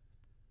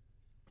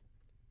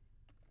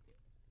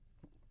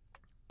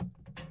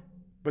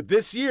 But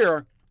this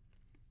year,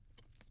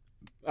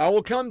 I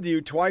will come to you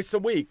twice a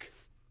week.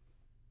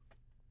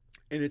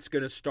 And it's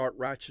going to start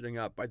ratcheting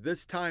up. By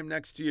this time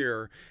next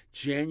year,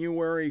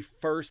 January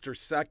 1st or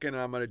 2nd,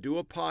 I'm going to do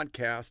a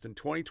podcast in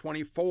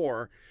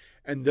 2024.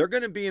 And they're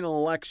going to be in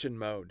election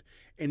mode.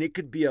 And it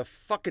could be a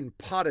fucking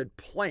potted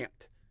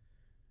plant.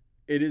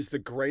 It is the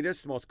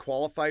greatest, most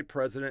qualified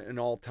president in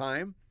all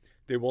time.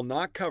 They will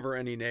not cover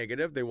any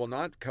negative. They will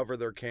not cover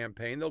their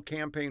campaign. They'll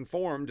campaign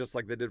for him just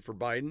like they did for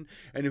Biden.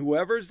 And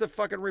whoever's the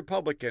fucking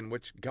Republican,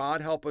 which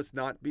God help us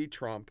not be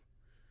Trump,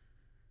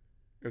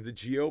 if the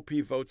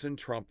GOP votes in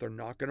Trump, they're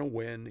not going to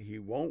win. He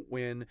won't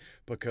win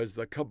because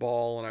the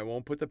cabal, and I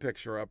won't put the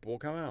picture up, will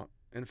come out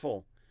in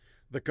full.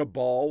 The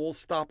cabal will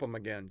stop him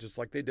again, just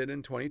like they did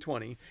in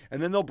 2020.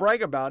 And then they'll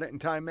brag about it in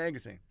Time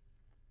Magazine.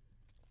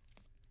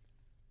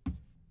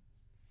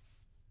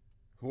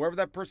 Whoever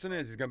that person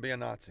is, he's going to be a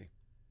Nazi.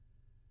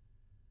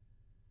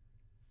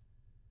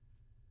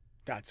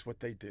 That's what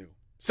they do.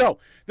 So,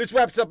 this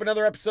wraps up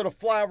another episode of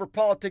Flyover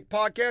Politic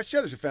Podcast.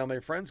 Share this with family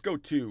and friends. Go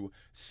to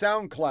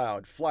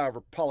SoundCloud,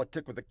 Flyover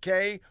Politic with a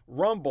K,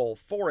 Rumble,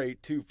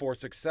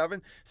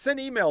 482467. Send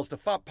emails to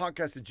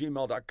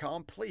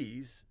foppodcast@gmail.com.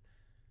 Please,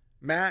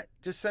 Matt,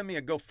 just send me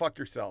a go fuck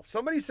yourself.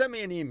 Somebody send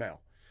me an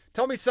email.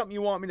 Tell me something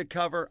you want me to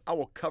cover. I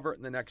will cover it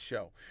in the next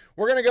show.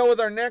 We're going to go with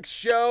our next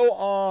show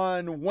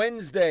on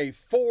Wednesday,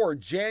 4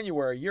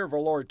 January, year of our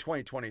Lord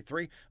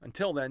 2023.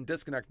 Until then,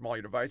 disconnect from all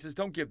your devices.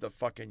 Don't give the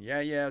fucking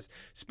yeah-yeahs.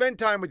 Spend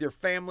time with your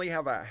family.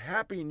 Have a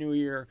happy new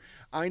year.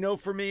 I know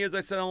for me, as I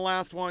said on the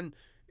last one,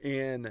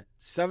 in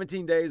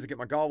 17 days, I get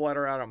my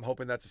gallbladder out. I'm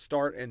hoping that's a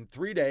start. In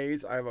 3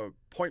 days, I have an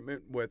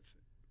appointment with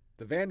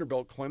the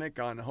Vanderbilt Clinic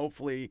on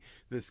hopefully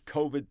this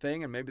COVID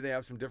thing, and maybe they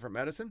have some different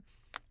medicine.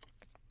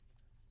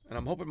 And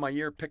I'm hoping my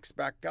year picks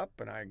back up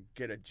and I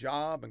get a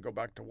job and go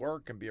back to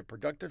work and be a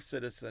productive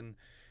citizen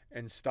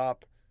and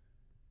stop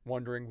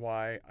wondering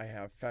why I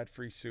have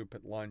fat-free soup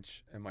at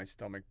lunch and my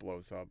stomach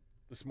blows up.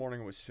 This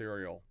morning it was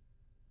cereal.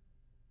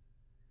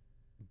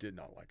 Did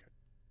not like it.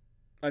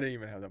 I didn't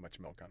even have that much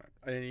milk on it.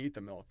 I didn't eat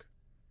the milk.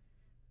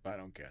 I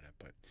don't get it.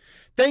 But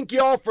thank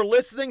you all for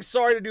listening.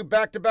 Sorry to do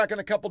back-to-back in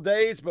a couple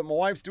days, but my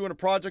wife's doing a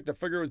project. I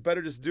figured it was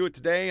better just to do it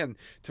today. And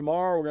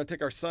tomorrow we're going to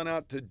take our son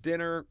out to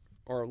dinner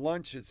or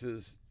lunch. It's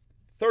his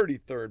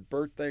 33rd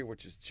birthday,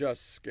 which is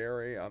just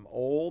scary. I'm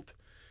old.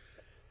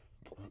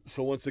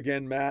 So once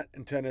again, Matt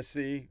in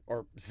Tennessee,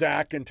 or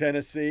Zach in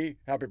Tennessee,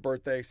 happy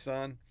birthday,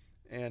 son.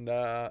 And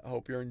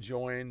hope you're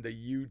enjoying the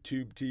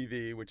YouTube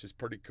TV, which is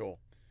pretty cool.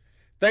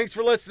 Thanks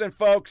for listening,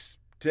 folks.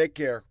 Take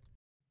care.